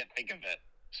just can't think of it.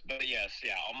 But yes,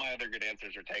 all my other good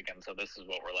answers are taken, so this is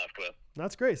what we're left with.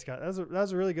 That's great, Scott. That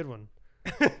was a really good one.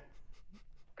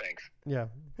 Thanks. Yeah.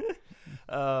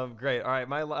 Great. All right,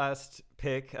 my last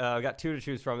pick. I got two to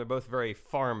choose from. They're both very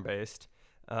farm-based.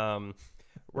 We're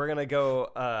going to go,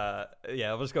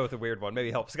 we'll just go with a weird one. Maybe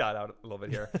help Scott out a little bit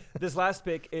here. This last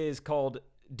pick is called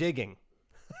digging.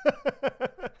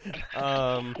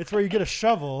 It's where you get a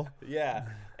shovel. Yeah.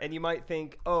 And you might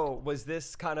think,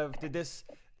 did this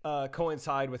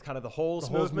coincide with kind of the holes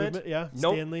movement? Yeah,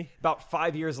 Nope. Stanley. About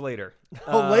 5 years later.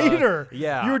 Later?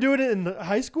 Yeah. You were doing it in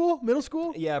high school? Middle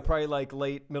school? Yeah, probably like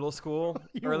late middle school,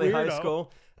 You early high weirdo.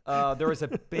 school. There was a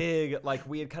big,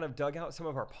 we had kind of dug out some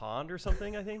of our pond or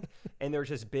something, I think, and there was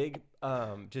this big,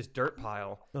 just dirt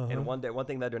pile. And one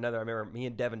thing led to another. I remember me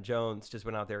and Devin Jones just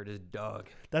went out there and just dug.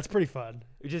 That's pretty fun.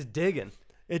 We were just digging.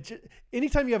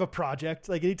 Anytime you have a project,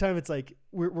 like anytime it's like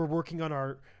we're working on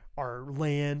our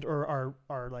land or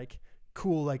our like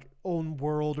cool like own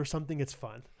world or something, it's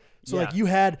fun. So Yeah. like you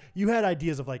had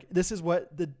ideas of like this is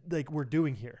what we're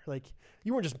doing here. Like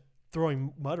you weren't just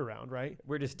throwing mud around, right?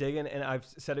 We're just digging, and I've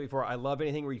said it before. I love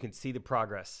anything where you can see the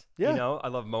progress. Yeah. You know, I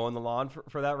love mowing the lawn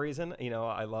for that reason. You know,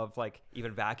 I love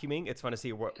even vacuuming. It's fun to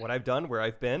see what I've done, where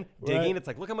I've been. Digging, Right. it's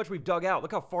like, look how much we've dug out.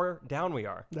 Look how far down we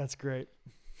are. That's great.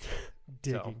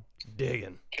 Digging. So,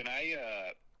 digging. Can I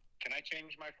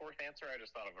change my fourth answer? I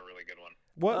just thought of a really good one.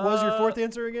 What was your fourth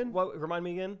answer again? What? Remind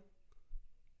me again.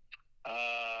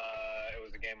 It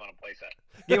was a game on a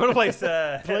playset. Game on a place.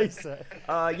 Playset.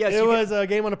 Yes. It was a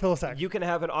game on a pillow sack. You can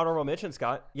have an honorable mention,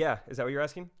 Scott. Yeah. Is that what you're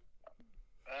asking?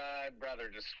 I'd rather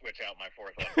just switch out my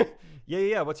fourth one.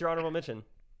 Yeah. What's your honorable mention?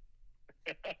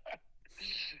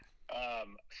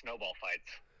 Snowball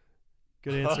fights.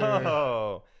 Good answer.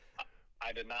 Oh.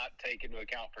 I did not take into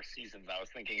account for seasons. I was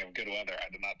thinking of good weather. I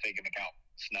did not take into account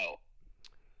snow.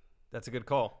 That's a good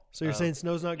call. So you're saying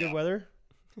snow's not good yeah. weather?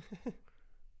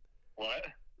 What?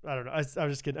 I don't know. I was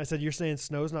just kidding. I said you're saying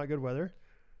snow's not good weather?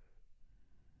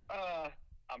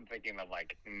 I'm thinking of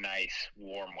like nice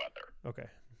warm weather. Okay.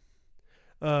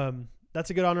 That's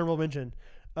a good honorable mention.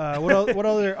 What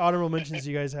other honorable mentions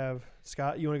do you guys have?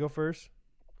 Scott, you want to go first?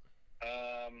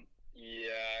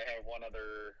 Yeah, I have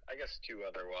two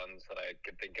other ones that I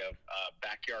could think of.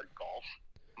 Backyard golf.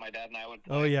 My dad and I would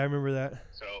play. Oh yeah, I remember that.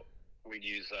 So we'd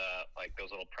use like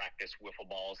those little practice wiffle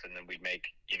balls, and then we'd make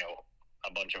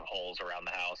a bunch of holes around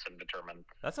the house and determine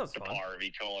That sounds the fun. par of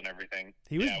each hole and everything.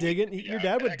 He was digging. Your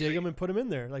dad would dig actually, them and put them in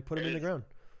there, like put them in the ground.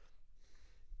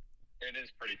 It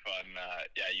is pretty fun.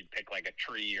 You pick like a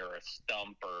tree or a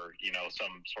stump or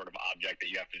some sort of object that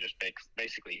you have to just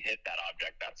basically hit that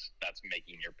object. That's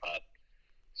making your putt.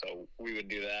 So we would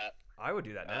do that. I would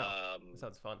do that now. That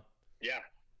sounds fun. Yeah,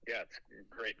 it's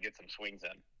great to get some swings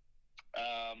in.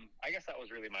 I guess that was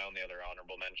really my only other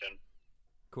honorable mention.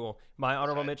 Cool. My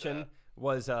honorable Besides mention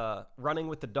was running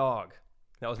with the dog.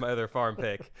 That was my other farm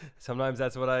pick. Sometimes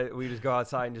that's what we just go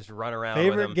outside and just run around with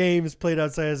Favorite them. games played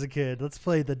outside as a kid. Let's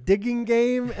play the digging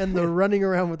game and the running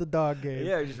around with the dog game.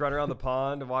 Yeah, we just run around the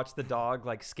pond and watch the dog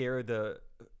scare the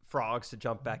frogs to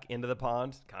jump back into the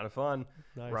pond. Kind of fun.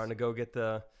 Nice. Run to go get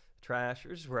the trash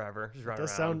or just wherever. Just run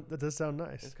around. That does sound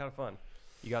nice. It's kind of fun.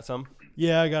 You got some?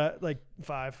 Yeah, I got like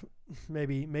 5,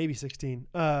 maybe 16.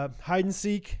 Hide and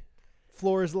seek,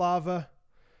 floor is lava,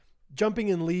 jumping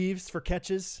in leaves for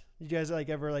catches. You guys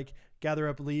ever gather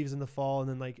up leaves in the fall and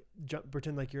then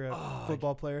pretend like you're a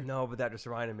football player? No, but that just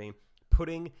reminded me.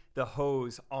 Putting the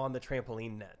hose on the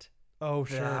trampoline net. Oh,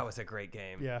 sure. That was a great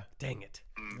game. Yeah. Dang it.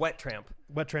 Wet tramp.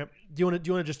 Wet tramp. Do you want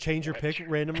to just change your pick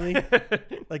randomly?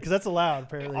 Because that's allowed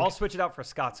apparently. I'll switch it out for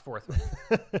Scott's fourth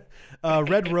one.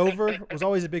 Red Rover. Was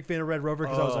always a big fan of Red Rover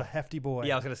because I was Oh. a hefty boy.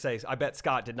 Yeah, I was going to say, I bet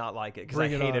Scott did not like it because I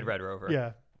Bring it hated on. Red Rover.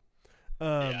 Yeah.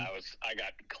 I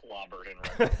got clobbered in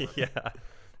Red Rover. Yeah.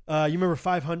 You remember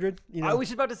 500? You know? I was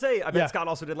just about to say, I bet Yeah. Scott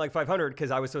also didn't like 500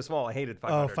 because I was so small. I hated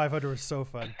 500. Oh, 500 was so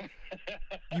fun.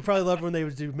 You probably loved when they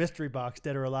would do Mystery Box,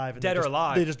 Dead or Alive. And Dead or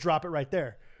Alive. They just drop it right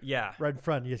there, Yeah. right in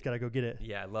front. You just got to go get it.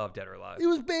 Yeah, I love Dead or Alive. It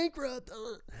was bankrupt.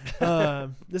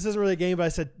 This isn't really a game, but I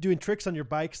said doing tricks on your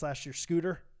bike / your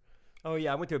scooter. Oh,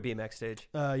 yeah, I went to a BMX stage.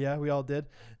 Yeah, we all did.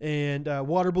 And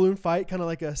water balloon fight, kind of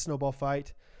like a snowball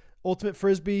fight. Ultimate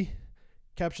Frisbee,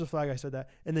 capture the flag, I said that.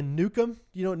 And then Nukem.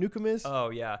 You know what Nukem is? Oh,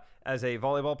 yeah. As a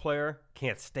volleyball player,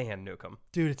 can't stand Nukem.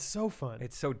 Dude, it's so fun.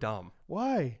 It's so dumb.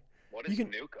 Why? What You is can-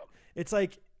 Nukem? It's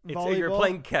like It's, volleyball. you're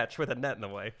playing catch with a net in the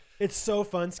way. It's so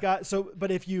fun, Scott. So,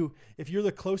 but if you're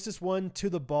the closest one to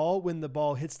the ball when the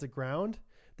ball hits the ground,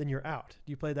 then you're out.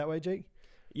 Do you play it that way, Jake?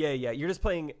 Yeah. You're just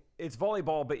playing. It's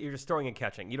volleyball, but you're just throwing and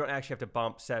catching. You don't actually have to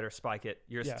bump, set, or spike it.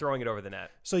 You're just Yeah. throwing it over the net.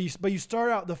 So you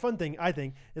start out. The fun thing I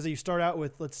think is that you start out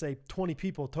with, let's say, 20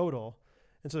 people total,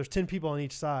 and so there's 10 people on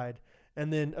each side,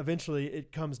 and then eventually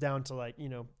it comes down to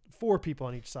 4 people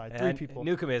on each side, 3 And people.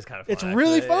 Nukem is kind of fun. It's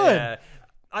really actually. fun. Yeah.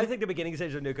 I think the beginning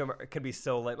stage of Nukem can be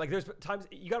so lame. Like, there's times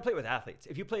you got to play it with athletes.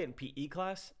 If you play it in PE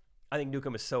class, I think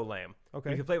Nukem is so lame.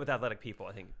 Okay. If you play it with athletic people,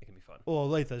 I think it can be fun. Well,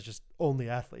 Olathe is just only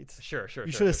athletes. Sure.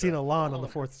 You should have seen a lawn on the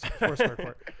fourth square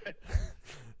court.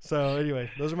 So anyway,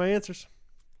 those are my answers.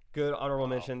 Good honorable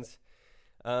mentions.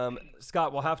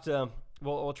 Scott, we'll have to.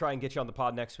 We'll try and get you on the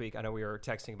pod next week. I know we were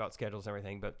texting about schedules and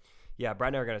everything, but yeah, Brad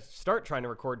and I are going to start trying to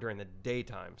record during the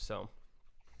daytime. So.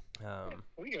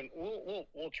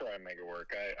 We'll try and make it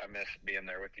work. I miss being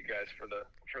there with you guys for the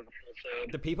full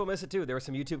episode. The people miss it too. There were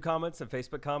some YouTube comments and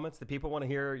Facebook comments. The people want to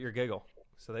hear your giggle,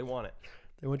 so they want it.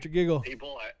 They want your giggle.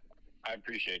 People, I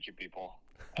appreciate you people.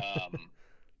 I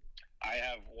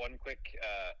have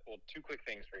two quick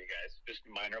things for you guys. Just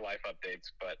minor life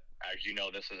updates, but as you know,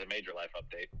 this is a major life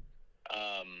update.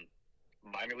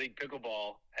 Minor league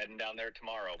pickleball heading down there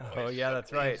tomorrow, boys. Oh yeah,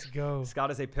 that's right. Let's go.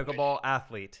 Scott is a pickleball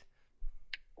athlete.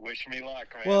 Wish me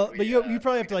luck, man. Well, but you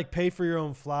probably have to pay for your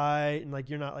own flight, and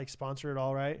you're not sponsored at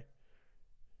all, right?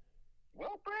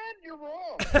 Well, Brad, you're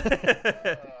wrong.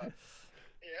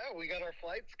 Yeah, we got our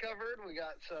flights covered. We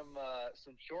got some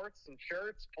shorts, some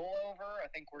shirts, pullover. I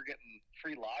think we're getting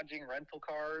free lodging, rental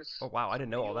cars. Oh wow, I didn't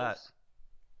know all that.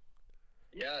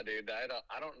 Yeah, dude. I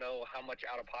don't know how much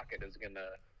money out of pocket I'm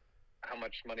gonna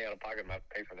have to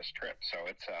pay for this trip. So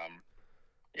it's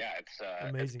it's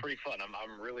Amazing. pretty fun.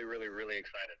 I'm really, really, really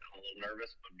excited. I'm a little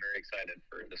nervous, but very excited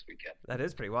for this weekend. That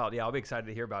is pretty wild. Yeah, I'll be excited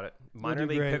to hear about it. Minor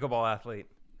do league great. pickleball athlete.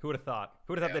 Who would have thought?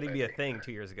 Who would have thought Yeah, that'd be a baby. thing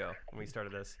 2 years ago when we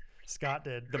started this? Scott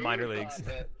did. The Who minor would've leagues.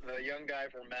 thought The young guy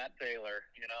from Matt Taylor,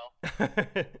 you know.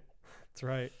 That's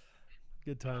right.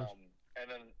 Good times. And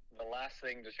then the last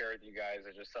thing to share with you guys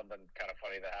is just something kind of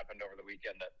funny that happened over the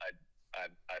weekend that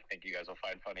I think you guys will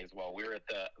find funny as well. We were at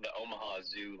the Omaha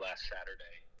Zoo last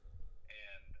Saturday,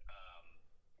 and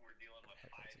we're dealing with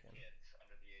 5 kids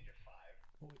under the age of 5.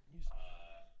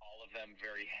 All of them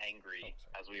very hangry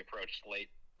as we approached late.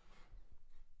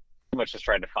 Pretty much just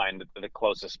tried to find the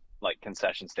closest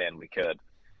concession stand we could.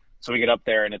 So we get up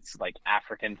there and it's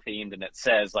African themed, and it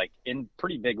says in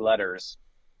pretty big letters,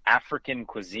 African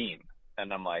cuisine.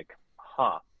 And I'm like,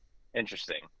 huh,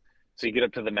 interesting. So you get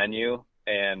up to the menu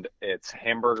and it's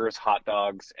hamburgers, hot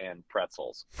dogs, and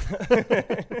pretzels.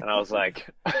 And I was like,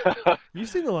 You've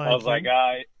seen the line. I was like,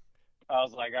 yes,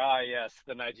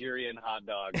 the Nigerian hot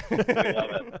dog. We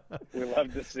love it. We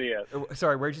love to see it.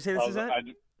 Sorry, where'd you say this is at?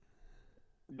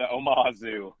 The Omaha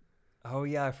Zoo. Oh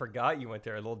yeah, I forgot you went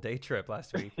there. A little day trip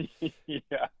last week.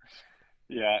 Yeah.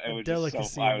 It a was delicacy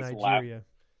just so, I in was Nigeria.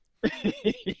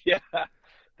 Yeah.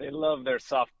 They love their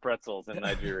soft pretzels in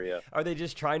Nigeria. Are they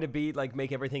just trying to be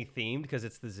make everything themed because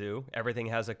it's the zoo? Everything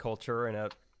has a culture and a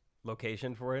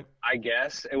location for it. I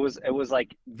guess it was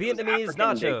like Vietnamese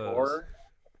nachos.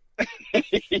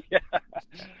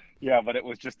 Yeah, but it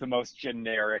was just the most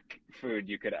generic food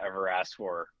you could ever ask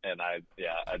for, and I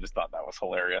just thought that was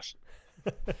hilarious.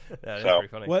 That's So- pretty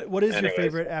funny. What is your Anyways.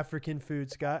 favorite African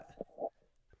food, Scott?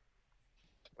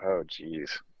 Oh,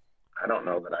 geez. I don't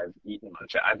know that I've eaten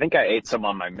much. I think I ate some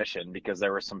on my mission because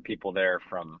there were some people there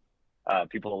from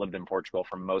people that lived in Portugal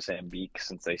from Mozambique,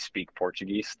 since they speak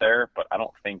Portuguese there. But I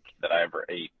don't think that I ever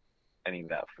ate any of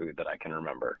that food that I can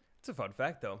remember. It's a fun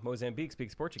fact though. Mozambique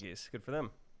speaks Portuguese. Good for them.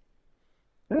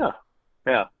 Yeah.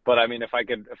 But I mean, if I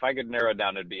could narrow it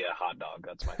down, it'd be a hot dog.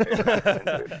 That's my favorite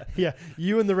African food. Yeah,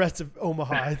 you and the rest of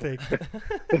Omaha, I think.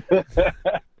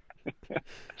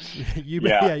 You've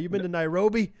been to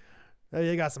Nairobi.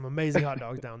 They got some amazing hot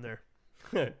dogs down there.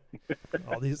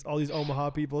 all these Omaha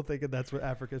people thinking that's what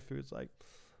Africa's food's like.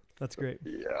 That's great.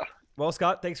 Yeah. Well,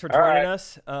 Scott, thanks for All joining right.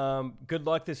 us. Good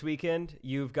luck this weekend.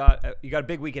 You got a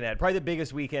big weekend ahead. Probably the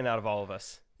biggest weekend out of all of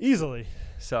us. Easily.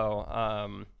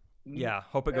 So, yeah,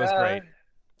 hope it goes great.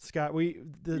 Scott,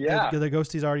 Yeah. the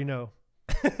ghosties already know.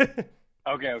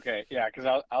 Okay. Yeah, because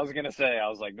I was going to say, I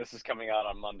was like, this is coming out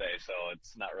on Monday, so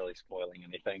it's not really spoiling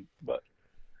anything. But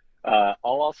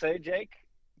all I'll say, Jake,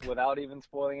 without even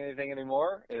spoiling anything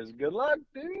anymore, is good luck,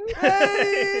 dude.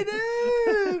 Hey,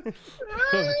 dude!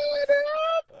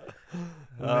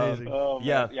 Amazing. Oh,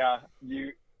 man. Yeah.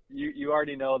 You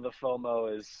already know the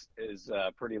FOMO is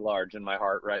pretty large in my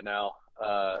heart right now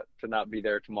to not be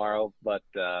there tomorrow, but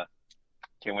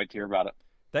can't wait to hear about it.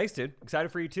 Thanks, dude.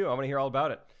 Excited for you too. I want to hear all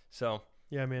about it. So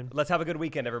Yeah, man. let's have a good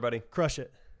weekend, everybody. Crush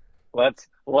it. Let's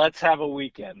have a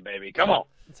weekend, baby. Come on.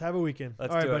 Let's have a weekend.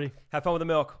 Let's All right, do buddy. it. Have fun with the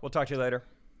milk. We'll talk to you later.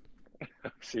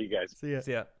 See you guys. See ya.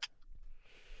 See ya.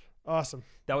 Awesome.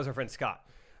 That was our friend Scott.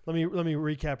 Let me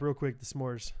recap real quick the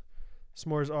s'mores.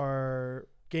 S'mores are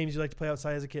games you like to play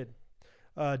outside as a kid.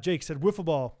 Jake said wiffle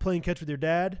ball, playing catch with your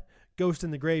dad, ghost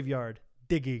in the graveyard,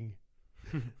 digging.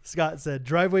 Scott said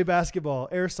driveway basketball,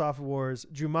 airsoft wars,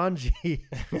 Jumanji,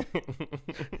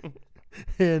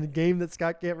 and game that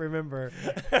Scott can't remember.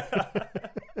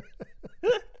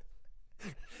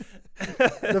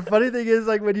 The funny thing is,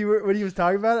 like when he was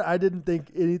talking about it, I didn't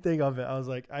think anything of it. I was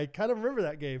like, I kind of remember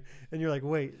that game, and you're like,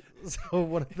 wait, so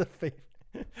one of the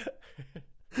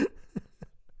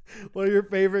one of your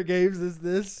favorite games is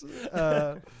this?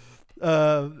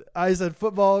 I said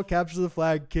football, capture the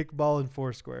flag, kickball, and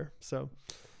Foursquare. So,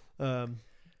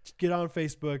 get on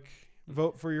Facebook,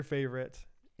 vote for your favorite,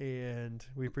 and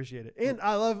we appreciate it. And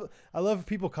I love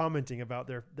people commenting about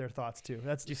their thoughts too.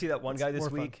 Did you see that one guy this more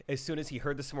fun. week? As soon as he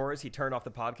heard the s'mores, he turned off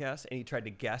the podcast and he tried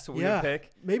to guess what we would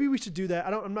pick. Maybe we should do that.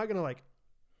 I'm not gonna like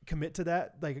commit to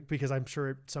that, like, because I'm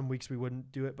sure some weeks we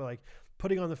wouldn't do it, but like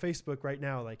putting on the Facebook right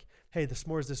now, like, hey, the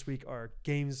s'mores this week are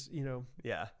games,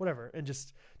 Yeah. whatever, and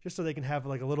just so they can have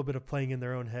like a little bit of playing in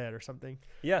their own head or something.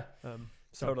 Yeah.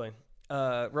 So Totally.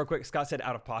 Real quick, Scott said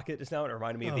out of pocket just now. It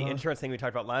reminded me of the insurance thing we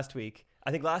talked about last week. I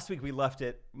think last week we left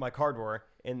it my car door,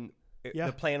 and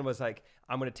the plan was like,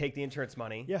 I'm going to take the insurance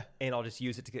money, and I'll just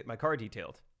use it to get my car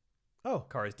detailed. Oh,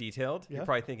 Car is detailed. Yeah. You're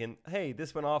probably thinking, hey,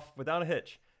 this went off without a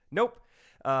hitch. Nope.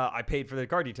 I paid for the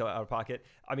car detail out of pocket.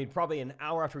 I mean, probably an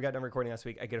hour after we got done recording last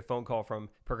week, I get a phone call from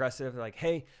Progressive. They're like,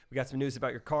 hey, we got some news about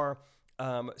your car.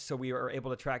 So we were able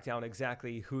to track down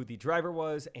exactly who the driver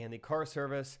was and the car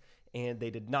service, and they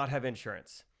did not have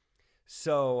insurance.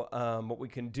 So what we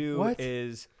can do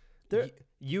is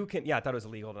you can, I thought it was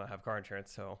illegal to not have car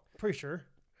insurance. So pretty sure.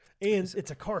 And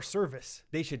it's a car service.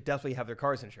 they should definitely have their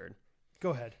cars insured.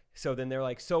 Go ahead. So then they're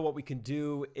like, so what we can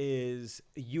do is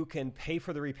you can pay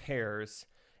for the repairs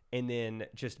and then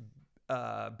just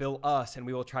bill us, and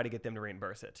we will try to get them to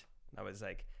reimburse it. I was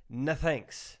like, no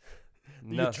thanks.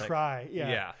 No You thanks. try. Yeah.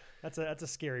 Yeah. That's a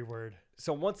scary word.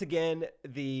 So once again,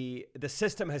 the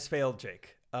system has failed,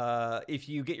 Jake. If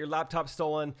you get your laptop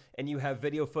stolen and you have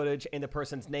video footage and the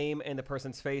person's name and the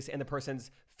person's face and the person's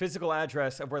physical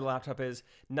address of where the laptop is,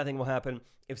 nothing will happen.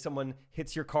 If someone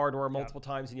hits your car door multiple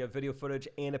times and you have video footage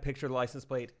and a picture of the license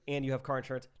plate and you have car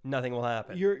insurance, nothing will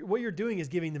happen. What you're doing is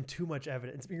giving them too much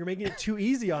evidence. You're making it too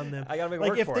easy on them. I gotta make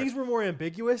like work if for things it. were more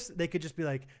ambiguous, they could just be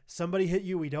like, somebody hit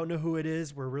you. We don't know who it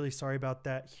is. We're really sorry about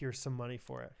that. Here's some money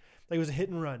for it. Like it was a hit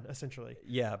and run, essentially.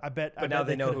 Yeah. But now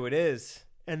they know who it is.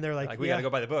 And they're like, Like, we got to go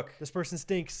by the book. This person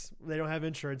stinks. They don't have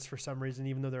insurance for some reason,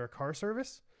 even though they're a car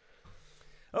service.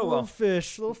 Oh, Little well.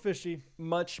 little fishy.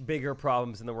 Much bigger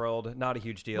problems in the world. Not a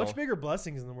huge deal. Much bigger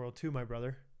blessings in the world too, my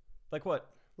brother. Like what?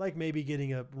 Like maybe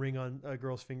getting a ring on a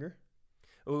girl's finger.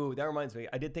 Ooh, that reminds me.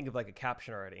 I did think of like a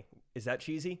caption already. Is that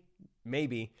cheesy?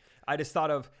 Maybe. I just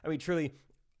thought of, truly,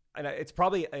 and it's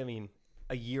probably,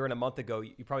 a year and a month ago,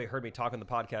 you probably heard me talk on the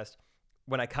podcast.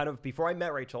 When before I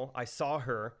met Rachel, I saw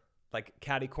her like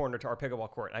caddy corner to our pickleball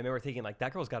court. I remember thinking like,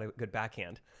 that girl's got a good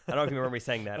backhand. I don't know if you remember me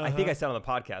saying that. I think I said on the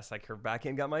podcast, like her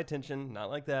backhand got my attention, not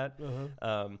like that.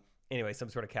 Anyway, some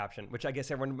sort of caption, which I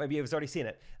guess everyone maybe has already seen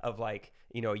it, of like,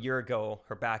 a year ago,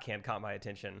 her backhand caught my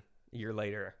attention. A year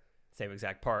later, same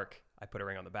exact park, I put a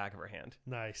ring on the back of her hand.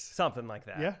 Nice. Something like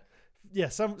that. Yeah. Yeah,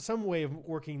 some way of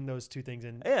working those two things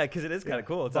in. Yeah, because it is kind of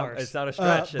cool. It's not a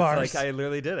stretch. It's bars. like I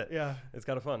literally did it. Yeah. It's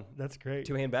kind of fun. That's great.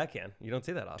 Two-hand backhand. You don't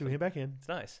see that often. Two-hand backhand. It's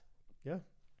nice. Yeah.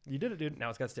 You did it, dude. Now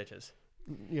it's got stitches.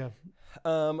 Yeah.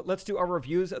 Let's do our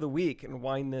reviews of the week and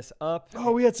wind this up.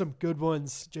 Oh, we had some good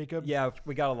ones, Jacob. Yeah,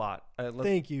 we got a lot.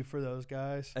 Thank you for those,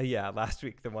 guys. Yeah, last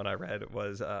week the one I read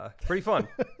was pretty fun.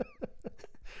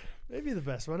 Maybe the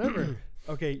best one ever.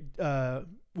 Okay,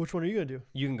 which one are you going to do?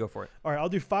 You can go for it. All right, I'll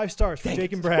do 5 stars for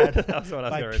Jake and Brad That's what I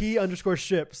was by gonna read.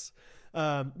 P_ships.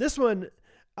 This one,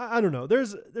 I don't know.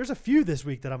 There's a few this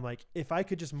week that I'm like, if I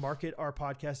could just market our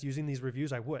podcast using these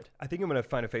reviews, I would. I think I'm going to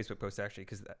find a Facebook post actually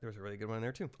because there was a really good one in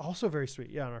there too. Also very sweet.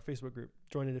 Yeah, on our Facebook group.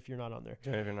 Join it if you're not on there.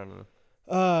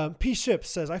 No. P. Ship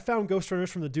says, I found Ghost Runners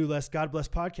from the Do Less, God Bless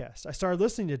podcast. I started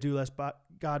listening to Do Less,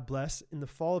 God Bless in the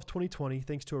fall of 2020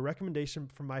 thanks to a recommendation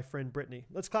from my friend Brittany.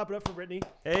 Let's clap it up for Brittany.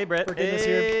 Hey, Brett. For getting us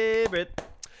here. Hey, Brett.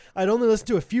 I'd only listened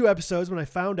to a few episodes when I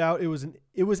found out it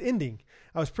was ending.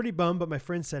 I was pretty bummed, but my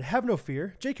friend said, have no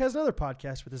fear. Jake has another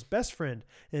podcast with his best friend,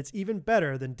 and it's even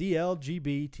better than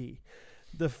DLGBT.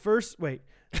 The first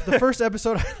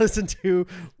episode I listened to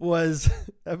was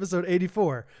episode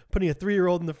 84, putting a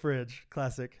 3-year-old in the fridge.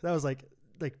 Classic. That was like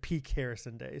peak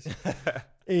Harrison days.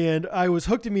 And I was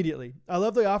hooked immediately. I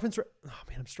love the Office.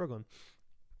 I'm struggling.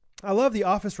 I love the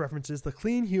Office references, the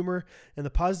clean humor, and the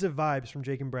positive vibes from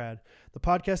Jake and Brad. The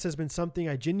podcast has been something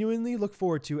I genuinely look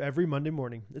forward to every Monday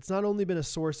morning. It's not only been a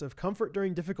source of comfort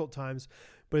during difficult times,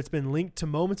 but it's been linked to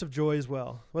moments of joy as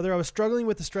well. Whether I was struggling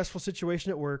with a stressful situation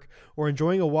at work or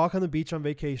enjoying a walk on the beach on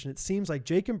vacation, it seems like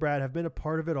Jake and Brad have been a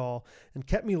part of it all and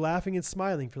kept me laughing and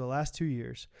smiling for the last 2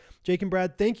 years. Jake and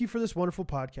Brad, thank you for this wonderful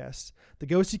podcast. The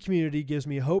ghosty community gives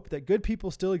me hope that good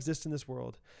people still exist in this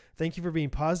world. Thank you for being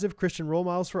positive Christian role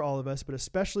models for all of us, but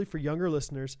especially for younger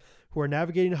listeners who are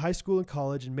navigating high school and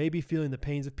college and maybe feeling the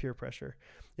pains of peer pressure.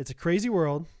 It's a crazy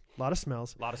world. A lot of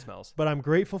smells. But I'm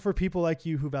grateful for people like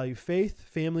you who value faith,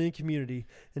 family, and community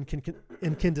and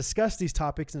can discuss these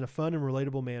topics in a fun and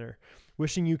relatable manner.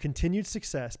 Wishing you continued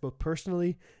success, both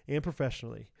personally and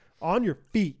professionally. On your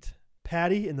feet,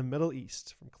 Patty in the Middle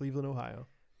East from Cleveland, Ohio.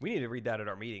 We need to read that at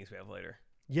our meetings we have later.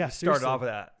 Yeah, start off with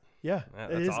that. Yeah,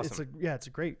 that's awesome. It's a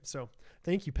great. So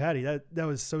thank you, Patty. That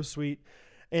was so sweet.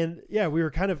 And yeah, we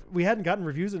hadn't gotten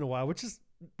reviews in a while, which is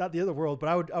not the other world, but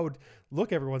I would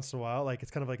look every once in a while. Like it's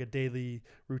kind of like a daily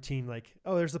routine. Like,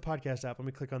 oh, there's the podcast app. Let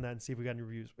me click on that and see if we got any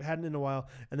reviews. We hadn't in a while.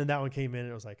 And then that one came in and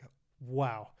it was like,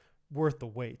 wow, worth the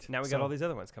wait. Now we got all these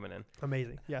other ones coming in.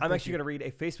 Amazing. Yeah. I'm actually going to read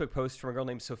a Facebook post from a girl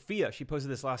named Sophia. She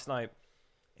posted this last night.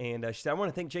 And she said, I want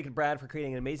to thank Jake and Brad for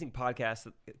creating an amazing podcast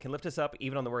that can lift us up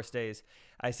even on the worst days.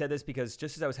 I said this because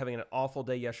just as I was having an awful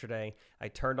day yesterday, I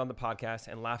turned on the podcast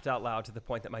and laughed out loud to the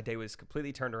point that my day was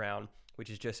completely turned around, which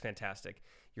is just fantastic.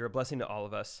 You're a blessing to all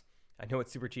of us. I know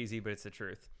it's super cheesy, but it's the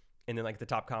truth. And then like the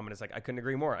top comment is like, I couldn't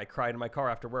agree more. I cried in my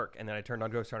car after work, and then I turned on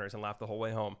Ghost Runners and laughed the whole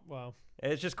way home. Wow.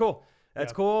 And it's just cool.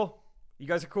 That's cool. You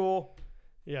guys are cool.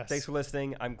 Yes. Thanks for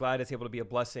listening. I'm glad it's able to be a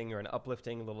blessing or an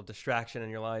uplifting little distraction in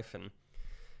your life. And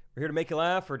we're here to make you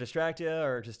laugh or distract you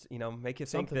or just, make you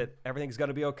think that everything's going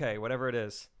to be okay, whatever it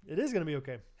is. It is going to be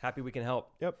okay. Happy we can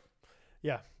help. Yep.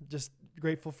 Yeah. Just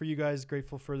grateful for you guys.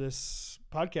 Grateful for this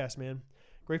podcast, man.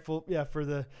 Grateful. Yeah.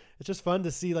 It's just fun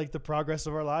to see like the progress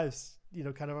of our lives,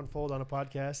 kind of unfold on a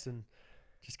podcast and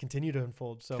just continue to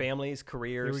unfold. So families,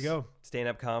 careers. Here we go.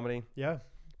 Stand-up comedy. Yeah.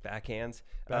 Backhands.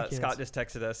 Scott just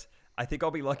texted us. I think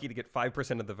I'll be lucky to get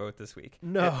 5% of the vote this week.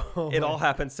 No. It all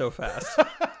happened so fast.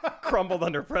 Crumbled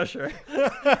under pressure.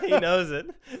 He knows it.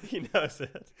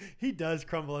 He does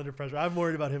crumble under pressure. I'm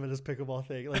worried about him in this pickleball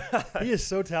thing. Like he is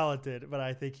so talented, but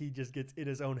I think he just gets in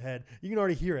his own head. You can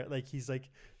already hear it. Like he's like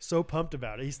so pumped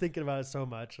about it. He's thinking about it so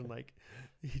much, and like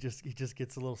he just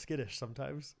gets a little skittish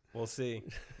sometimes. We'll see.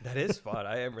 That is fun.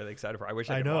 I am really excited for it. I wish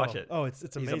I could watch it. Oh, it's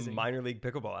amazing. He's a minor league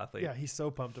pickleball athlete. Yeah, he's so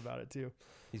pumped about it too.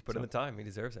 He's put in the time. He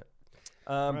deserves it.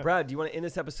 Right. Brad, do you want to end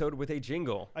this episode with a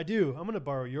jingle? I do. I'm going to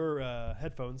borrow your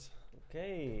headphones.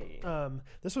 Okay.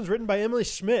 This one's written by Emily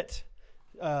Schmidt.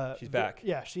 She's back.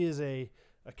 Yeah, she is a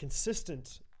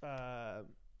consistent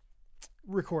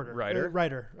recorder.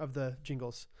 Writer of the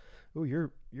jingles. Ooh,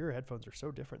 your headphones are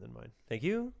so different than mine. Thank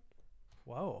you.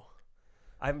 Whoa.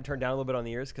 I have them turned down a little bit on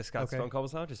the ears because Scott's phone call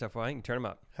was loud. Just FYI, you can turn them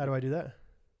up. How do I do that?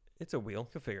 It's a wheel.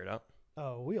 You'll figure it out.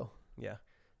 Oh, a wheel. Yeah.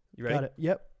 You ready? Got it.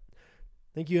 Yep.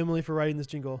 Thank you, Emily, for writing this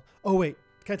jingle. Oh, wait.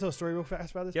 Can I tell a story real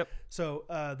fast about this? Yep.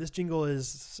 So this jingle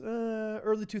is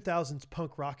early 2000s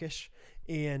punk rockish,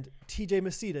 and TJ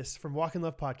Macedas from Walk in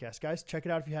Love podcast. Guys, check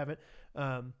it out if you haven't.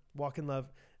 Walk in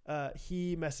Love.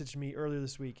 He messaged me earlier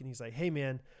this week, and he's like, hey,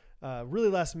 man, really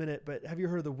last minute, but have you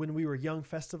heard of the When We Were Young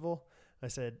festival? I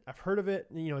said, I've heard of it.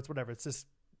 It's whatever. It's this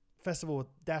festival with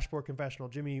Dashboard Confessional,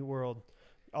 Jimmy World,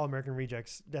 All American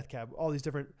Rejects, Death Cab, all these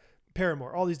different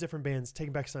Paramore, all these different bands,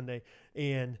 Taking Back Sunday.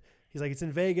 And he's like, it's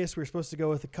in Vegas. We were supposed to go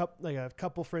with a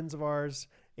couple friends of ours,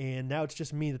 and now it's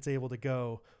just me that's able to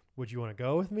go. Would you want to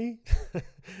go with me?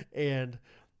 And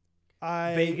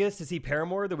Vegas to see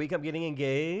Paramore the week I'm getting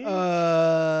engaged?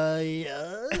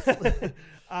 Yes.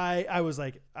 I was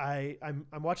like, I'm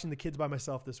watching the kids by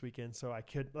myself this weekend, so I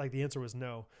could, like, the answer was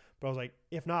no. But I was like,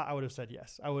 if not, I would have said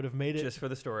yes. I would have made it just for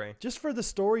the story. Just for the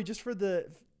story, just for the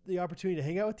the opportunity to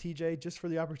hang out with TJ, just for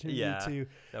the opportunity Yeah, to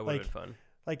that would have like- been fun.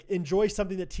 like enjoy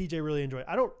something that TJ really enjoyed.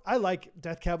 I like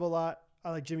Death Cab a lot.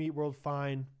 I like Jimmy Eat World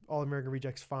fine. All American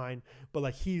Rejects fine. But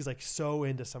like he's like so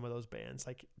into some of those bands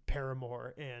like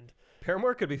Paramore and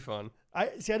Paramore could be fun. I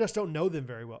just don't know them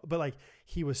very well. But like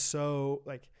he was so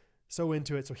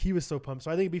into it. So he was so pumped.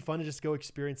 So I think it'd be fun to just go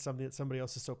experience something that somebody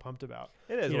else is so pumped about.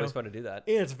 It is You always know? fun to do that.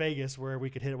 And it's Vegas where we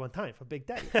could hit it one time for Big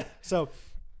Daddy. So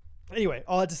anyway,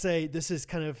 all I had to say, this is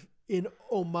kind of in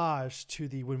homage to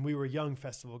the When We Were Young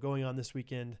festival going on this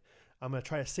weekend. I'm going to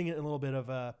try to sing it in a little bit of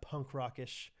a punk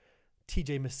rockish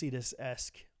TJ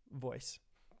Macedas-esque voice.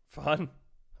 Fun.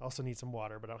 I also need some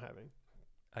water, but I don't have any.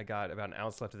 I got about an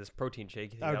ounce left of this protein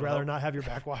shake. I would rather not have your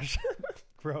backwash.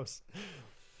 Gross.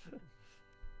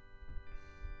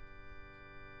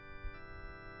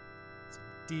 It's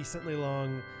a decently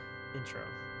long intro,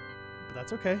 but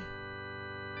that's okay.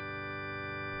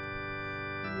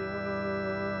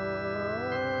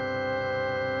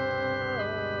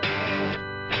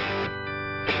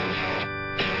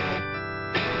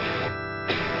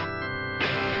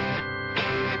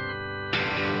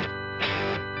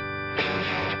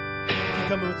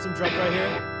 Coming with some drums right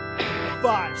here.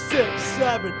 5, 6,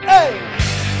 7, 8.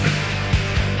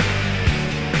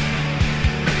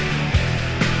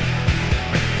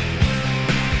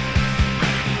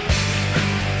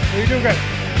 You're doing great.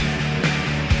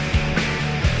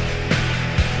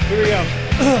 Here we go.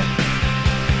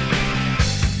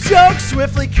 Jokes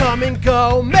swiftly come and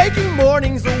go, making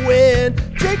mornings a win.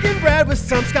 Jake and Brad with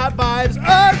some Scott vibes,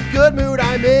 a good mood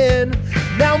I'm in.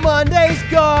 Now Monday's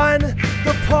gone,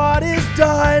 the pod is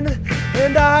done,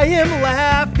 and I am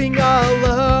laughing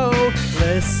alone.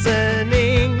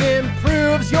 Listening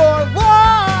improves your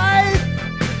life,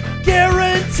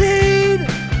 guaranteed.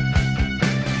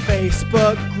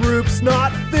 Facebook groups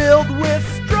not filled with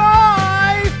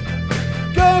strife.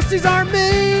 Ghosties are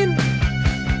mean.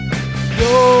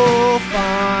 You'll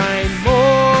find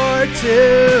more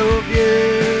to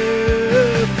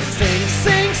view. Sing,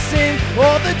 sing, sing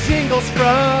all the jingles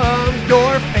from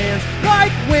your fans,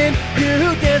 like when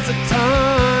you dance a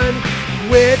ton.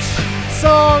 Which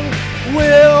song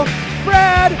will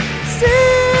Brad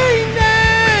sing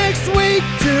next week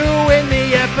to end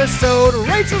the episode?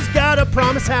 Rachel's got a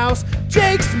promise house,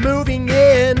 Jake's moving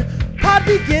in. Pod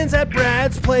begins at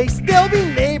Brad's place, they'll be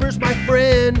neighbors, my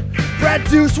friend. Brad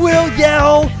Deuce will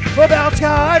yell about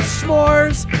Scotch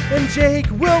s'mores, and Jake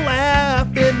will laugh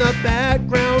in the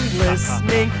background,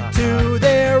 listening to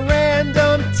their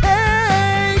random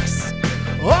takes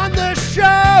on the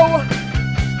show.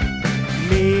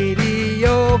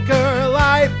 Mediocre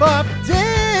life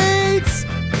updates,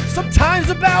 sometimes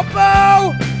about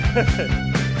Bo.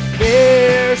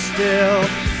 There's still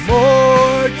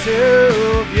more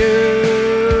to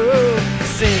view.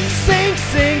 Sing, sing,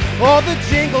 sing all the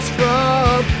jingles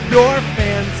from your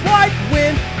fans, like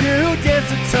when you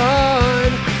dance a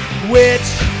ton. Which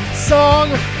song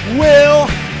will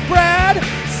Brad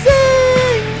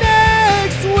sing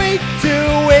next week to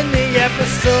end the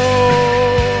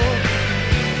episode?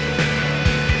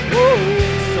 Whoa,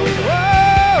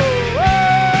 whoa,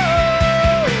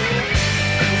 whoa.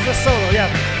 It's a solo, yeah.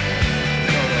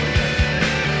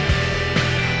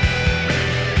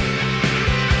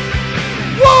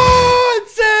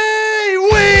 Once a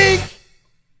week,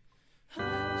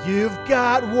 you've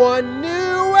got one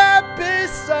new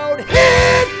episode.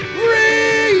 Hit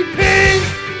repeat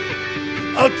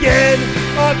again,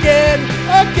 again,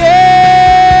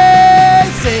 again.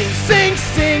 Sing, sing,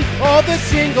 sing all the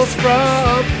jingles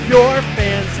from your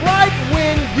fans, like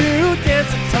when you dance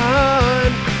a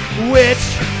ton. Which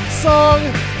song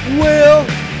will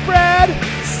Brad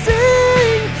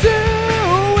sing to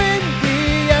in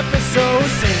the episode?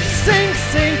 Sing, sing,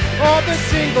 sing all the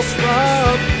jingles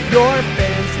from your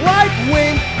fans, like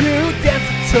when you dance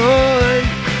a ton.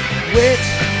 Which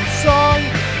song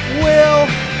will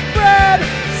Brad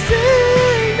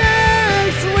sing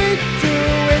next week to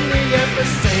end the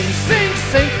episode? Sing, sing,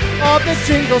 sing all the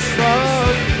jingles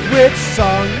from which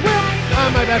song will,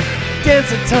 my bad, dance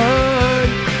a ton.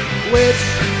 Which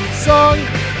song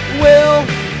will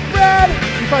Brad?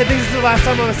 You probably think this is the last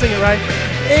time I'm gonna sing it, right?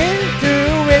 Into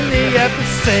in the episode.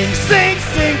 Sing, sing,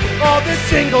 sing all the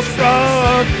jingles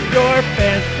from your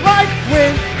fans, like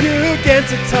when you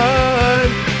dance a ton.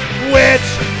 Which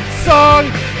song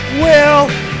will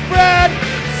Brad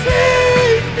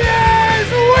sing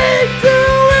next week to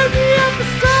end the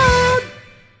episode?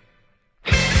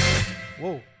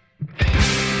 Whoa.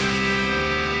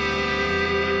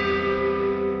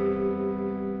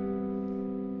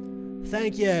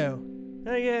 Thank you.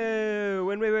 Thank you.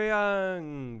 When we were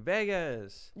young,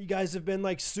 Vegas. You guys have been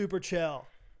like super chill.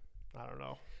 I don't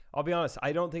know. I'll be honest.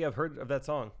 I don't think I've heard of that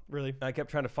song. Really? I kept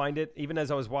trying to find it. Even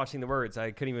as I was watching the words,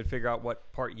 I couldn't even figure out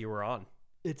what part you were on.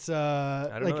 It's I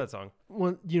don't know that song.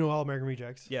 All American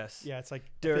Rejects. Yes. Yeah, it's like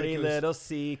Dirty Little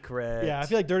Secret. Yeah, I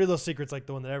feel like Dirty Little Secret's like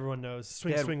the one that everyone knows.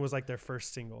 Swing They had- Swing was like their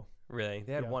first single. Really?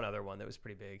 They had Yeah. one other one that was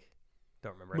pretty big.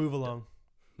 Don't remember. Move Along.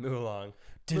 Move along.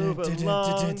 Dun, Move dun, dun, along.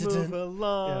 dun, dun, dun. Move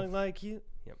along Yeah. like you.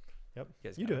 Yep. Yep.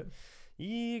 guys You got do it.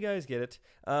 You guys get it.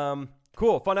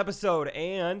 Cool. Fun episode.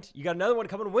 And you got another one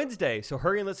coming Wednesday. So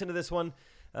hurry and listen to this one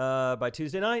by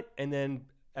Tuesday night. And then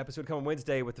episode coming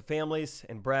Wednesday with the families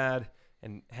and Brad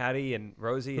and Hattie and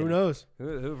Rosie. Who and knows?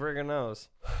 Who friggin' knows?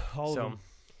 All So, of them.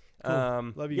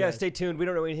 Cool. Love you yeah, guys. stay tuned. We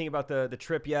don't know anything about the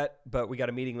trip yet, but we got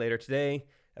a meeting later today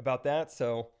about that.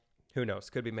 So who knows?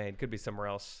 Could be Maine. Could be somewhere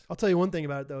else. I'll tell you one thing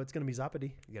about it, though. It's going to be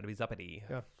Zoppity. You got to be zuppity.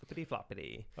 Yeah. Flippity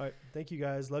floppity. All right. Thank you,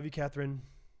 guys. Love you, Catherine,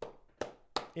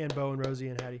 and Bo, and Rosie,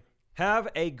 and Hattie. Have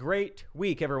a great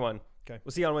week, everyone. Okay.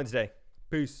 We'll see you on Wednesday.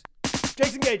 Peace.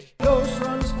 Jake's engaged. Ghost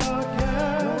Runners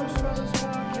Podcast.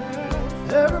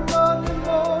 Every Monday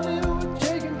morning.